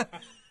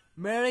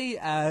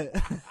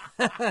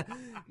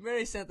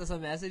 Mary sent us a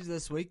message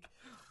this week.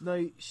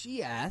 Now,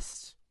 she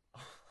asked,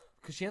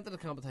 because she entered the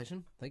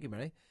competition, thank you,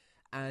 Mary,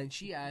 and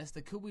she asked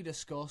that could we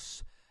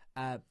discuss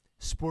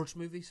sports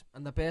movies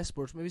and the best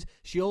sports movies.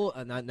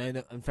 Now,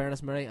 in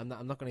fairness, Mary, I'm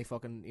not going to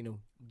fucking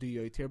do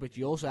you out here, but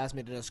you also asked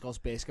me to discuss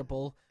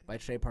Basketball by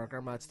Trey Parker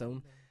and Matt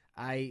Stone.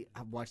 I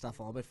have watched that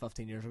film about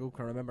 15 years ago.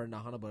 Can't remember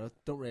nothing about it.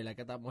 Don't really like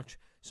it that much.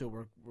 So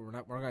we're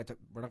not going to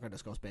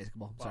discuss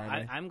Basketball. Well,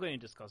 sorry, I'm going to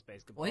discuss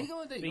Basketball. What are you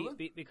going to do?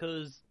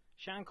 Because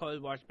Sean Coyle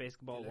watched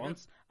Basketball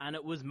once, and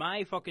it was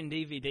my fucking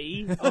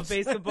DVD of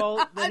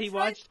Basketball that he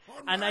watched,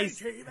 and I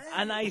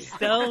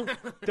still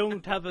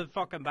don't have it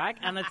fucking back,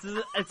 and it's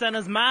in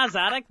his ma's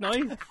attic now.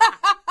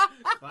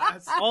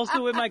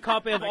 Also with my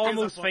copy of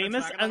Almost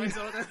Famous, and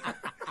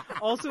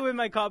also with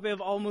my copy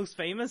of Almost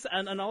Famous,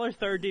 and another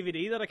third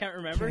DVD that I can't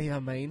remember. Can you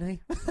mine,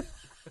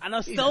 and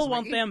I still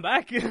want them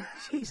back.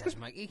 Jesus,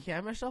 Mikey,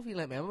 calm yourself. You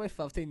let me have them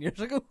about 15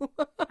 years ago.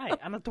 Hey,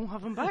 and I don't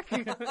have them back.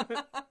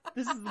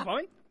 This is the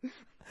point.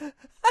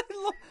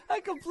 I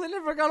completely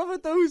forgot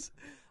about those.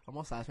 I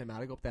must ask my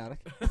man to go up the attic.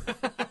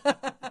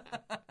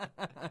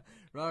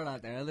 Rather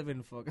than there, I live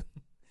in fucking.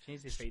 She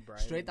needs to feed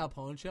Brian. Straight that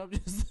pawn shop.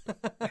 Just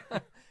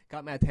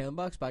got me a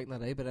 $10 back in the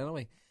day, but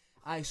anyway.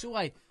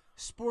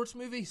 Sports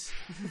movies.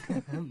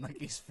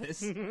 Mickey's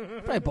fist.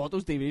 Probably bought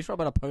those DVDs for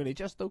about £1 each,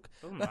 just Stoke.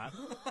 Doesn't matter.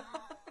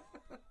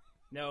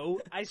 No,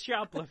 I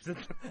shoplifted.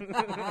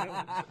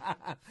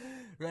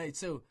 Right,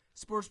 so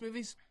sports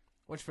movies.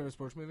 What's your favourite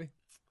sports movie?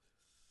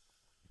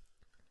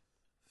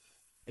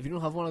 If you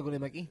don't have one, I'll go to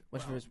Mickey.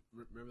 What's your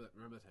favorite?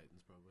 Remember the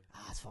Titans, probably.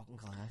 It's fucking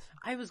class.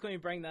 I was going to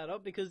bring that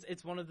up because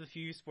it's one of the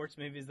few sports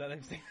movies that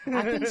I've seen.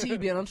 I can see you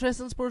being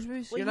interested in sports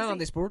movies. Well, You're not on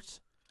the sports.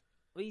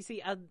 Well, you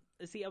see, I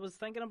was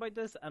thinking about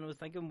this, and I was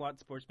thinking what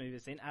sports movie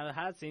I've seen. I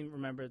had seen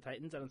Remember the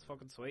Titans, and it's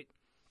fucking sweet.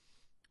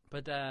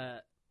 But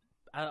I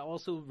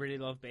also really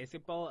love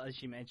Basketball, as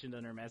she mentioned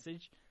in her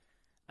message.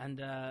 And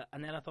then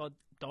I thought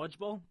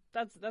Dodgeball.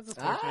 That's a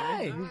sports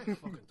movie. Fucking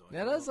Dodgeball.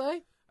 Yeah, that's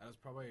aye. And it's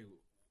probably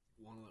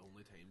one of the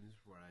only times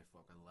where I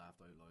fucking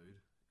laughed out loud,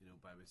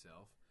 by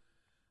myself.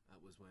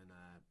 That was when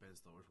Ben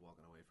Stiller's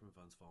walking away from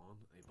Vince Vaughn,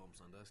 and he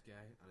bumps into this guy,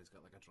 and he's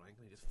got like a drink,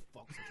 and he just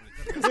fucks the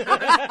drink. What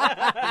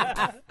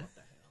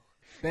the hell?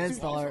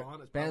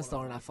 Ben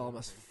Stiller in that film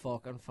is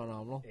fucking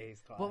phenomenal.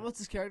 What's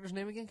his character's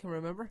name again? Can you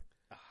remember?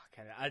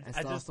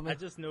 I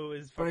just know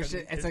his But fucking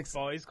it's his like-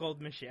 boy's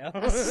called Michelle.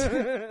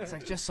 It's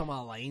like just some of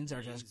the lines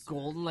are just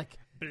golden, like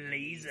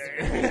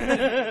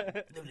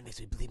Blazer. nobody makes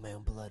me bleed my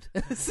own blood.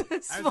 it's I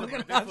was fucking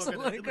like,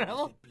 absolutely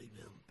incredible.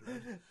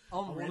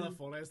 One of Unreal. the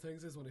funniest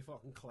things is when he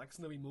fucking clicks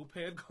and the wee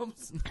moped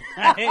comes.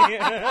 I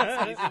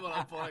That's easy when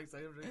I'm fucking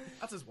excited.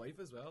 That's his wife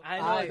as well.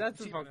 know, that's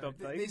a fucked up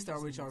They thing.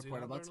 start with each other See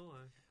quite a that bit. there, no,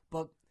 aye.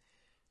 But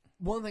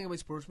one thing about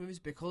sports movies,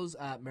 because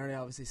Mary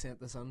obviously sent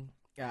this in,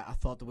 I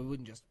thought that we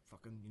wouldn't just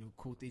fucking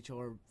quote each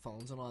other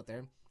films and all that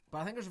there. But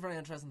I think there's a very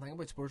interesting thing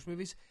about sports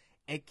movies.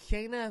 It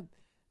kind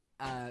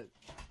of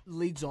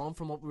leads on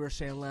from what we were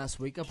saying last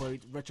week about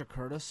Richard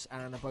Curtis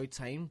and about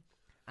time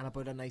and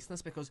about a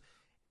niceness, because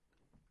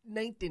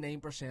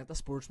 99% of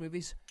sports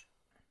movies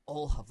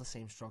all have the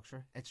same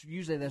structure. It's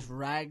usually this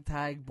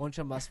ragtag bunch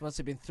of misfits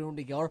have been thrown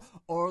together,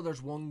 or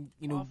there's one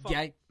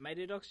guy.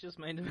 Mighty Ducks just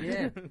minded.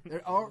 Yeah,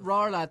 there are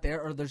raw lad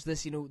there, or there's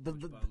this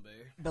Bombay.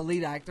 the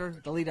lead actor.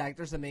 The lead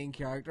actor's the main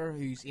character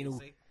who's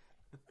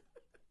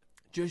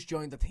just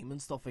joined the team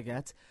and stuff like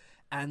that.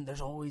 And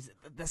there's always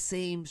the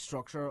same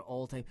structure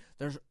all the time.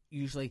 There's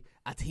usually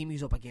a team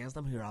who's up against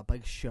them who are a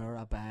big share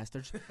of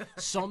bastards.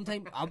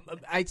 Sometimes,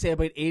 I'd say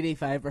about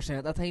 85%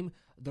 of the time,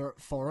 they're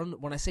foreign.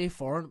 When I say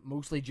foreign,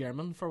 mostly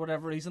German for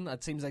whatever reason.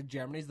 It seems like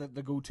Germany's the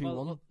go-to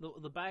one.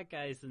 The bad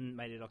guys in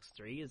Mighty Ducks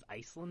 3 is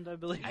Iceland, I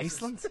believe.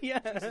 Iceland? Yeah.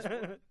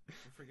 We're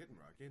forgetting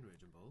Rocky and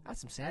Raging Bull.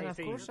 That's what I'm saying, I of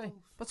see. course.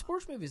 But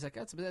sports movies, like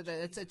it's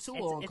so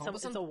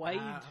all-encompassing. It's a wide.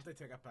 I have to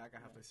take it back.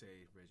 I have to say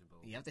Raging Bull.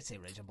 You have to say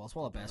Raging Bull. It's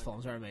one of the best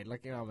films ever made.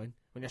 Like, you know what I mean?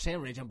 When you're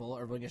saying Raging Bull,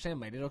 or when you're saying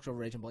Mighty Ducks or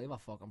Raging Bull, you have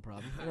a fucking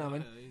problem. You know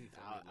what I mean?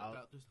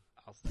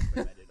 I'll stick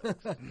with Mighty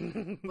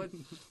Ducks. But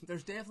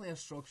there's definitely a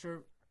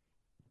structure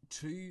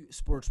to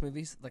sports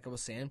movies, like I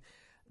was saying,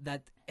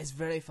 that is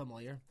very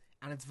familiar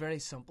and it's very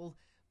simple.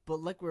 But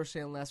like we were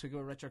saying last week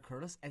with Richard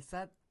Curtis, it's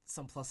that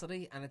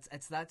simplicity and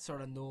it's that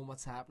sort of knowing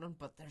what's happening.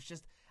 But there's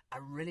just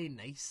a really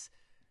nice,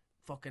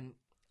 fucking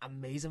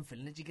amazing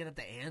feeling that you get at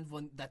the end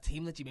when that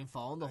team that you've been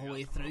following the whole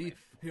way through,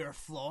 who are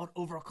flawed,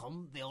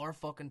 overcome the other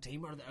fucking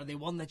team, or they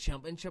won the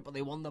championship, or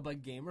they won the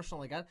big game or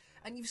something like that.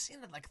 And you've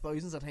seen it like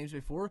thousands of times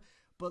before.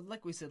 But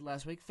like we said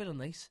last week,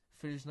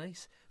 feels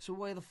nice. So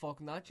why the fuck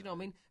not? You know what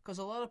I mean? Because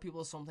a lot of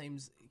people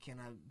sometimes kind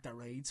of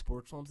deride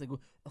sports films. They go,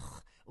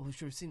 ugh, oh,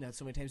 sure, we've seen that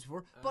so many times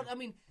before. But I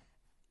mean,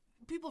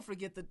 people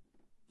forget that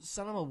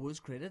cinema was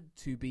created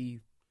to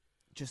be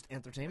just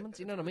entertainment.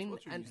 You know what I mean?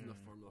 What you're And using the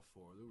Formula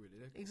 4, though, really.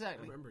 Like,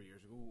 Exactly. I remember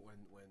years ago when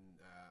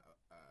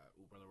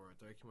Oh Brother Where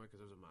Art Thou came out, because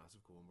I was a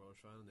massive Coen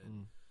Brothers fan, and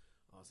then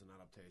it was an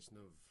adaptation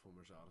of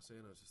Homer's Odyssey,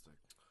 and I was just like,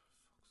 oh,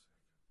 fuck's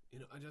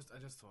sake. I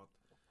just thought,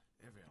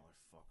 every other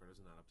fucker is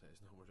an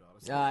adaptation of Homer's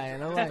Odyssey. I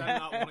know. I'm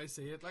not when I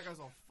see it. Like, I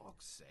was all,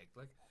 fuck's sake.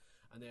 Like,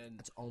 and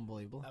then it's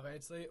unbelievable.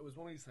 eventually, it was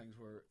one of these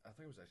things where I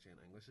think it was actually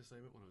an English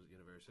assignment when I was at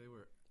university,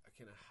 where I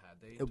kind of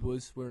had It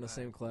was. We're in the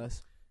same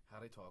class.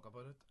 Had I talk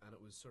about it, and it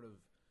was sort of.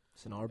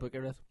 It's an hour book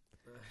I read.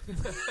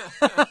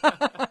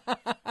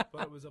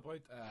 But it was about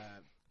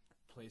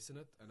placing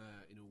it, and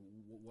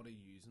what are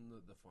you using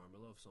the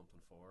formula of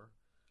something for?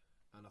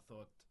 And I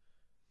thought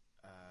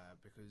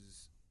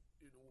because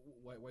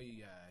why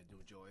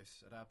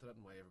Joyce adapted it,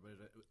 and why everybody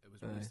did it, it was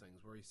one of those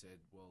things where he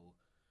said, well,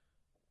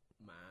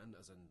 man,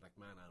 as in like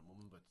man and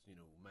woman, but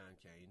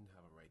mankind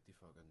have a right to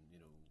fucking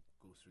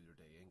go through their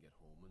day and get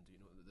home, and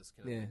this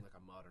kind of thing, like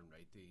a modern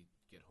right to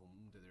get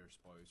home to their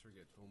spouse or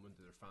get home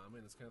into their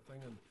family and this kind of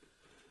thing, and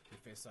they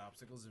face the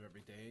obstacles of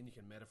every day, and you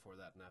can metaphor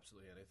that in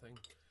absolutely anything.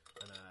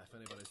 And if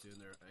anybody's doing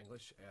their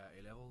English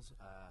A levels,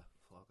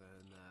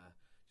 fucking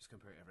just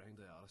compare everything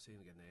to the Odyssey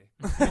and get an A.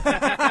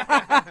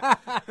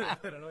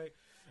 But anyway,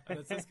 and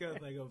it's this kind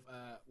of thing of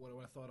what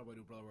I thought about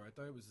Oh Brother Where Art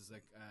Thou was just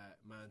like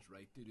man's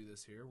right to do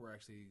this here, where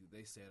actually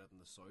they said it in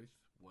the South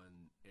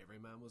when every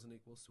man was an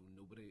equal, so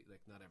nobody,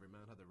 like not every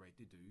man had the right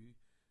to do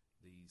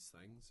these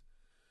things.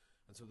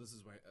 And so this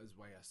is why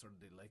I started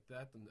to like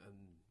that, and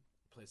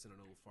placing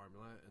an old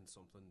formula and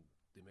something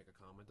they make a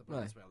comment about.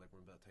 Right. That's why I like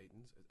Remember the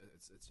Titans.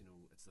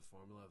 It's the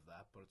formula of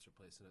that, but it's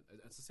replacing it.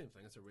 It's the same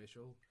thing. It's a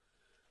racial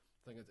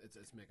thing.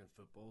 It's making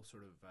football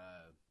sort of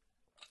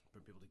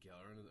bring people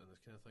together and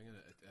this kind of thing. And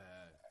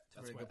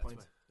that's a very good point.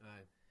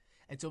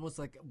 It's almost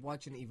like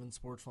watching even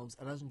sports films.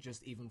 It isn't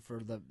just even for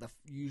the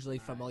usually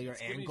familiar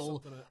end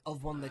goal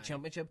of winning the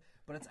championship,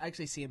 but it's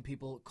actually seeing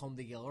people come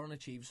together and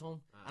achieve something.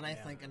 And I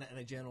think in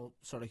a general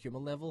sort of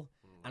human level,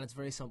 and it's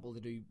very simple to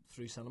do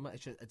through cinema.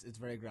 It's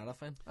very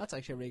gratifying. That's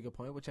actually a really good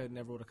point, which I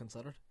never would have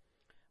considered.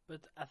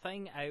 But a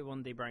thing I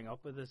wanted to bring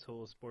up with this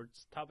whole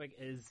sports topic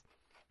is,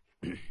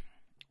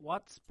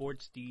 what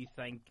sports do you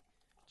think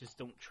just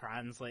don't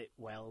translate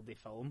well to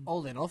film?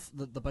 Old enough,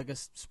 the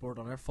biggest sport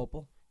on earth,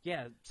 football.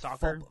 Yeah,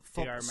 soccer.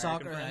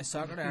 Soccer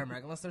to our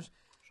American listeners.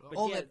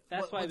 But yeah,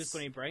 that's why I was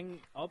going to bring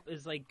up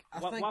is like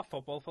what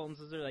football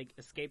films is there? Like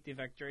Escape to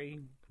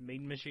Victory,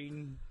 Mean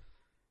Machine,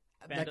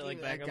 Bandit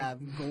like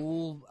Beckham,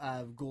 Goal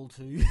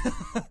 2,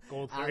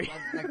 Goal 3,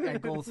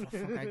 Goal 3.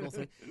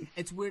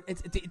 It's weird.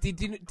 Do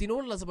you know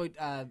what it is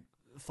about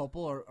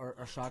football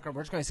or soccer?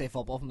 We're just going to say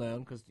football from now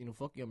on because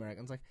fuck you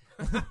Americans, like.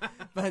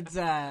 But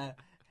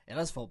It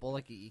is football,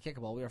 like you kick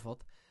a ball with your foot.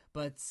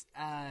 But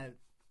I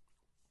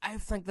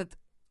think that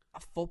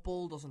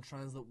football doesn't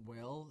translate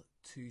well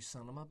to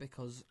cinema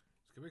because...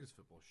 It's good because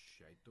football's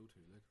shite though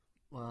too, like.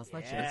 Well, it's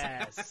not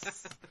Yes.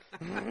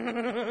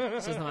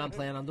 This is the man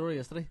playing Andorra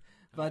yesterday.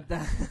 But...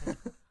 I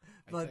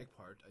take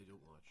part, I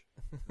don't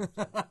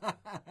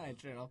watch.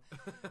 True enough.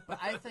 But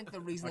I think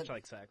the reason Much that...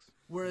 like sex.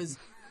 Whereas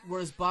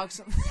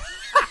boxing...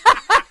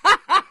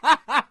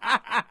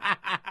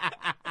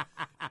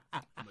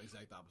 I'm the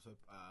exact opposite.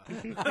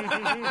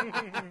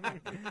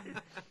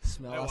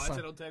 Smell I that watch, sun.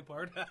 I don't take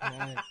part.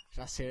 Yeah, it's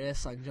a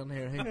serious John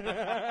here.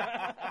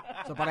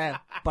 So, but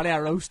I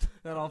roast,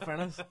 in all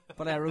fairness.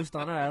 But I roast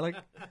on her, like,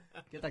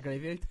 get that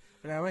gravy out.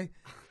 But anyway,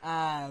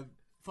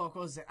 fuck,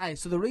 what was it? Aye,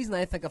 so the reason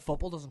I think a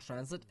football doesn't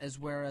translate is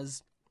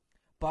whereas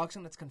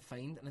boxing, it's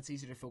confined and it's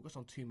easier to focus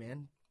on two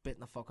men biting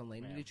the fucking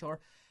line with each other.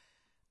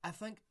 I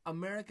think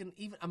American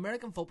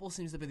football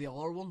seems to be the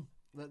other one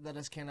that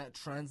is kind of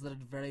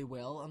translated very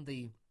well in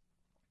the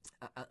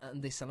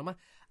cinema.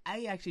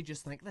 I actually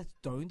just think that's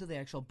down to the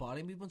actual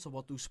body movements of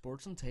what those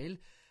sports entail.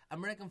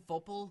 American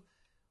football,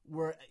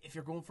 where if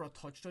you're going for a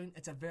touchdown,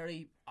 it's a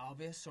very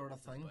obvious sort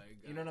of thing.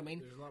 Big, You know what I mean?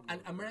 there's a lot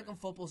And more American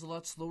big. football's a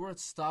lot slower.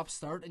 It's stop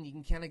start, and you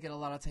can kind of get a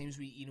lot of times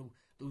where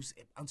those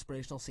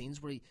inspirational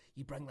scenes where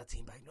you bring the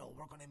team back. No,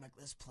 we're going to make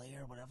this play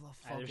or whatever the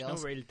fuck There's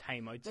else. no real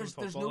timeouts in There's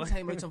football. no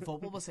timeouts in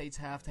football besides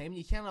half time.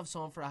 You can't have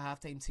someone for a half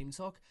time team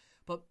talk.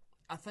 But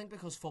I think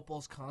because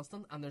football's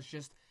constant and there's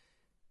just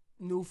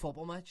no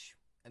football match,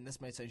 and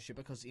this might sound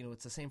stupid because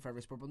it's the same for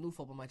every sport, but no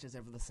football match is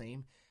ever the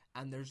same,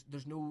 and there's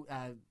no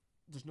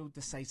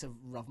decisive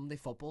rhythm to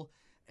football.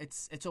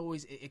 It's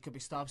always it could be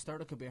stop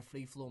start, it could be a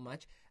free flow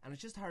match, and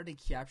it's just hard to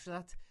capture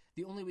that.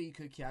 The only way you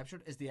could capture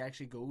it is to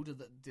actually go to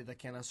the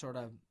kind of sort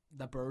of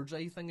the bird's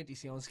eye thing that you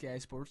see on Sky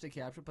Sports to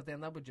capture it, but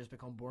then that would just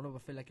become boring. It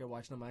would feel like you're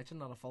watching a match and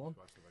not a film.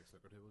 Watch the big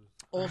snooker table.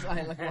 Also,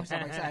 I like watching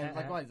a big I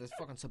like why this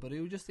fucking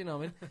Subaru, just what I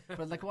mean.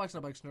 But like watching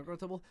a big snooker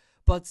table.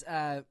 But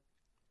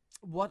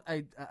what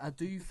I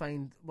do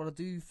find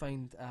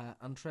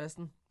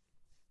interesting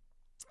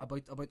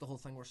about the whole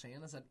thing we're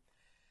saying is that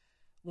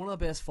one of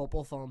the best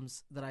football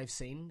films that I've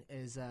seen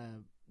is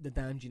The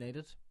Damned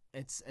United.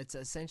 It's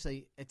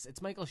essentially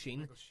it's Michael Sheen.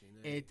 Michael Sheen,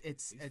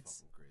 It's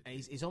fucking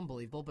great. he's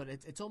unbelievable, but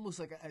it's almost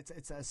like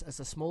it's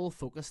a small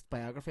focused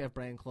biography of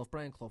Brian Clough.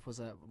 Brian Clough was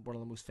one of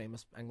the most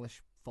famous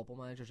English football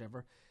managers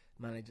ever.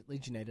 Managed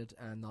Leeds United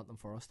and Nottingham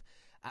Forest,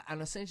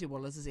 and essentially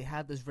what it is he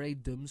had this very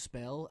doom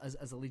spell as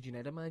a Leeds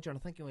United manager, and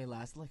I think he only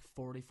lasted like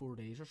 44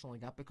 days or something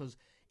like that, because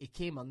he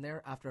came in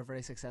there after a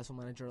very successful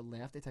manager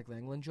left. They took the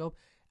England job,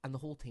 and the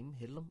whole team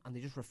hated him, and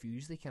they just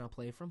refused. They cannot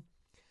play for him.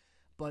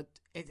 But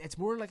it's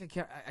more like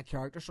a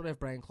character story of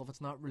Brian Clough. It's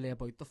not really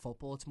about the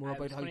football. It's more I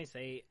about was how. going to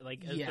say,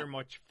 like, is Yeah. there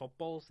much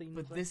football scenes?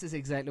 But like? this is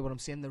exactly what I'm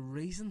saying. The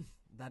reason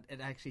that it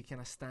actually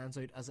kind of stands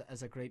out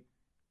as a great,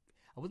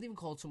 I wouldn't even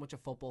call it so much a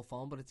football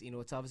film, but it's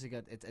it's obviously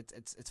got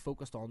it's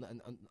focused on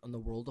the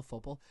world of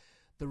football.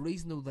 The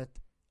reason though that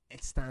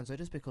it stands out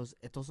is because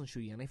it doesn't show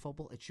you any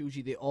football. It shows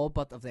you the all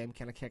but of them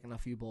kind of kicking a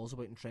few balls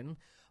about in training.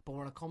 But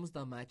when it comes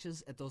to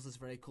matches, it does this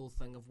very cool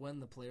thing of when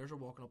the players are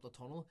walking up the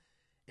tunnel,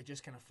 it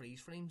just kind of freeze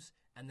frames,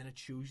 and then it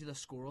shows you the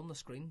score on the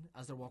screen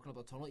as they're walking up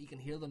the tunnel. You can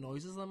hear the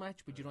noises of the match,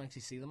 but you don't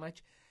actually see the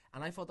match.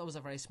 And I thought that was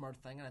a very smart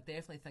thing, and I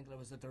definitely think that it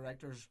was the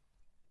director's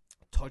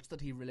touch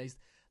that he realised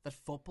that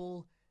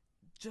football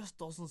just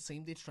doesn't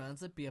seem to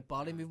translate, be it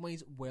body movement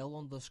wise, well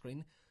on the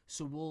screen.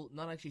 So we'll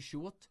not actually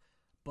show it,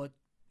 but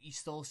you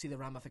still see the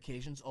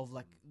ramifications of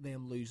like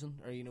them losing,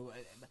 or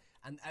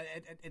and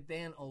it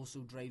then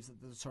also drives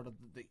the sort of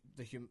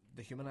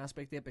the human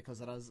aspect there, because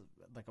it is,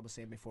 like I was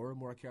saying before,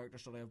 more a character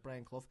story of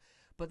Brian Clough.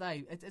 But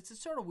it's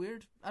sort of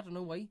weird. I don't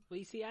know why. Well,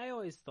 you see, I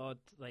always thought,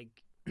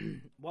 like,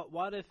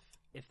 what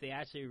if they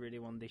actually really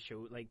wanted to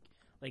show, like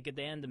at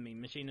the end of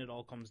Mean Machine, it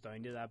all comes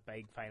down to that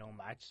big final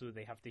match, so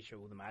they have to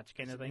show the match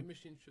kind of thing. Mean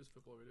Machine shows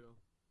football really well.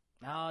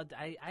 No,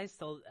 I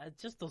still, it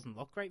just doesn't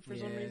look right for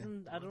some Yeah.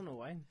 reason. I don't know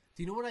why.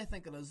 Do you know what I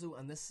think it is though?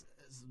 And this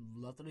is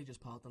literally just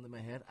popped into my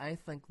head. I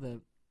think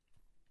the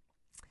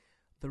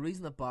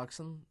reason that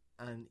boxing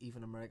and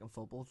even American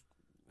football,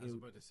 I was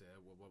about to say,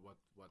 what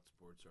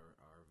sports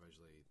are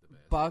visually the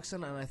best?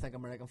 boxing and I think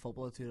American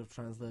football are two that have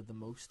translated the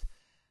most.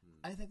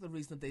 I think the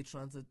reason that they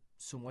translate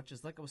so much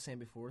is, like I was saying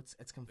before, it's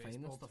confined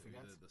and Baseball stuff too,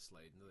 like that. the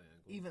sliding to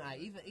the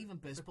ankle. Even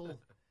baseball,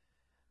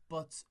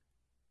 but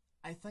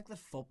I think that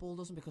football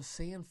doesn't, because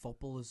seeing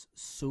football is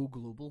so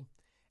global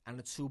and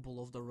it's so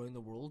beloved around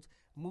the world.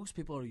 Most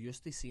people are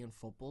used to seeing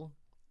football,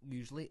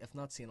 usually, if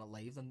not seeing it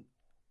live, then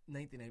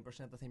 99%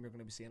 of the time you're going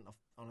to be seeing it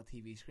on a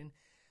TV screen.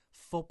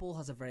 Football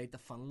has a very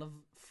definitive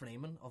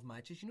framing of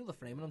matches. You know the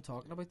framing I'm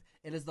talking about?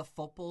 It is the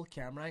football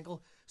camera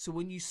angle. So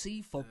when you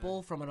see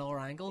football from another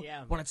angle,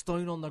 Yeah. when it's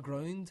down on the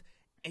ground,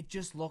 it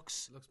just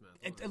looks... Looks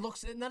mental. It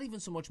looks not even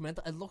so much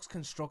mental. It looks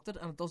constructed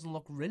and it doesn't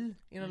look real.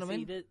 You know what I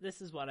mean? See,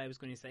 this is what I was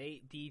going to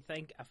say. Do you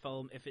think a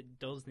film, if it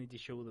does need to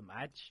show the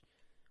match,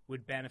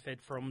 would benefit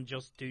from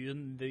just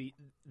doing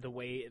the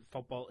way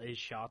football is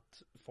shot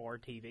for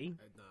TV?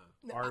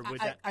 Or would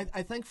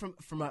I think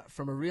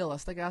from a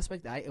realistic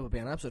aspect, it would be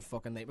an absolute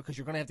fucking night because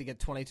you're going to have to get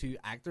 22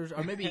 actors,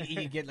 or maybe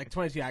you get like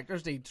 22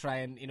 actors to try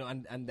and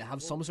and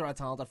have some sort of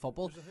talent at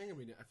football. There's a thing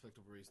I flicked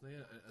over recently.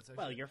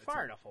 You're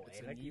far enough away. It's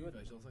a new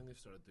visual thing they've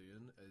started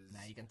doing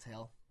is you can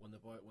tell when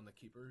the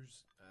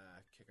keeper's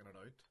kicking it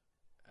out,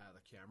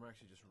 the camera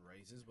actually just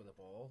rises with the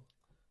ball.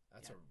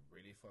 That's a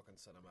really fucking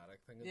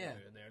cinematic thing that they're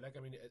doing there. Like, I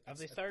mean, have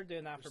they started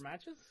doing that for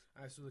matches?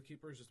 So the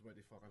keeper's just about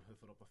to fucking hoof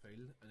it up a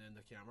field, and then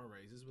the camera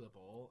rises with a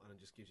ball, and it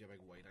just gives you a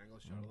big wide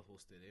angle shot of the whole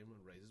stadium, and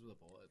rises with a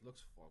ball. It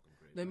looks fucking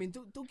great. Now, I mean,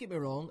 don't get me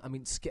wrong. I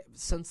mean,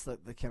 since the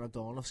kind of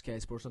dawn of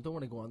Sky Sports, I don't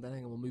want to go on to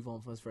anything, and we'll move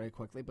on from this very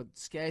quickly. But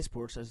Sky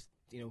Sports is,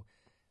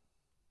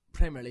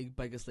 Premier League,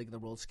 biggest league in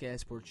the world. Sky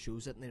Sports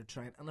shows it, and they're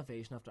trying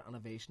innovation after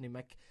innovation. They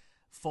make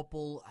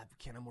football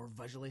kind of more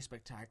visually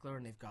spectacular,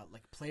 and they've got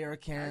like player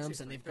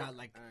cams, and they've got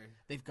like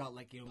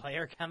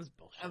player cams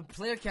bullshit.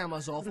 Player cam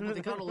is awful, but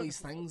they got all these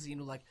things,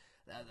 like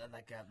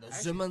the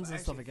zoom-ins and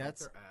stuff like that.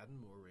 They're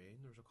adding more rain.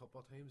 There was a couple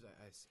of times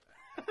I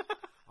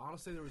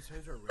honestly, there was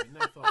times where rain.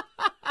 I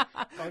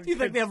thought, you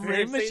think they have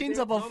rain machines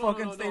up on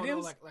fucking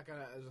stadiums? I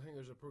think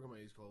there's a program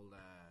I use called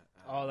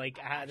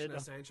Added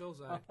Essentials,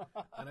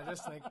 and I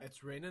just think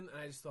it's raining, and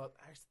I just thought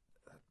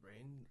that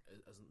rain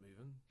isn't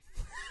moving.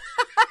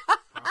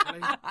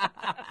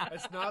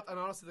 It's not, and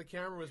honestly, the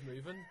camera was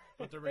moving,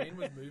 but the rain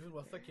was moving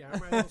with the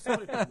camera. I know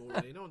somebody put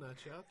more rain on that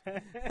shot,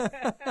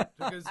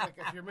 because like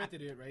if you're meant to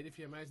do it right, if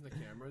you imagine the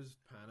camera's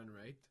panning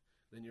right,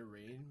 then your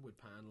rain would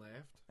pan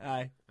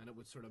left, and it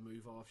would sort of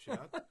move off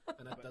shot,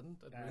 and it didn't.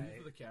 It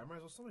moved with the camera.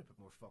 So somebody put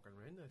more fucking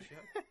rain in that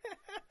shot.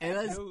 It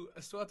is.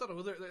 So I don't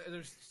know.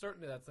 There's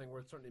certainly that thing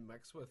where it's certainly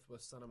mixed with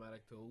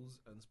cinematic tools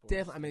and sports.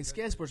 Definitely. I mean,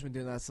 Sky Sports have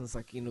been doing that since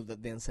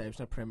the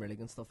inception of Premier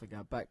League and stuff like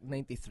that back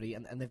 '93,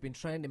 and they've been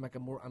trying to make it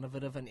more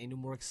innovative and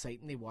more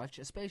exciting to watch,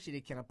 especially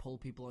to kind of pull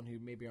people in who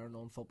maybe are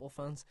non-football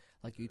fans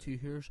like you two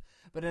here.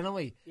 But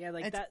anyway,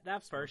 like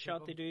that first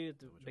shot they do at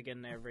the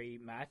beginning of every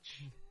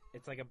match,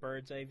 it's like a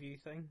bird's eye view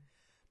thing.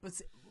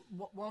 But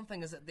one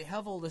thing is that they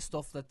have all this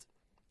stuff that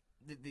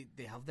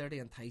they have there to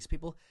entice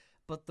people.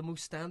 But the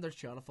most standard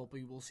shot of football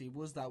you will see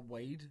was that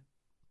wide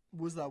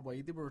that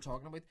we were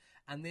talking about.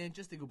 And then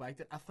just to go back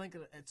to it, I think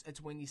it's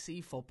when you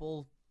see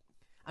football,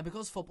 and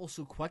because football's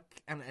so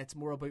quick and it's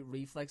more about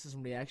reflexes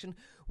and reaction,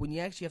 when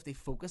you actually have to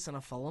focus in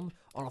a film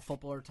on a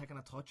footballer taking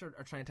a touch or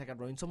trying to take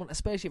it around someone,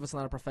 especially if it's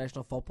not a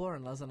professional footballer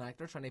and as an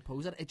actor trying to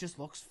pose it just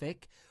looks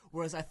fake.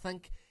 Whereas I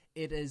think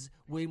it is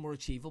way more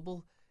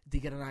achievable to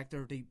get an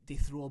actor to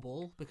throw a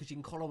ball, because you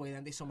can cut away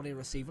into somebody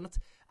receiving it.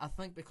 I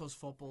think because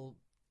football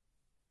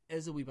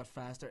is a wee bit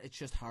faster, it's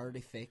just harder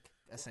to fake,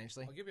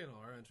 essentially. I'll give you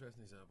another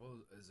interesting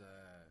example, is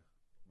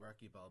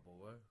Rocky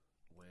Balboa,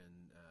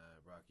 when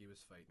Rocky was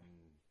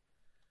fighting,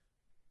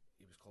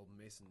 he was called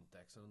Mason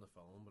Dixon in the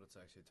film, but it's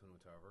actually Tony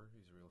Tarver.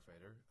 He's a real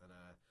fighter, and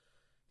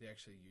they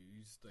actually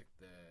used like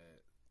the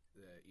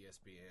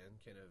ESPN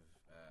kind of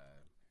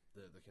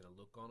the kind of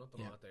look on it,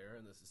 the lot there,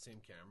 and it's the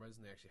same cameras,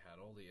 and they actually had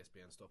all the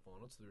ESPN stuff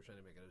on it, so they were trying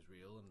to make it as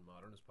real and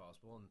modern as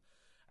possible. And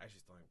I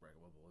actually still think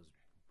Rocky Balboa is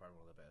probably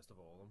one of the best of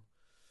all of them.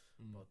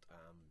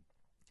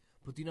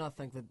 But do you not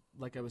think that,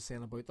 like I was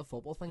saying about the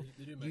football thing,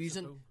 they do mix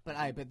it, but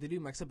they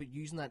do mix it, but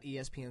using that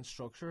ESPN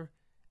structure,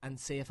 and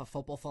say if a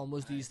football film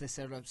was to use this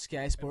sort of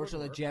Sky Sports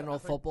or the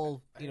general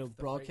football,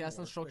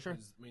 broadcasting structure.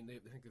 Because, I mean,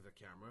 they think of a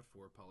camera,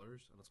 4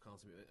 pillars, and it's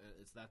constantly,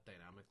 it's that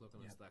dynamic look,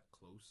 and it's that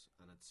close,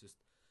 and it's just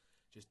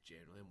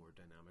generally a more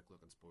dynamic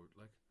looking sport,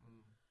 like,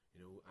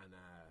 and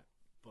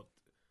but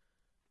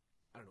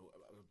I don't know.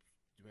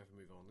 Do we have to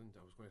move on? Then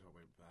I was going to talk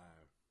about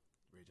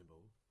Raging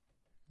Bull.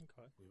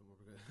 Okay.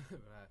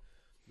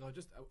 No,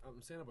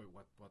 I'm saying about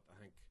what I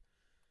think.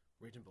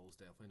 Raging Bull's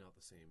definitely not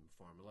the same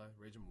formula.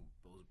 Raging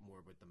Bull's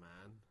more about the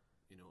man,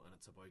 and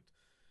it's about.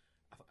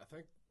 I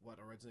think what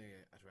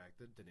originally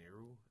attracted De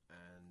Niro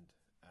and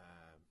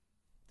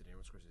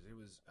Scorsese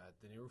was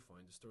De Niro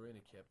found the story and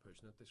he kept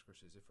pushing it to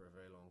Scorsese for a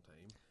very long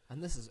time. And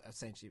this is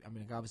essentially, I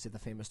mean, obviously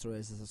the famous story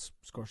is that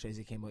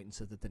Scorsese came out and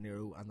said that De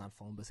Niro and that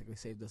film basically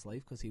saved his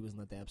life because he was in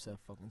the depths of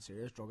fucking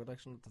serious drug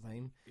addiction at the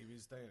time. He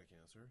was dying of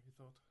cancer, he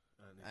thought.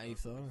 And he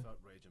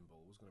thought Raging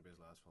Bull was going to be his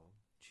last film.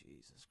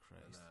 Jesus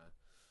Christ.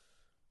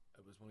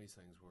 And it was one of these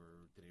things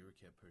where De Niro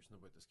kept pushing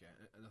about this guy.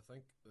 And I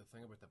think the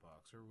thing about the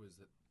boxer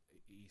was that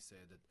he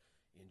said that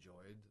he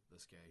enjoyed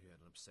this guy who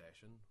had an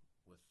obsession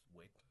with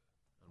weight.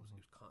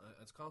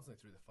 And it's constantly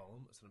through the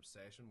film. It's an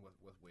obsession with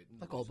weight.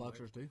 Like all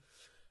boxers do.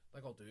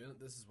 Like all do. And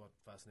this is what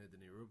fascinated De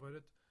Niro about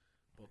it.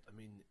 But, I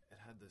mean, it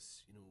had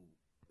this,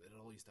 it had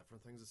all these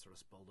different things that sort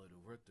of spilled out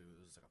over it.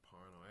 It was like a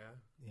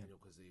paranoia,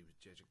 because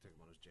Jake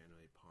LaMotta was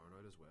generally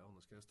paranoid as well and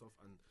this kind of stuff.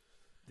 And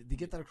they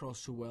get that across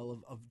so well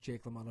of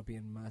Jake LaMotta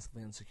being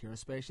massively insecure,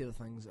 especially the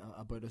things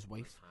about his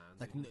wife.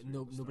 Like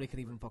nobody can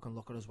even fucking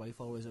look at his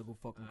wife. Always go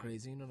fucking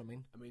crazy. You know what I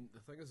mean? I mean,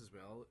 the thing is as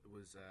well, it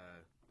was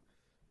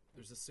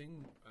there's a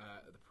scene,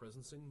 the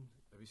prison scene.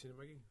 Have you seen it,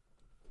 Maggie?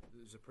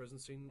 There's a prison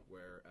scene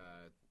where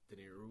De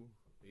Niro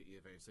He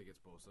eventually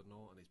gets busted and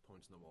all, and he's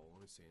punching the wall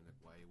and he's saying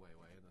like why,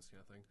 and this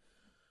kind of thing.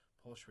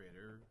 Paul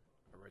Schrader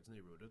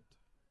originally wrote it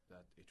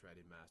that he tried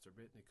to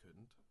masturbate and he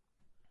couldn't.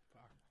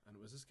 Fuck. And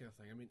it was this kind of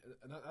thing. I mean,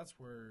 and that's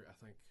where I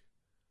think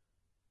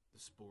the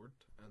sport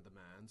and the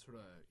man sort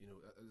of,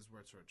 this is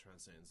where it sort of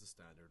transcends the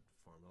standard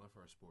formula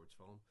for a sports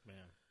film.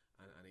 Yeah.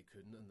 And he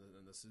couldn't,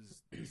 and this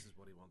is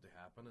what he wanted to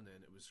happen. And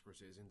then it was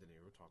Scorsese and De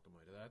Niro talked him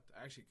out of that.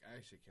 I actually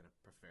kind of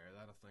prefer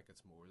that. I think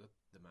it's more that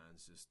the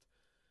man's just,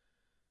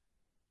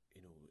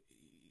 he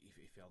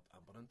felt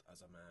impotent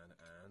as a man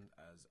and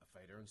as a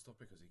fighter and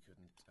stuff because he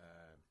couldn't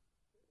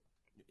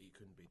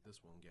beat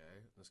this one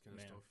guy, this kind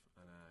of stuff,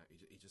 and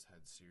he just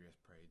had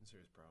serious pride and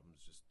serious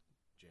problems just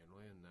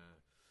generally. And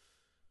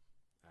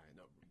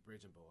no,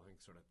 Raging Bull I think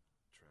sort of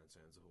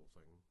transcends the whole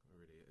thing.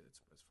 Really,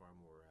 it's far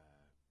more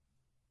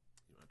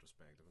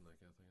introspective and that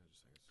kind of thing. I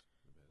just think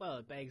it's a bit.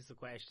 Well, it begs the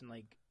question,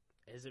 like,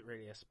 is it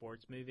really a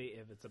sports movie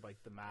if it's about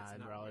the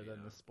man rather than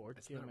the sport?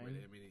 It's not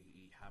really. I mean,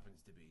 he happens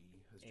to be,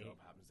 his job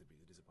happens to be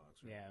that he's a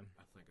boxer. Yeah.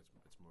 I think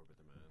it's more about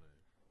the man.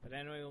 But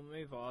anyway, we'll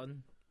move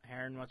on.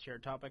 Heron, what's your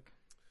topic?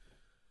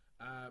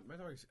 My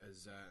topic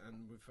is,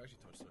 and we've actually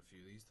touched on a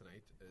few of these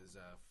tonight, is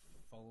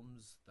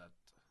films that.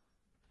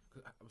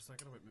 Cause I was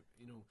thinking about, when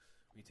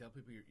you tell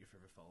people your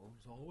favourite film,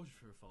 so what was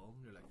your favourite film?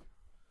 You're like,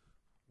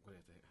 I'm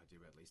going to have to do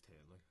at least 10,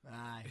 like.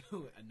 Aye.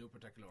 In no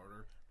particular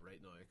order right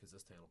now, because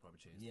this 10 will probably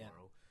change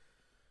tomorrow.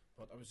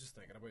 But I was just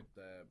thinking about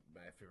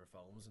my favourite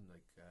films, and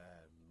like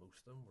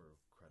most of them were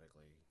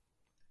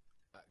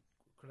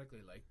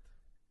critically liked,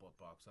 but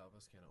box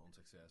office kind of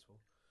unsuccessful.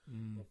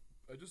 But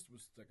I just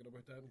was thinking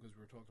about that because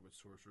we were talking about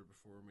Sorcerer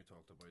before, and we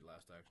talked about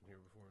Last Action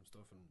Hero before and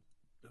stuff, and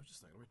I was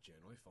just thinking about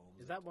generally films.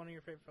 Is that one of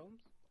your favourite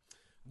films?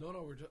 No,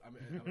 I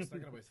was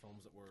thinking about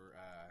films that were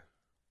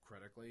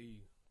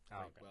critically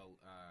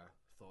well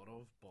thought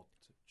of, but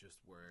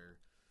just were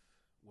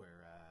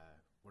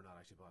not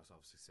actually box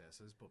office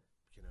successes, but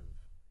kind of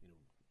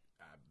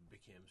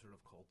became sort of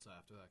cults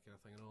after that kind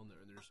of thing and all.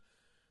 And there's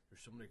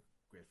so many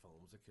great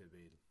films that could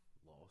be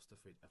lost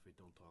if we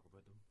don't talk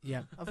about them.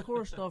 Yeah, of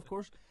course, no, of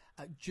course.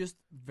 Just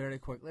very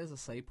quickly as a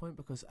side point,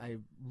 because I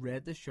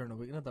read this during the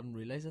week and I didn't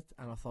realise it,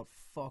 and I thought,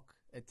 fuck,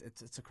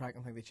 it's a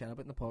cracking thing to chat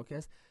about in the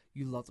podcast.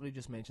 You literally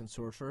just mentioned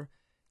Sorcerer.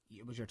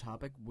 It was your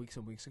topic weeks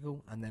and weeks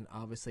ago, and then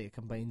obviously it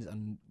combines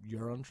in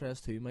your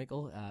interest too,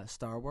 Michael,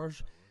 Star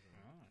Wars.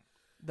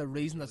 The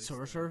reason that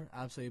Sorcerer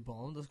absolutely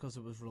bombed is because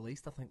it was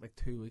released, I think, like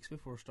 2 weeks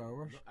before Star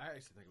Wars. No, I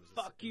actually think it was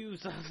Fuck you,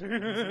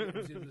 it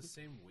was either the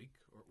same week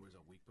or it was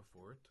a week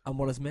before it. And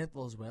what is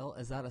mental as well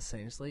is that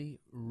essentially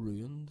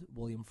ruined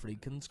William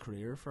Friedkin's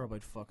career for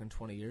about fucking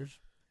 20 years.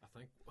 I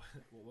think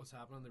what was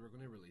happening, they were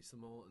going to release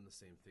them all in the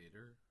same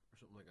theatre or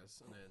something like this,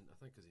 and then I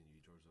think because he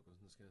knew George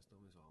Lucas and this kind of stuff,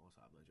 he's all, what's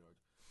happening,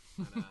 George?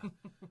 And,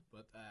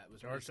 but it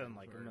was George didn't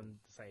like him and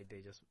decided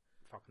they just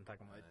fucking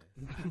take him out.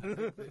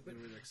 they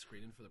were like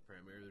screening for the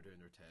premiere, they're doing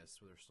their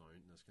tests with their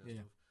sound and this kind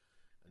of stuff,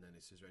 and then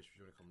he says, right,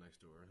 you want to come next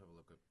door and have a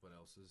look at what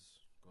else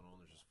is going on.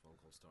 There's this film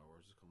called Star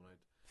Wars is coming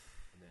out,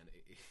 and then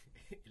he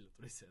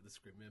literally said the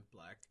screen went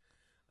black,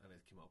 and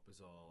it came up as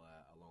all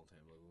a long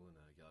time ago in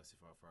a galaxy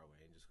far, far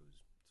away, and just goes,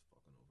 it's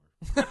fucking over.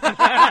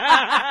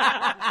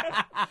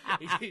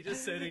 he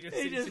just said he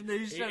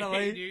knew straight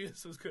away. He knew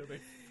this was going to be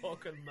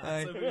fucking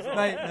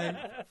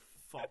massive.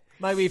 Fuck.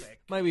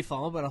 Maybe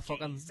fall about a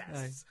fucking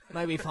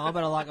maybe fall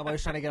about a lack of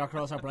boys trying to get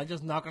across our bridge.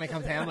 It's not going to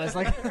come to him. It's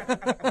like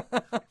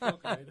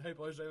fucking hey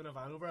boys driving a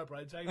van over a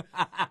bridge and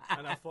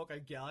a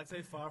fucking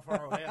galaxy far,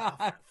 far away.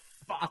 Oh,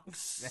 fuck's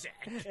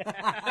sake!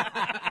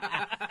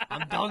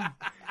 I'm done.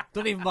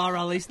 Don't even bother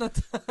releasing it.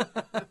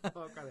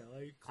 Fucking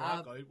like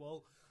clock out,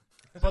 well.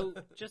 So,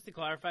 just to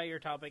clarify, your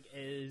topic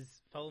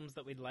is films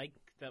that we like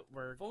that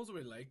were films that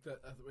we like that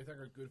we think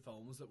are good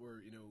films that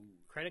were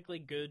critically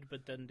good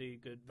but didn't do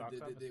good box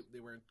office. They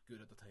weren't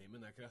good at the time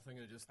and that kind of thing.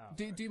 And just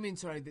do you mean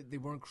sorry they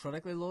weren't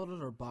critically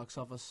lauded or box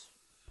office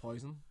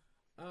poison?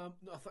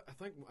 No, I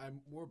think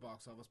more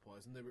box office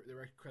poison. They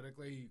were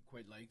critically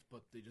quite liked,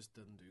 but they just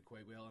didn't do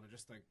quite well. And I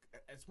just think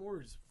it's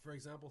more, for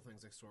example,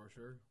 things like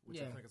Sorcerer,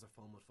 which I think is a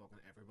film that fucking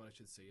everybody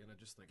should see. And I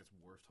just think it's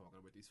worth talking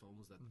about these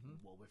films that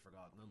will be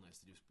forgotten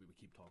unless we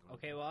keep talking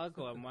about them. Okay, well I'll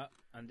go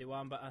and do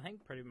one, but I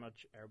think pretty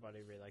much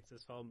everybody really likes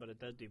this film. But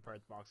it did do part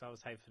of the box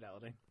office. High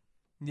Fidelity.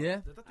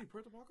 Yeah. Did that do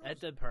part of the box office? It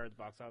did part of the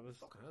box office.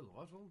 Fucking hell,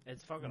 what film?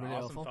 It's fucking really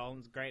awesome awful. film.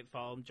 It's a great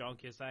film. John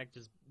Cusack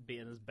just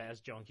being his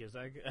best John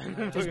Cusack.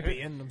 Just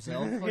being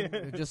himself.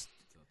 Like, just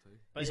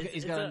but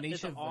he's got a niche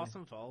it's an of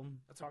awesome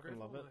film. That's I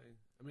fucking love it.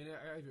 I mean,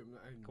 I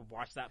Could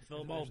watch that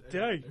film all there's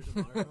day.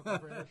 another book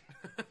I've read.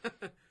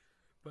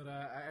 But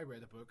I read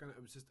the book and it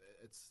was just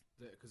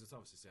because it's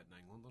obviously set in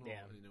England and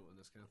all, and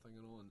this kind of thing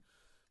and all, and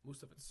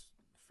most of it's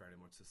fairly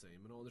much the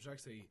same and all. There's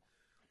actually,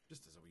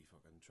 just as a wee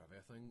fucking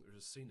trivia thing,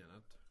 there's a scene in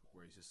it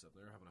where he's just sitting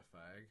there having a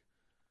fag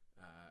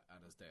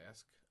at his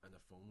desk, and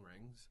the phone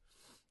rings,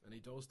 and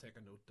he does take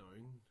a note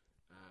down.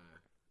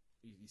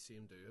 You see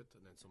him do it,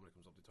 and then somebody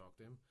comes up to talk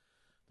to him.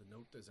 The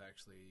note is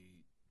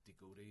actually to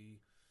go to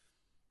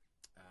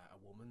a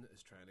woman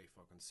is trying to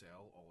fucking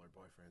sell all her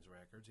boyfriend's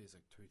records. He has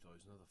like 2,000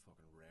 of the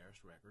fucking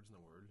rarest records in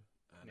the world,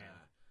 and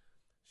Yeah.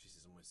 she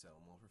says, "I'm going to sell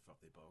them all for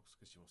 $50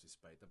 because she wants to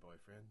spite the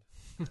boyfriend."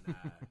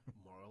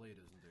 And morally, he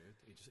doesn't do it.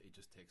 He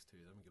just takes 2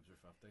 of them and gives her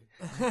 50.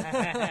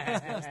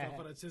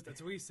 But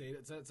it's a wee scene.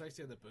 It's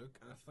actually in the book,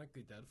 and I think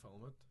they did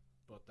film it.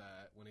 But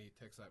when he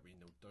takes that wee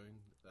note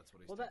down, that's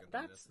what he's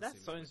taking. That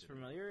sounds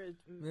familiar.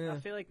 I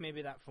feel like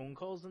maybe that phone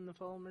call's in the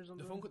film or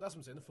something. The phone call, that's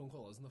what I'm saying. The phone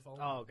call is in the film.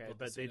 Oh, okay, but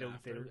the they scene don't.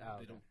 after, They they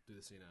don't. don't do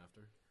the scene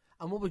after.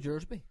 And what would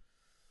yours be?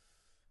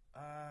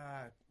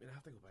 I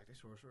have to go back to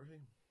Sorcerer.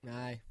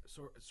 Aye.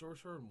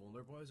 Sorcerer and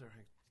Wonder Boys are, I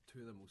think, 2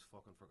 of the most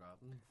fucking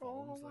forgotten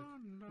films.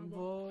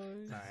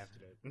 Boys. Sorry, I have to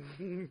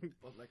do it.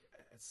 But like,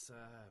 it's.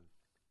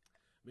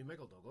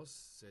 Michael Douglas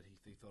said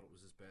he thought it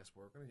was his best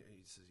work, and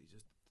he says he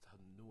just had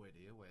no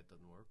idea why it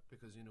didn't work,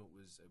 because it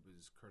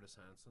was Curtis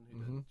Hanson who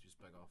did just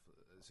big off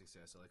the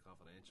success of LA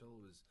Confidential.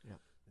 It was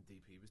the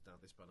DP was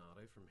Dante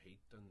Spinati from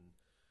Heat and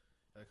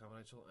LA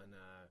Confidential, and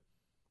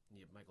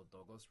you have Michael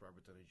Douglas,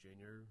 Robert Downey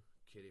Jr.,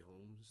 Katie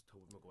Holmes,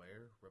 Tobey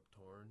Maguire, Rip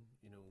Torn,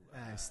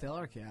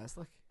 stellar cast,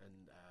 like,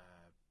 and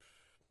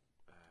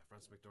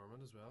Frances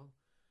McDormand as well.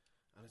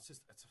 And it's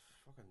a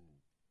fucking.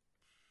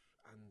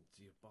 And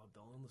you have Bob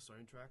Dylan, the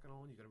soundtrack and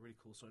all, and you got a really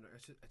cool soundtrack.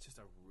 It's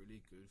just a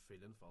really good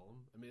feeling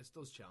film. I mean, it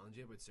does challenge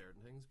you about certain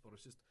things, but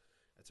it's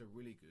a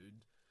really good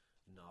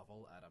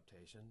novel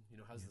adaptation.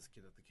 Has this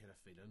the kind of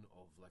feeling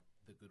of like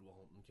the Good Will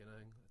Hunting kind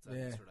of thing. It's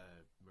that sort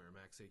of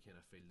Miramaxy kind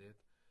of feel to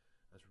it.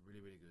 It's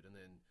really, really good. And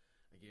then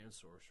again,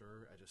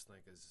 Sorcerer, I just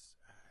think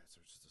is it's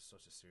just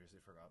such a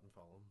seriously forgotten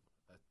film.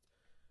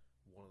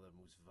 One of the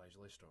most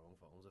visually strong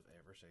films I've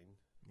ever seen.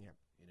 Yep.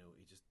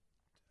 He just.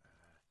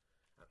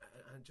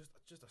 And just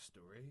a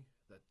story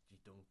that you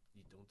don't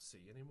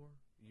see anymore.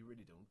 You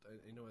really don't.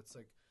 It's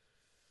like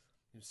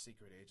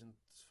secret agent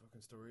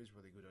fucking stories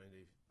where they go down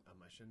to a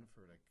mission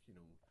for 2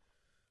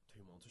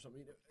 months or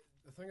something.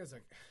 The thing is,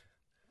 like,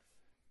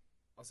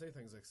 I'll say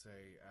things like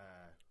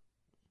I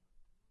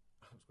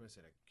was going to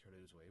say like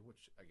Carlito's Way,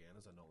 which again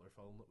is another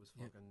film that was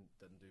fucking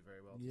didn't do very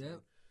well. Yeah.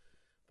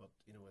 But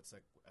it's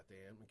like at the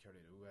end when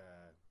Carlito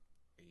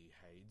he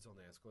hides on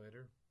the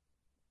escalator.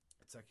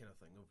 It's that kind of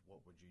thing of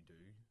what would you do,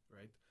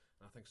 right?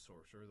 And I think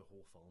Sorcerer, the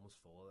whole film was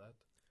full of that.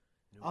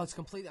 It's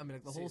complete. I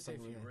mean, like the whole thing.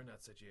 If you were in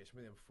that situation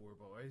with them 4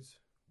 boys,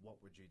 what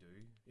would you do?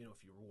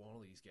 If you were one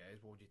of these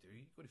guys, what would you do?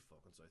 You go to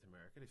fucking South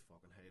America, they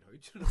fucking hide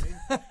out. You know what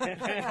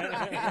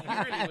I mean?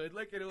 You really would,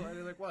 like, and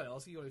they're like, what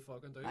else are you going to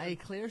fucking do? I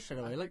clear straight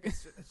away. Like,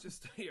 it's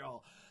just you're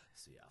all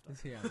see you after.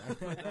 Yeah.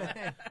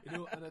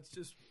 And it's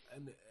just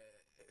it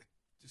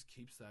just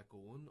keeps that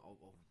going.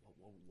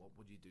 What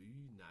would you do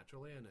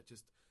naturally? And it's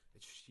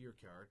sheer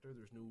character.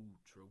 There's no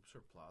tropes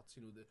or plots.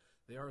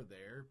 They are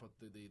there, but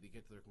they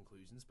get to their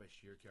conclusions by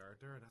sheer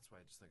character, and that's why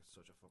I just think it's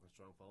such a fucking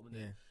strong film. And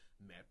then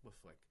met with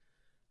like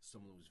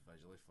some of those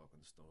visually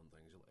fucking stunning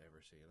things you'll ever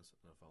see in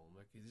a film.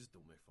 Like, you just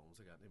don't make films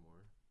like that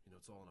anymore.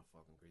 It's all on a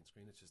fucking green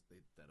screen. It's just they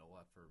did all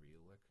that for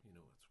real. Like,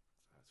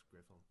 it's a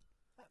great film.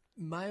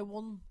 My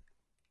one,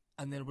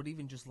 and then would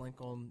even just link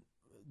on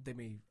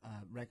my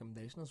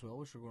recommendation as well,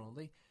 which we're going on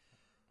to.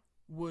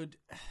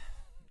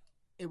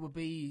 It would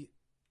be.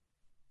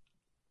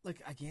 Like,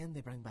 again,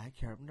 they bring back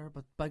Carpenter,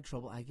 but Big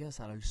Trouble, I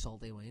guess, out of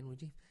salty wine,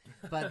 would you?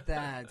 But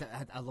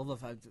I love the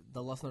fact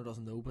the listener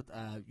doesn't know, but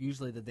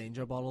usually the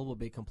Danger Bottle will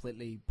be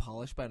completely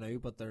polished by now,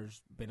 but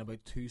there's been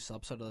about 2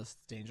 subs out of this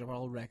Danger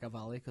Bottle, Rekka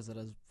Valley, because it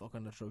is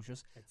fucking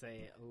atrocious. It's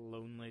a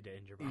lonely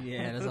Danger Bottle.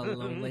 Yeah, it is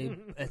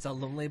it's a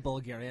lonely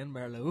Bulgarian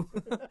Merlot.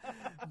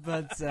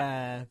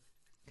 But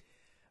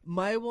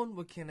my one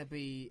would kind of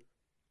be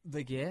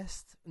The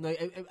Guest. Now,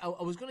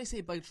 I was going to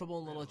say Big Trouble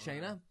in Little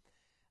China.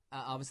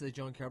 Obviously the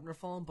John Carpenter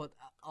film, but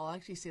I'll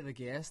actually say The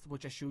Guest,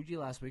 which I showed you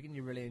last week and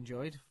you really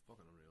enjoyed.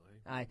 Fucking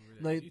unreal, Aye.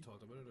 Really, you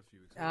talked about it a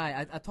few weeks ago.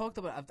 Aye, I talked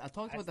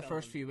about the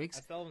first few weeks.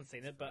 I still haven't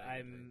seen it, but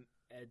I'm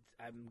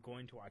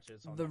going to watch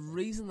it. The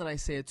reason that I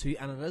say it too,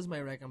 and it is my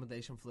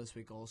recommendation for this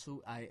week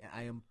also, I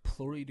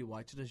implore you to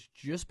watch it. It's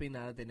just been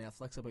added to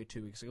Netflix about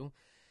 2 weeks ago.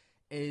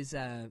 Is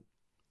that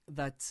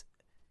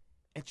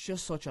it's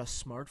just such a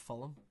smart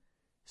film.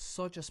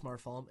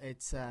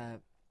 It's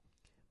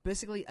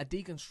basically a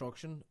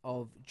deconstruction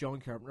of John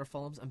Carpenter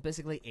films and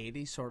basically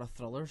 80s sort of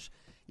thrillers.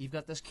 You've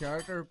got this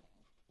character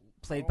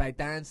played by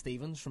Dan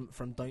Stevens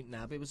from Downton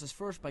Abbey. It was his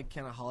first big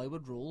kind of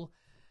Hollywood role,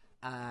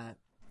 and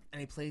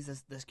he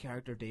plays this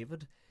character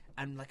David.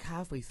 And like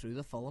halfway through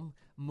the film,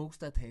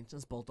 most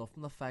attention's built up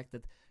from the fact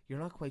that you're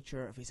not quite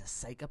sure if he's a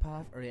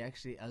psychopath or he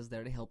actually is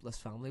there to help this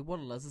family. What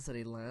it is that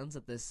he lands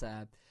at this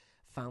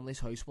family's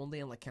house one day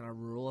in like kind of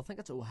rural, I think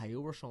it's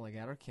Ohio or something like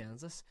that, or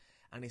Kansas.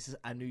 And he says,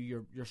 I knew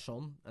your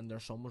son, and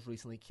their son was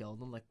recently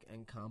killed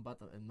in combat.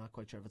 I'm not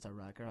quite sure if it's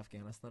Iraq or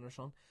Afghanistan or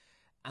something.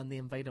 And they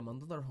invite him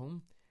into their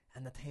home,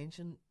 and the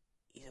tension,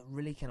 he's a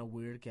really kind of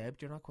weird guy,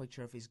 but you're not quite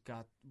sure if he's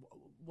got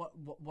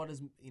what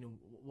is,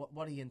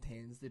 what he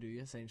intends to do,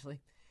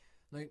 essentially.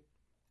 Now,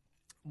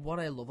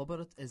 what I love about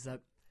it is that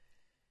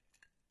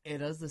It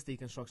is this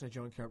deconstruction of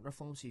John Carpenter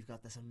films. So you've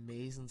got this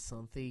amazing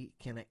synthy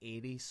kind of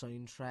 80s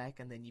soundtrack,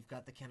 and then you've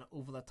got the kind of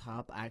over the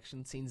top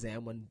action scenes.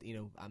 Then when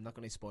I'm not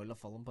going to spoil the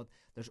film, but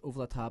there's over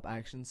the top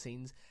action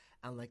scenes,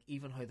 and like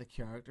even how the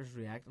characters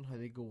react and how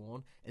they go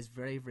on is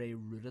very, very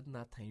rooted in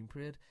that time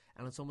period,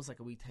 and it's almost like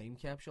a wee time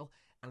capsule,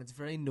 and it's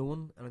very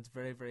known and it's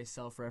very, very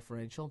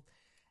self-referential.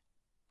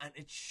 And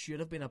it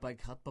should have been a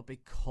big hit, but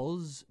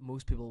because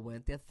most people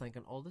went there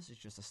thinking, oh, this is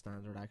just a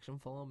standard action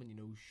film,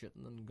 and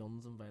shooting and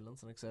guns and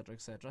violence and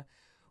etc.,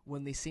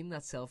 when they seen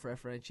that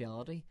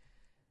self-referentiality,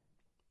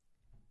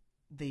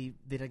 they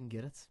didn't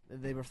get it.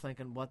 They were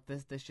thinking, what,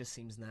 this just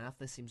seems naff,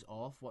 this seems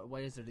off,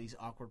 why is there these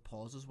awkward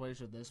pauses, why is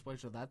there this, why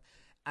is there that?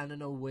 And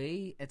in a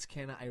way, it's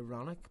kind of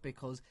ironic,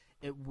 because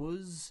it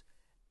was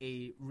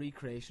a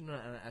recreation,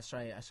 a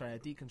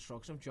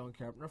deconstruction of John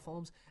Carpenter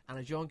films, and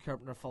a John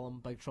Carpenter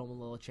film, Big Trouble in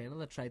Little China,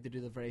 that tried to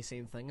do the very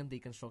same thing and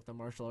deconstruct the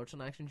martial arts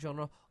and action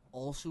genre,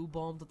 also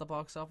bombed at the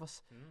box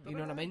office. You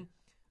know what I mean?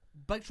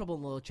 Big Trouble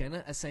in Little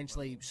China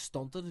essentially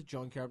stunted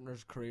John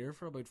Carpenter's career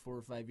for about 4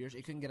 or 5 years.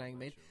 He couldn't get anything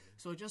made.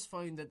 So I just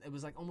found that it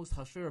was like almost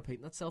history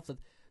repeating itself, that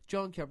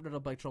John Carpenter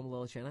did Big Trouble in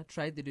Little China,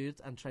 tried to do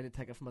it and tried to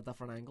take it from a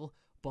different angle,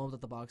 bombed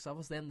at the box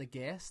office. Then The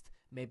Guest,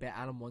 made by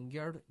Adam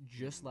Wingard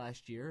just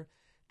last year,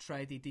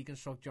 tried to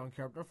deconstruct John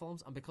Carpenter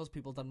films, and because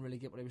people didn't really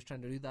get what he was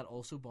trying to do, that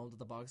also bombed at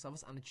the box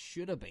office, and it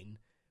should have been,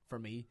 for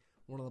me,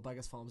 one of the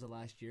biggest films of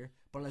last year.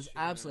 But it's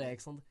absolutely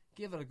excellent.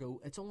 Give it a go.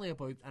 It's only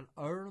about an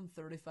hour and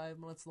 35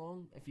 minutes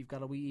long. If you've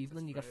got a wee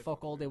evening, you got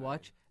fuck all day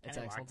watch. It's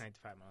excellent.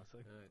 95 minutes.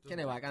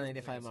 Kenny Wack,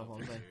 95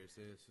 minutes.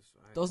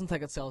 Doesn't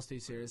take itself too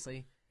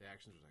seriously. The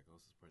action's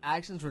ridiculous.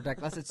 Action's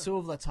ridiculous. It's so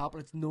over the top,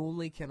 and it's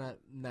knowingly kind of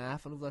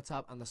naff and over the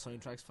top, and the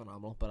soundtrack's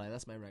phenomenal. But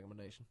that's my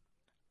recommendation.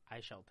 I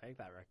shall take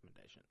that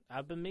recommendation.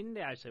 I've been meaning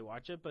to actually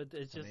watch it, but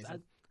it's just, I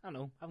don't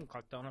know, I haven't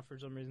clicked on it for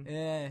some reason.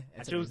 Yeah.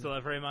 I chose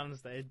Delivery Man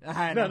instead.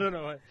 I don't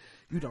know.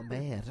 You done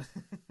bad.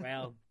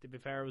 Well, to be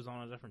fair, it was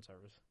on a different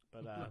service.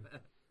 But,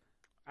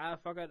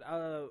 fuck it,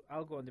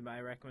 I'll go into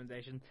my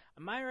recommendation.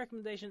 And my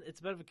recommendation,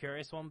 it's a bit of a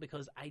curious one,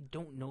 because I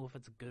don't know if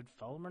it's a good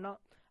film or not.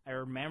 I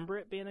remember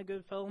it being a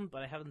good film,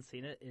 but I haven't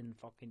seen it in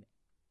fucking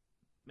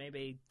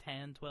maybe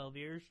 10, 12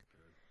 years.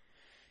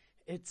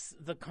 It's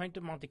The Count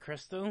of Monte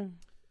Cristo.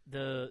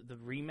 The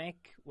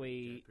remake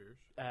with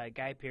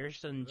Guy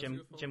Pearce and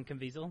Jim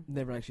Caviezel.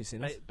 Never actually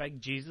seen it.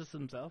 Big Jesus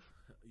himself.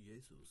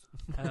 Jesus.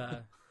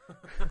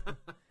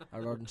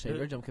 Our Lord and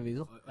Savior, Jim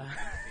Caviezel.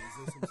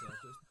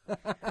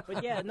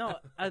 But yeah, no,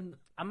 I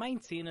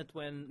mind seeing it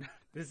when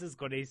this is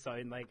going to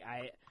sound like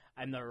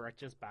I'm the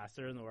richest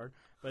bastard in the world,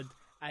 but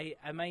I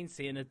mind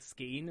seeing it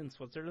skiing in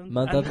Switzerland.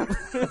 Loaded.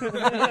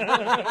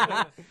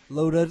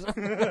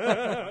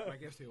 I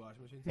guess the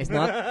washing machine. It's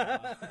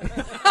not.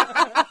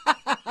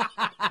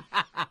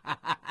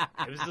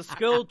 It was a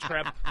school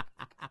trip.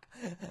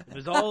 It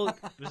was all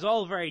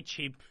very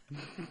cheap.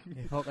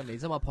 He fucking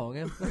needs him upon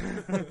him.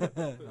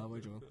 No, we're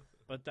joking.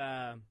 But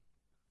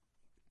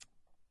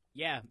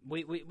yeah,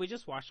 we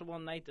just watched it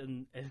one night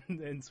in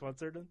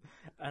Switzerland,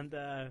 and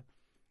the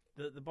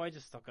boy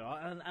just stuck it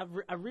on,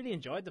 and I really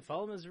enjoyed the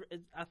film.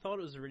 I thought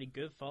it was a really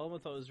good film. I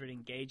thought it was really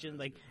engaging.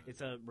 Like,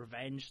 it's a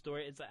revenge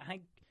story. It's I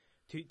think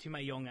to my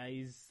young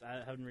eyes,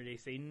 I haven't really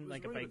seen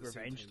like a big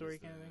revenge story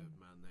kind of thing.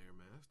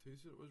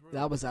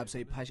 That was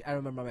absolutely passion. I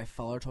remember my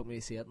father took me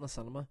to see it in the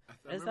cinema.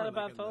 Is that a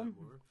bad film?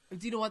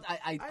 Do you know what?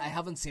 I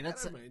haven't seen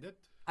it.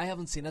 I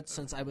haven't seen it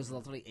since I was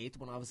literally 8,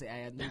 when obviously I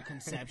had no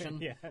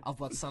conception of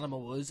what cinema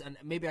was, and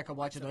maybe I could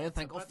watch it now and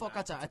think, oh fuck,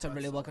 that's a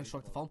really well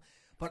constructed film.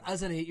 But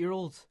as an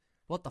 8-year-old,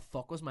 what the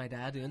fuck was my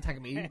dad doing?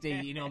 Taking me,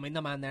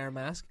 the man there in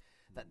mask.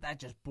 That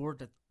just bored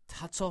the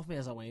tits off me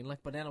as a wine. Like,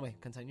 but anyway,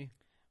 continue.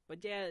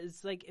 But yeah,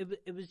 it's like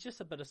it was just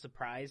a bit of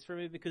surprise for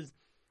me, because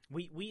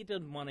we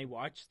didn't want to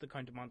watch The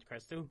Count of Monte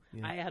Cristo.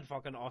 Yeah. I had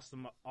fucking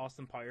Austin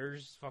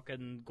Powers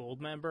fucking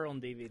Gold Member on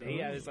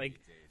DVD. I was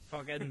like,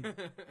 fucking,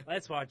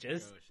 let's watch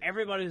this.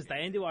 Everybody was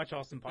dying to watch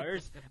Austin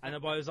Powers, and the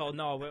boy was all,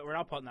 no, we're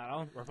not putting that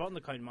on. We're putting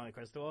The Count of Monte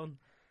Cristo on.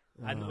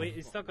 And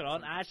we stuck it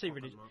on. I actually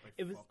really,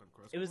 it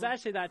was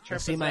actually that trip.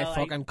 See my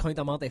fucking Count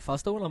of Monte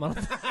Cristo in a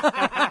minute.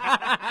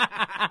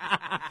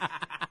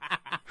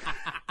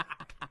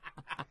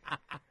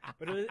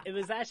 But it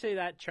was actually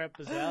that trip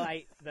as well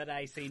that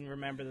I seen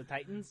Remember the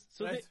Titans.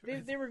 So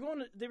they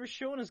were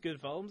showing us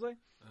good films, like.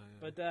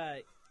 But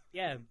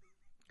yeah,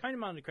 Count of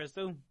Monte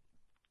Cristo.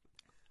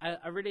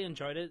 I really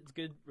enjoyed it. It's a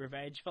good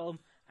revenge film,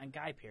 and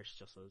Guy Pearce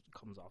just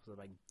comes off as a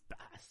big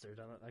bastard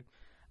on it, like.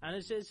 And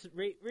it's just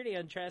really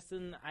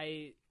interesting.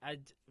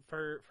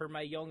 For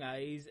my young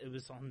eyes, it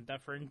was something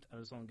different. It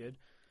was something good.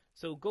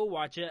 So go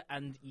watch it,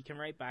 and you can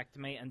write back to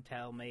me and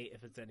tell me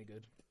if it's any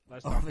good.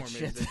 Let's talk more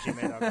movies at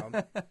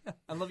gmail.com.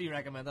 I love you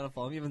recommending a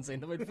film you haven't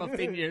seen in about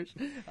 15 years.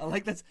 I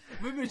like this.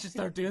 Maybe we should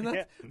start doing that.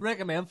 Yeah.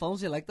 Recommend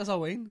films you like this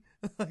Halloween.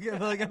 Are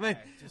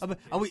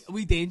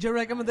we danger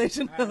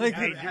recommendation?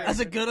 Is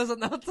it good, is it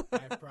not? I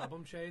have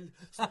problem child.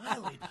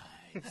 Smiley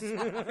pies.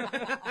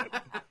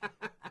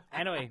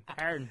 Anyway,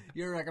 Aaron.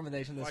 Your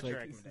recommendation this week. Your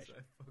recommendation?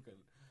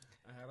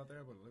 I had it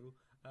there,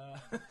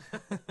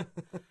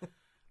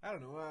 but I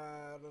don't know.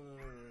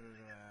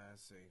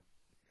 Let's see.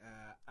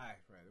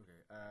 Right,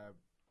 okay.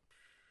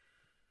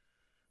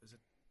 Is it?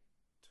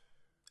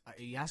 Are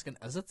you asking,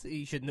 is it?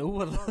 You should know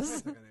what No, it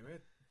is. anyway.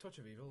 Touch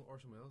of Evil,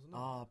 Orson Welles, isn't it?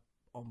 Oh,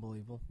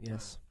 unbelievable.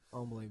 Yes,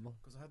 unbelievable.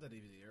 Because I had that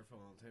DVD here for a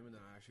long time, and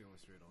then I actually only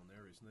threw it on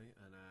there recently,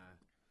 and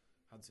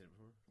hadn't seen it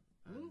before.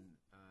 And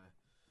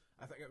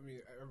I think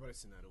everybody's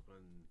seen that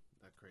opening,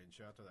 that crane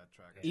shot or that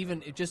track.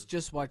 Even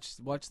just watch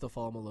the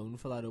film alone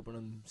for that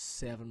opening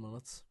 7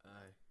 minutes.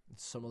 Aye.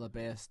 It's some of the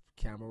best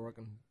camera work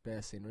and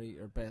best scenery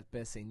or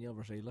best scene you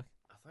ever see. Like,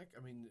 I think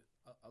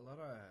a lot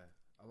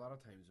of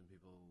times when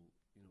people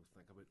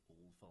think about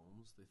old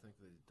films, they think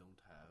they don't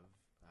have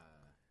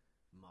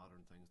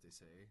modern things they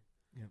say.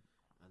 Yep.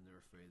 And they're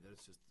afraid that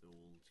it's just the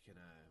old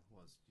kind of,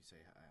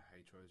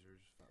 high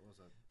trousers. What was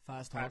that?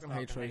 fast talking,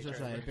 high trousers,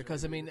 right?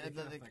 Because I mean,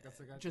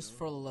 just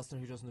for the listener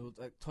who doesn't know,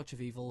 Touch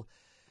of Evil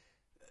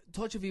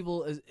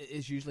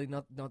is usually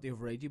not to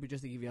override you, but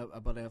just to give you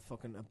a bit of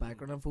fucking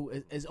background info,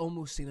 is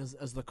almost seen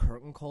as the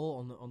curtain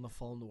call on the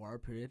film noir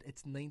period.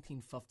 It's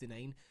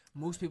 1959.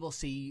 Most people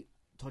see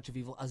Touch of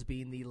Evil as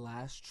being the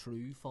last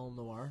true film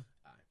noir.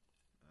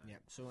 Yeah.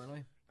 So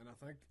anyway, and I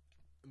think,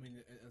 in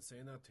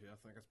saying that too, I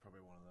think it's probably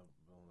one of the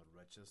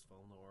richest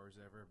film noirs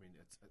ever. I mean,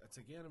 it's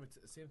again,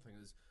 it's the same thing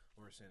as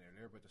we were saying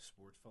earlier about the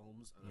sport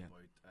films and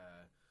about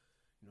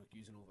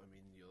using old,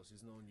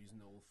 Ulysses and all, and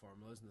using the old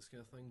formulas and this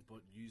kind of thing,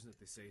 but using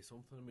it to say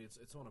something. I mean,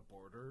 it's on a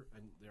border,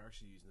 and they're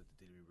actually using it to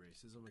deal with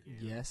racism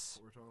again. Yes,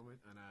 what we're talking about,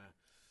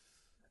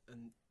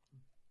 and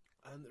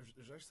there's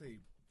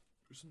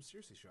some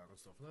seriously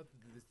shocking stuff in that.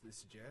 They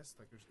suggest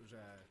like there's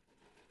a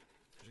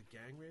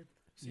gang rape.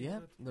 Yeah,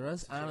 there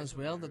is, and as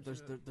well that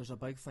there's a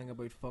big thing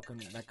about fucking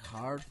like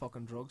hard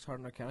drugs,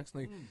 hard narcotics.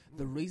 Now,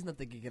 the reason that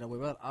they could get away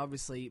with it,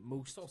 obviously,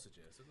 most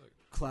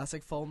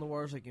classic film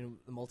noirs, like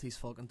the Maltese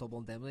Falcon and Double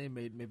Indemnity,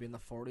 made maybe in the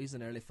 40s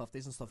and early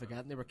 50s and stuff like that,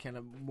 and they were kind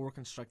of more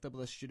constricted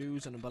with the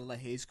studios and a bit of the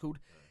Hays Code.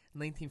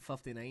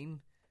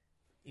 1959,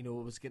 it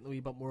was getting a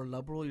wee bit more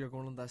liberal. You're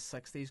going into the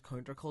 60s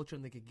counterculture,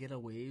 and they could get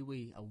away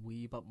with a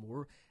wee bit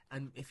more.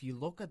 And if you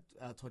look at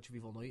Touch of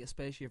Evil now,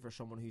 especially if you're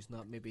someone who's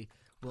not maybe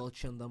well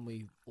tuned in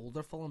with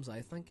older films,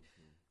 I think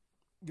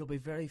you'll be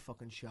very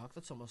fucking shocked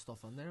at some of the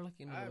stuff in there. Like,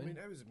 what I mean?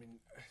 Every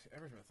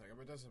time I think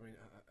about this, I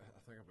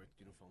think about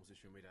films that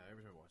show me that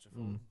every time I watch a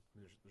film,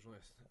 there's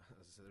only, as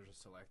I said, there's a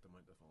select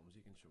amount of films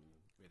you can show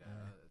me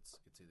that.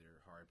 It's either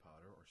Harry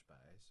Potter or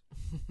Spies.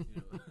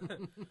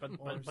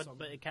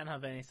 But it can't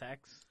have any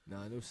sex.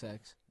 No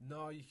sex.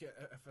 No, you can.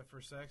 If for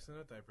sex in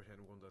it, I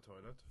pretend I'm going to the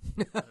toilet,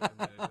 and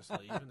then I just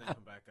leave, and then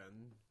come back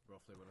in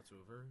roughly when it's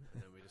over,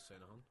 and then we just say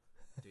nothing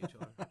to each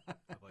other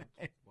about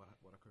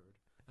what occurred.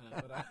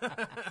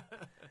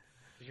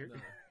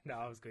 No,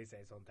 I was going to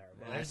say something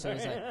terrible. I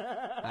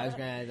was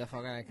going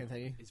to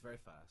continue. He's very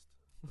fast.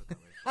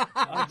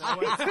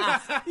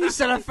 You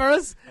said it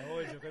first.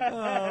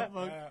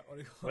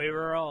 We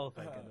were all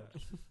thinking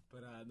it.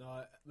 But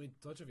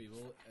Touch of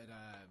Evil.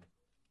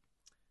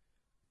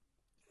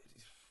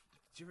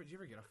 Do you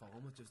ever get a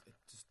film that just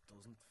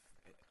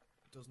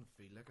doesn't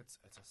feel like it's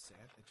a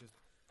set? It just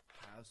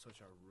has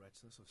such a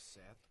richness of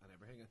set and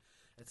everything.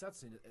 It's that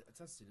scene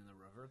in the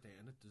river at the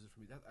end. It does it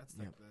for me. That's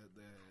like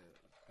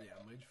the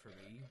image for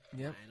me.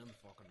 Yeah. And the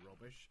fucking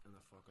rubbish and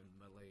the fucking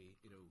melee,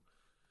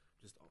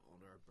 just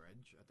under a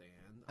bridge at the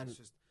end. And it's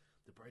just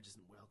the bridge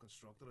isn't well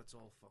constructed. It's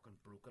all fucking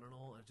broken and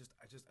all. And it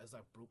just as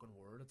that broken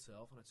word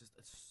itself. And it's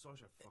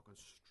such a fucking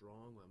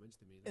strong image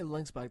to me. It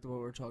links back to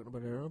what we were talking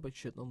about earlier about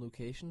shooting on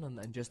location and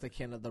just the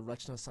kind of the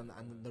richness and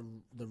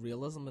the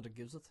realism that it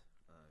gives it.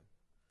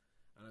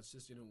 And it's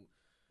just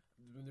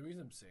the reason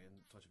I'm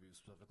saying Touch of Evil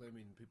specifically,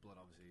 people that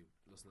obviously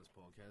listen to this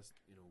podcast,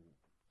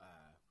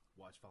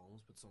 watch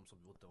films, but some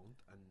people don't,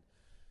 and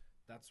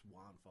that's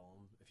one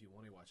film. If you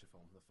want to watch a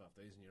film from the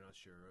 50s and you're not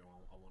sure,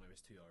 I want it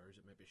was 2 hours,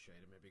 it may be shite,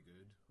 it may be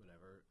good,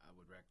 whatever, I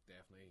would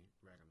definitely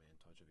recommend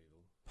Touch of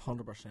Evil.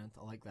 100%,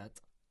 I like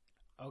that.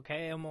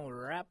 Okay, and we'll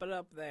wrap it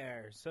up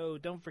there. So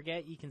don't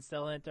forget, you can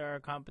still enter our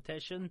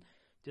competition.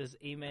 Just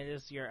email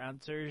us your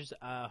answers,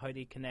 how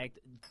to connect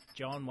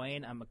John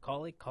Wayne and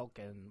Macaulay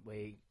Culkin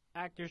with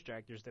actors,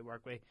 directors they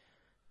work with.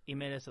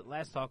 Email us at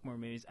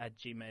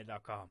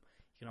letstalkmoremovies@gmail.com.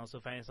 You can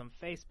also find us on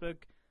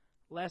Facebook,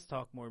 Let's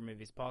Talk More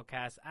Movies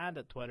Podcast, and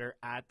at Twitter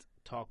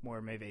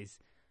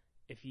 @TalkMoreMovies.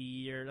 If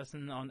you're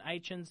listening on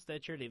iTunes,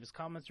 Stitcher, leave us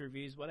comments,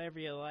 reviews, whatever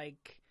you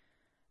like.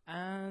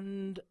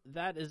 And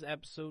that is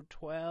episode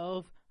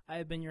 12.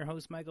 I've been your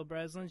host, Michael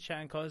Breslin.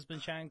 Sean Coyle's been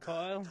Sean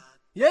Coyle.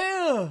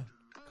 Yeah!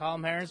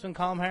 Colm Heron's been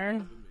Colm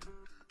Heron.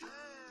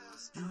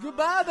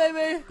 Goodbye,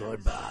 baby!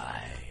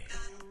 Goodbye.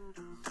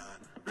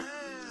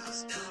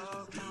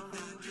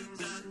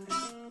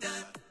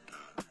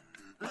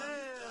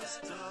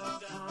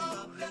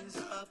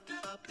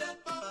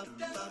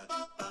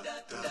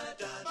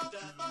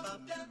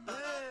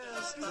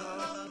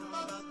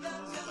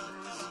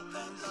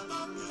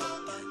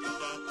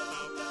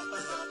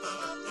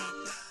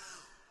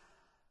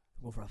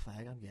 Go for a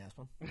fag, I'm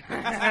gasping.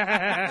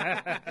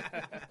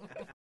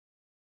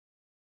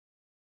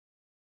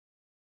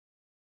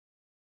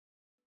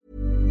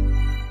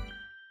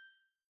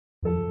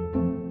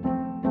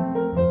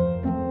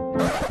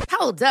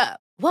 Hold up.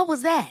 What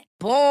was that?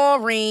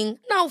 Boring.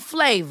 No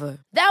flavor.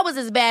 That was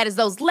as bad as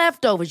those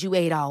leftovers you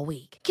ate all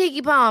week.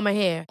 Keke Palmer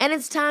here, and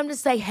it's time to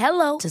say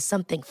hello to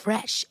something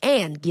fresh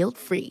and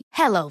guilt-free.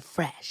 Hello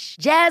Fresh.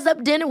 Jazz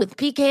up dinner with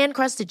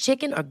pecan-crusted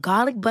chicken or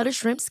garlic butter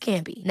shrimp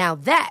scampi. Now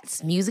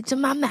that's music to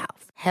my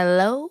mouth.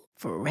 Hello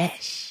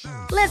Fresh.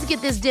 Let's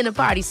get this dinner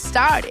party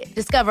started.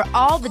 Discover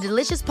all the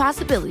delicious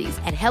possibilities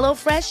at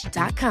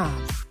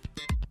HelloFresh.com.